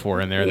whole metaphor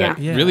in there that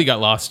Yeah. really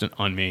got lost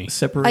on me.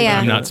 Separate. Oh, yeah.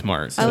 I'm not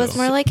smart. I was so.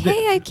 more like,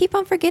 hey, I keep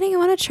on forgetting I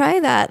want to try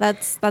that.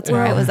 That's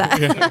where I was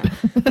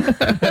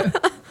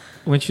at.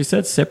 When she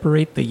said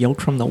separate the yolk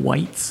from the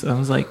whites, I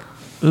was like,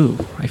 ooh,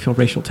 I feel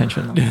racial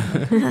tension. On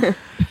that.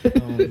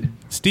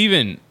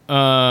 Steven,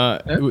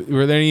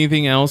 were there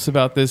anything else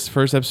about this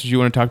first episode you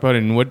want to talk about,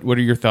 and what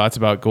are your thoughts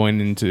about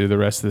going into the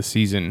rest of the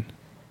season?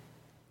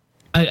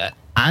 I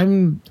I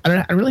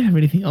don't really have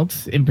anything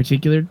else in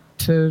particular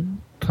to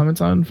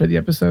comment on for the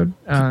episode.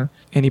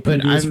 Any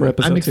But previews for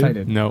episode I'm 2?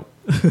 excited. No.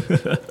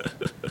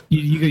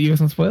 You got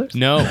some spoilers?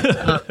 No.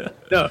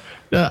 No,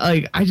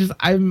 like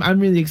I'm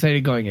really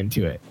excited going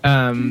into it.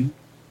 I'm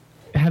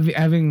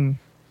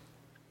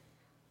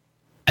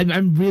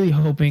really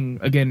hoping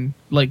again,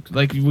 like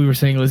we were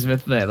saying,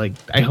 Elizabeth, that like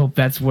I hope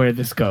that's where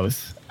this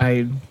goes.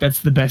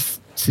 That's the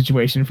best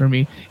situation for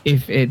me.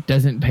 If it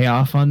doesn't pay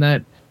off on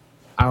that,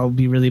 I'll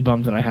be really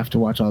bummed that I have to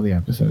watch all the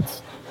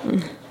episodes.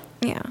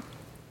 Yeah.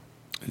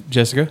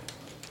 Jessica?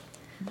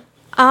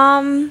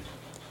 Yeah,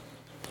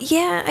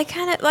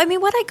 I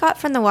mean, what I got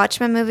from the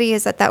Watchmen movie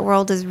is that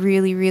world is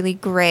really, really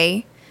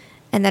gray.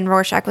 And then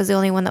Rorschach was the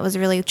only one that was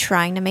really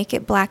trying to make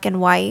it black and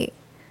white.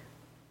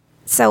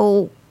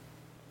 So,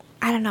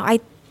 I don't know.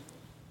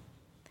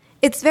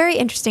 It's very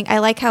interesting. I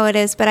like how it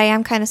is, but I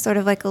am kind of sort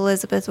of like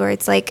Elizabeth, where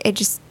it's like, I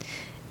just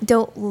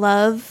don't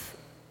love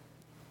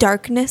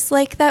darkness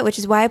like that, which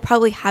is why I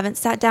probably haven't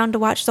sat down to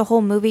watch the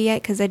whole movie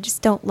yet, because I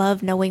just don't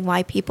love knowing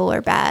why people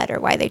are bad or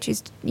why they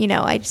choose,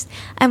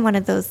 I'm one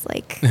of those,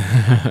 like,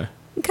 I'm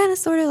kind of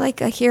sort of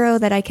like a hero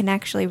that I can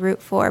actually root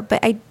for,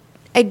 but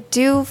I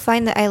do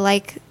find that I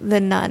like the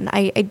nun.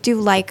 I do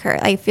like her.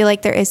 I feel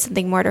like there is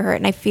something more to her,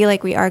 and I feel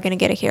like we are going to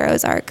get a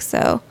hero's arc,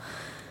 so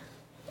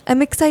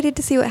I'm excited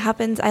to see what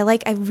happens. I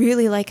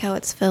really like how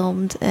it's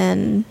filmed,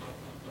 and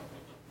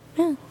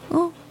yeah,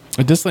 well.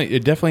 It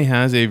definitely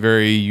has a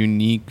very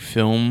unique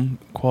film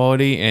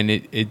quality, and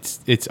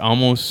it's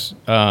almost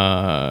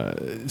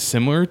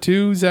similar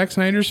to Zack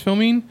Snyder's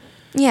filming.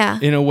 Yeah.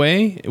 In a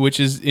way, which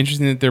is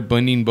interesting that they're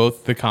blending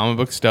both the comic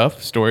book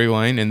stuff,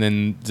 storyline, and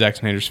then Zack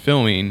Snyder's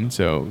filming,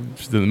 so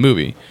the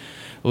movie.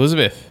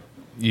 Elizabeth,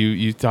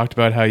 you talked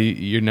about how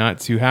you're not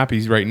too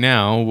happy right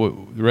now.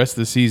 The rest of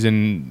the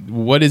season,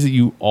 what is it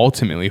you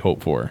ultimately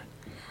hope for?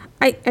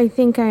 I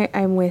think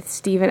I'm with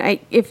Steven.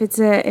 If it's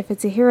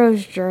a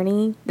hero's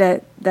journey,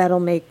 that'll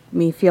make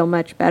me feel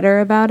much better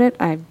about it.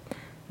 I'm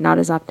not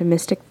as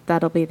optimistic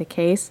that'll be the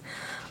case.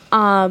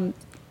 I'm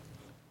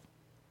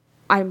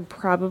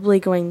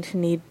probably going to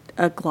need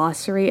a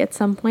glossary at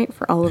some point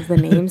for all of the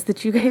names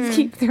that you guys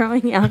keep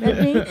throwing out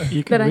at me.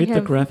 You can read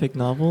the graphic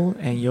novel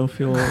and you'll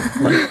feel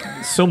like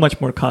so much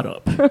more caught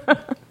up.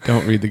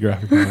 Don't read the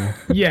graphic novel.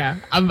 Yeah,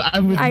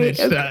 I'm with Mitch.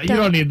 You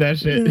don't need that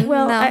shit.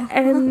 Well, No.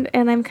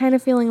 and I'm kind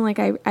of feeling like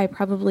I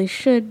probably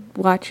should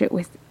watch it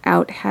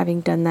without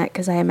having done that,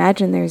 because I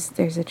imagine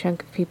there's a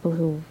chunk of people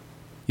who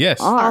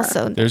Yes. are.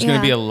 Also, There's going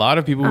to be a lot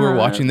of people who are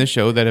watching the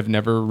show that have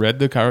never read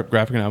the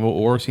graphic novel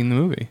or seen the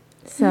movie.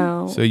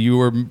 So you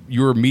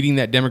are meeting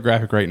that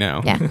demographic right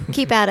now. Yeah,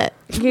 keep at it.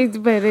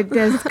 but it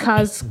does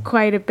cause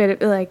quite a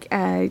bit of, like,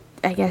 I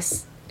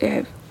guess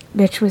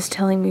Mitch was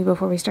telling me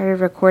before we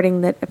started recording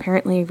that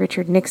apparently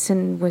Richard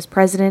Nixon was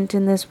president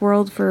in this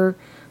world for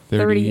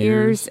 30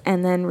 years,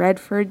 and then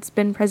Redford's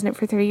been president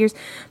for 30 years.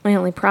 My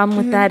only problem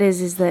with that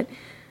is that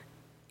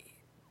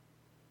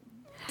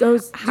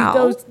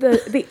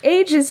the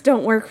ages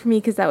don't work for me,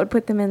 because that would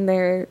put them in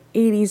their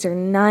 80s or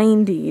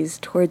 90s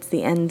towards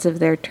the ends of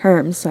their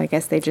terms. So I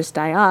guess they just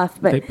die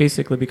off. But They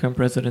basically become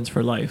presidents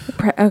for life.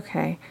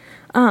 Okay.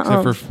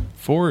 Except for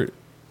Ford.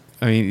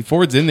 I mean,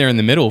 Ford's in there in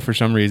the middle for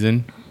some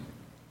reason.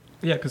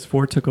 Yeah, because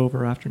Ford took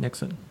over after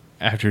Nixon.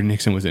 After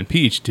Nixon was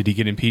impeached. Did he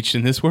get impeached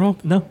in this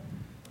world? No.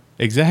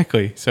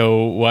 Exactly.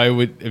 So why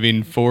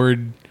would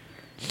Ford...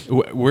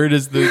 Where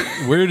does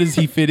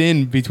he fit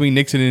in between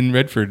Nixon and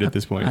Redford at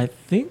this point? I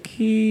think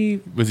he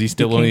Was he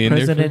still became only in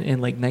there? president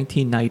in like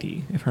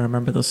 1990, if I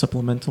remember the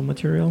supplemental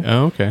material.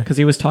 Oh, okay. Because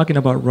he was talking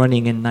about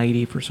running in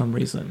 90 for some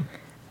reason.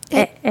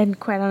 And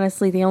quite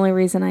honestly, the only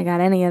reason I got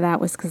any of that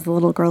was because the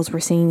little girls were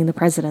singing the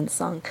president's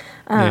song.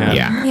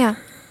 Yeah. Yeah.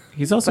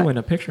 He's also in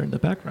a picture in the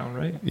background,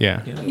 right?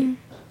 Yeah. Mm-hmm.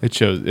 It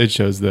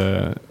shows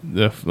the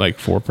like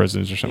 4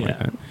 presidents or something like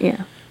that.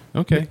 Yeah.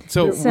 Okay.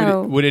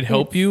 So would it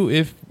help you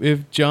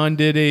if John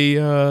did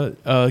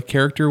a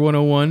character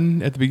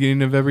 101 at the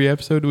beginning of every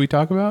episode we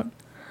talk about?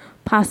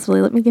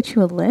 Possibly. Let me get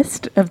you a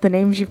list of the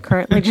names you've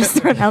currently just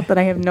thrown out that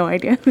I have no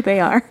idea who they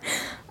are.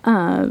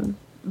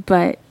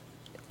 But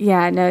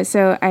yeah, no.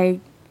 So I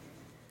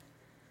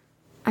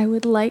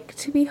would like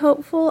to be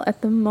hopeful.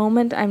 At the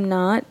moment, I'm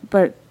not.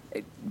 But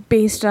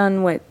based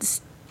on what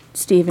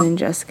Steven and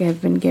Jessica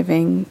have been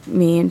giving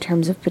me in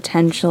terms of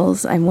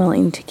potentials, I'm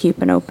willing to keep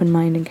an open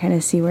mind and kind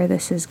of see where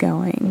this is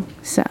going.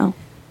 So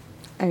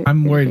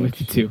I'm worried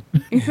with you too.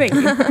 Thank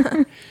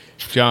you.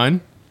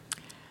 John?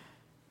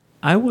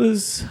 I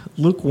was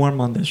lukewarm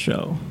on this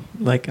show.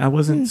 Like, I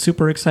wasn't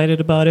super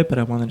excited about it, but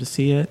I wanted to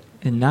see it.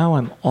 And now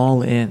I'm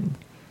all in.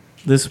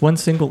 This one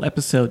single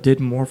episode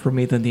did more for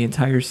me than the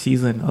entire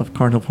season of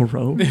Carnival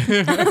Row.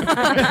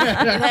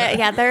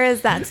 Yeah, there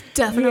is. That's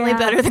definitely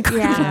better than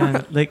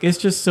And, like, it's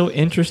just so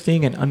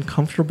interesting and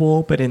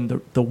uncomfortable, but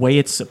in the way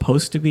it's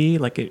supposed to be.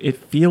 Like, it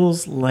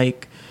feels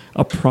like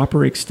a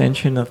proper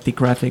extension of the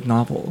graphic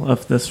novel,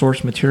 of the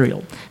source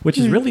material, which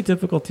is really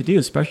difficult to do,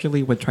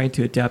 especially when trying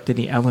to adapt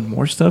any Alan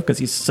Moore stuff, because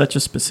he's such a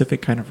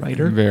specific kind of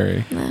writer.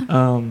 Very.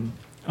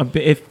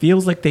 it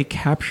feels like they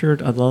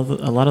captured a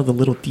lot of the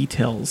little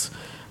details.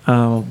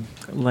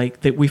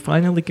 Like that we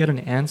finally get an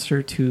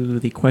answer to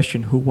the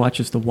question, who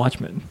watches The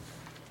Watchmen?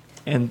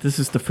 And this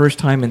is the first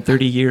time in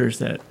 30 years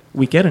that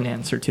we get an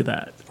answer to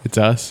that. It's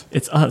us.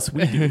 It's us.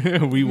 We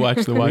do. We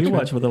watch The Watchmen. We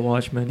watch The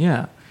Watchmen,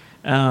 yeah.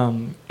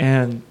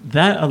 And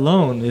that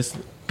alone is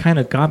kind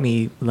of got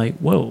me like,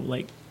 whoa,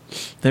 like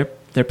they're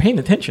paying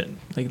attention.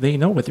 Like they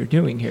know what they're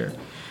doing here.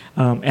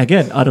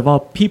 Again, out of all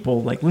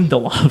people, like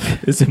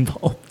Lindelof is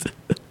involved.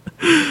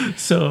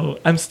 So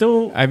I'm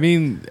still. I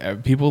mean,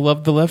 people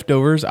love The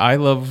Leftovers. I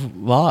love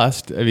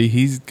Lost. I mean,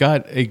 he's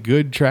got a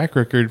good track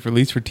record, for at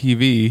least for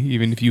TV,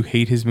 even if you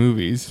hate his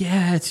movies.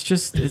 Yeah, it's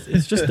just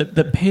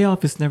the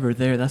payoff is never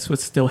there. That's what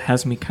still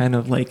has me kind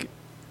of like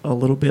a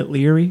little bit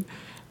leery.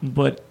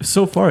 But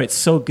so far, it's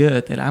so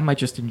good that I might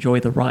just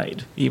enjoy the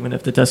ride, even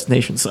if the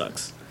destination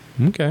sucks.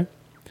 Okay.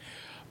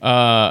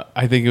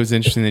 I think it was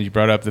interesting that you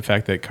brought up the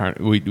fact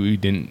that we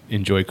didn't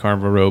enjoy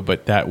Carnival Row,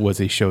 but that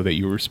was a show that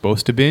you were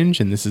supposed to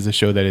binge, and this is a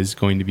show that is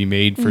going to be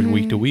made for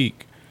week to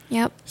week.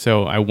 Yep.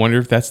 So I wonder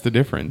if that's the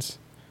difference.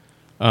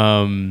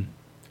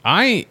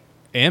 I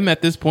am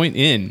at this point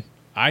in.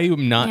 I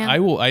am not. Yeah.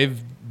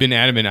 I've been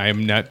adamant. I have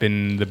not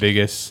been the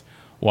biggest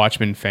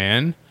Watchmen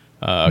fan.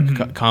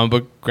 Comic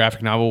book,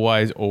 graphic novel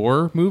wise,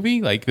 or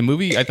movie. Like the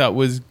movie, I thought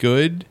was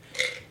good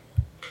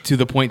to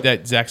the point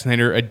that Zack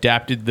Snyder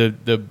adapted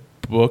the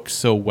book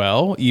so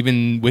well,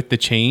 even with the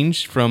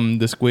change from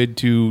the squid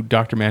to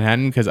Dr.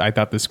 Manhattan, because I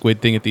thought the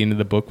squid thing at the end of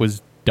the book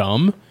was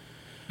dumb.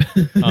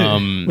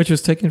 Which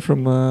was taken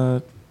from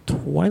a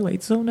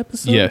Twilight Zone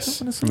episode? Yes,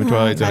 from a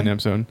Twilight Zone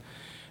episode.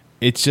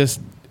 It's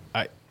just,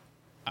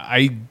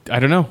 I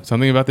don't know.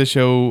 Something about this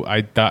show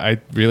I thought I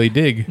really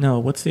dig. No,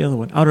 what's the other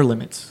one? Outer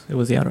Limits. It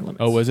was the Outer Limits.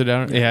 Oh, was it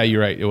Outer? Yeah,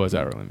 you're right. It was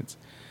Outer Limits.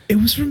 It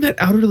was from that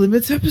Outer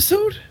Limits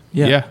episode?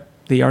 Yeah.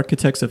 The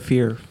Architects of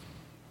Fear.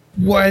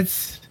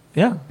 What?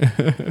 Yeah.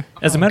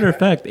 As a matter of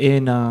fact,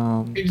 in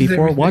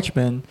before everything.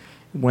 Watchmen,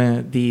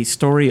 when the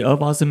story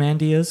of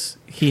Ozymandias,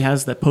 he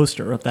has that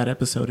poster of that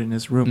episode in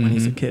his room when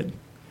he's a kid.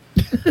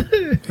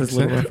 There's a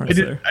little reference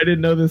there. I didn't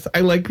know this.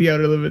 I like the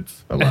Outer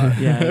Limits a lot.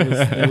 Yeah,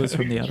 it was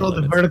from the Outer Control the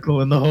Limits. vertical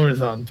and the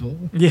horizontal.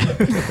 Yeah.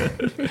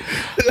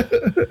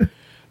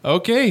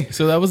 Okay,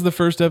 so that was the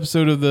first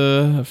episode of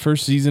the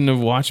first season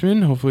of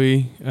Watchmen.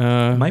 Hopefully,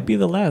 Might be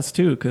the last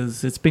too,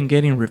 because it's been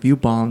getting review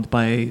bombed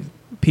by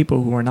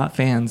people who are not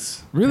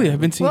fans. really,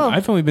 Whoa.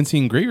 I've only been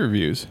seeing great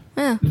reviews.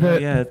 Yeah.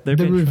 Yeah, they've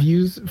The been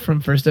reviews from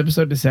first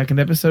episode to second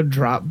episode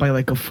dropped by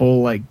like a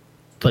full like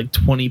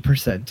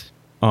 20%.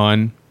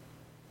 On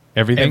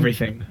everything.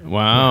 Everything.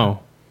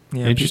 Wow.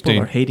 Yeah, Interesting.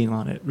 people are hating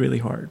on it really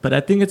hard. But I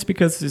think it's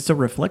because it's a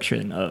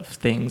reflection of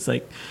things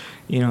like,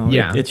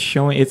 Yeah. it's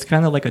showing, it's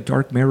kind of like a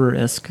Dark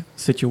Mirror-esque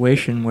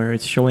situation where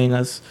it's showing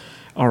us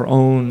our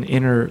own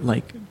inner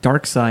like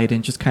dark side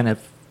and just kind of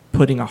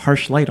putting a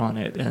harsh light on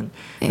it. And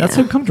that's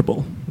Yeah.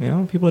 uncomfortable.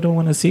 People don't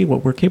want to see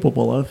what we're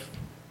capable of.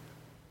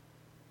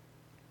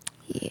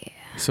 Yeah.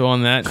 So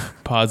on that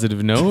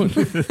positive note,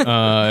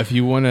 if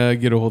you want to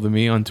get a hold of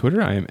me on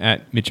Twitter, I am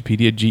at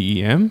Mitchipedia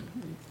GEM.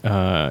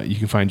 You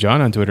can find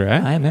John on Twitter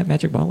at I am at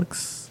Magic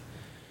Bollocks.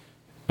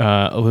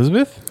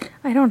 Elizabeth.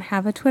 I don't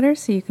have a Twitter,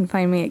 so you can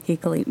find me at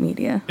Geek Elite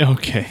Media.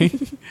 Okay.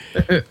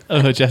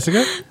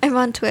 Jessica I'm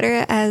on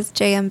Twitter as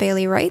JM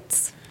Bailey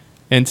Writes.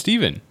 and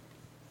Steven.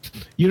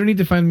 You don't need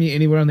to find me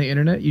anywhere on the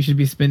internet. You should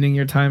be spending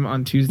your time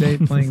on Tuesday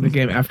playing the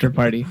game After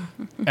Party.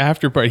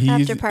 After Party.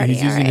 After Party,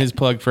 He's using alright. his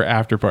plug for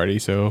After Party,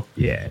 so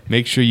Yeah.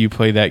 make sure you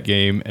play that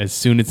game as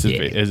soon as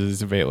Yeah. as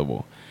it's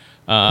available.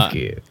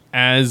 Good.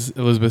 As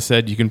Elizabeth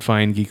said, you can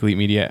find Geek Elite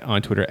Media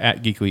on Twitter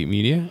at Geek Elite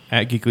Media,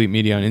 at Geek Elite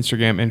Media on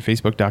Instagram, and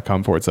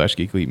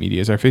Facebook.com/Geek Elite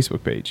Media is our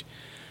Facebook page.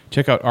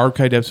 Check out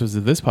archived episodes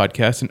of this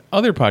podcast and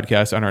other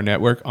podcasts on our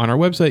network on our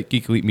website,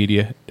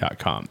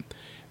 geekelitemedia.com.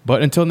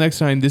 But until next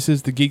time, this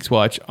is the Geeks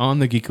Watch on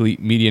the Geek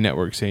Elite Media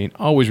Network saying,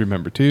 always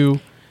remember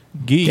to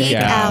geek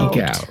out.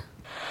 Geek out.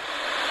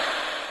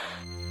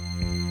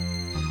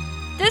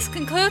 This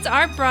concludes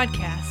our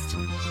broadcast.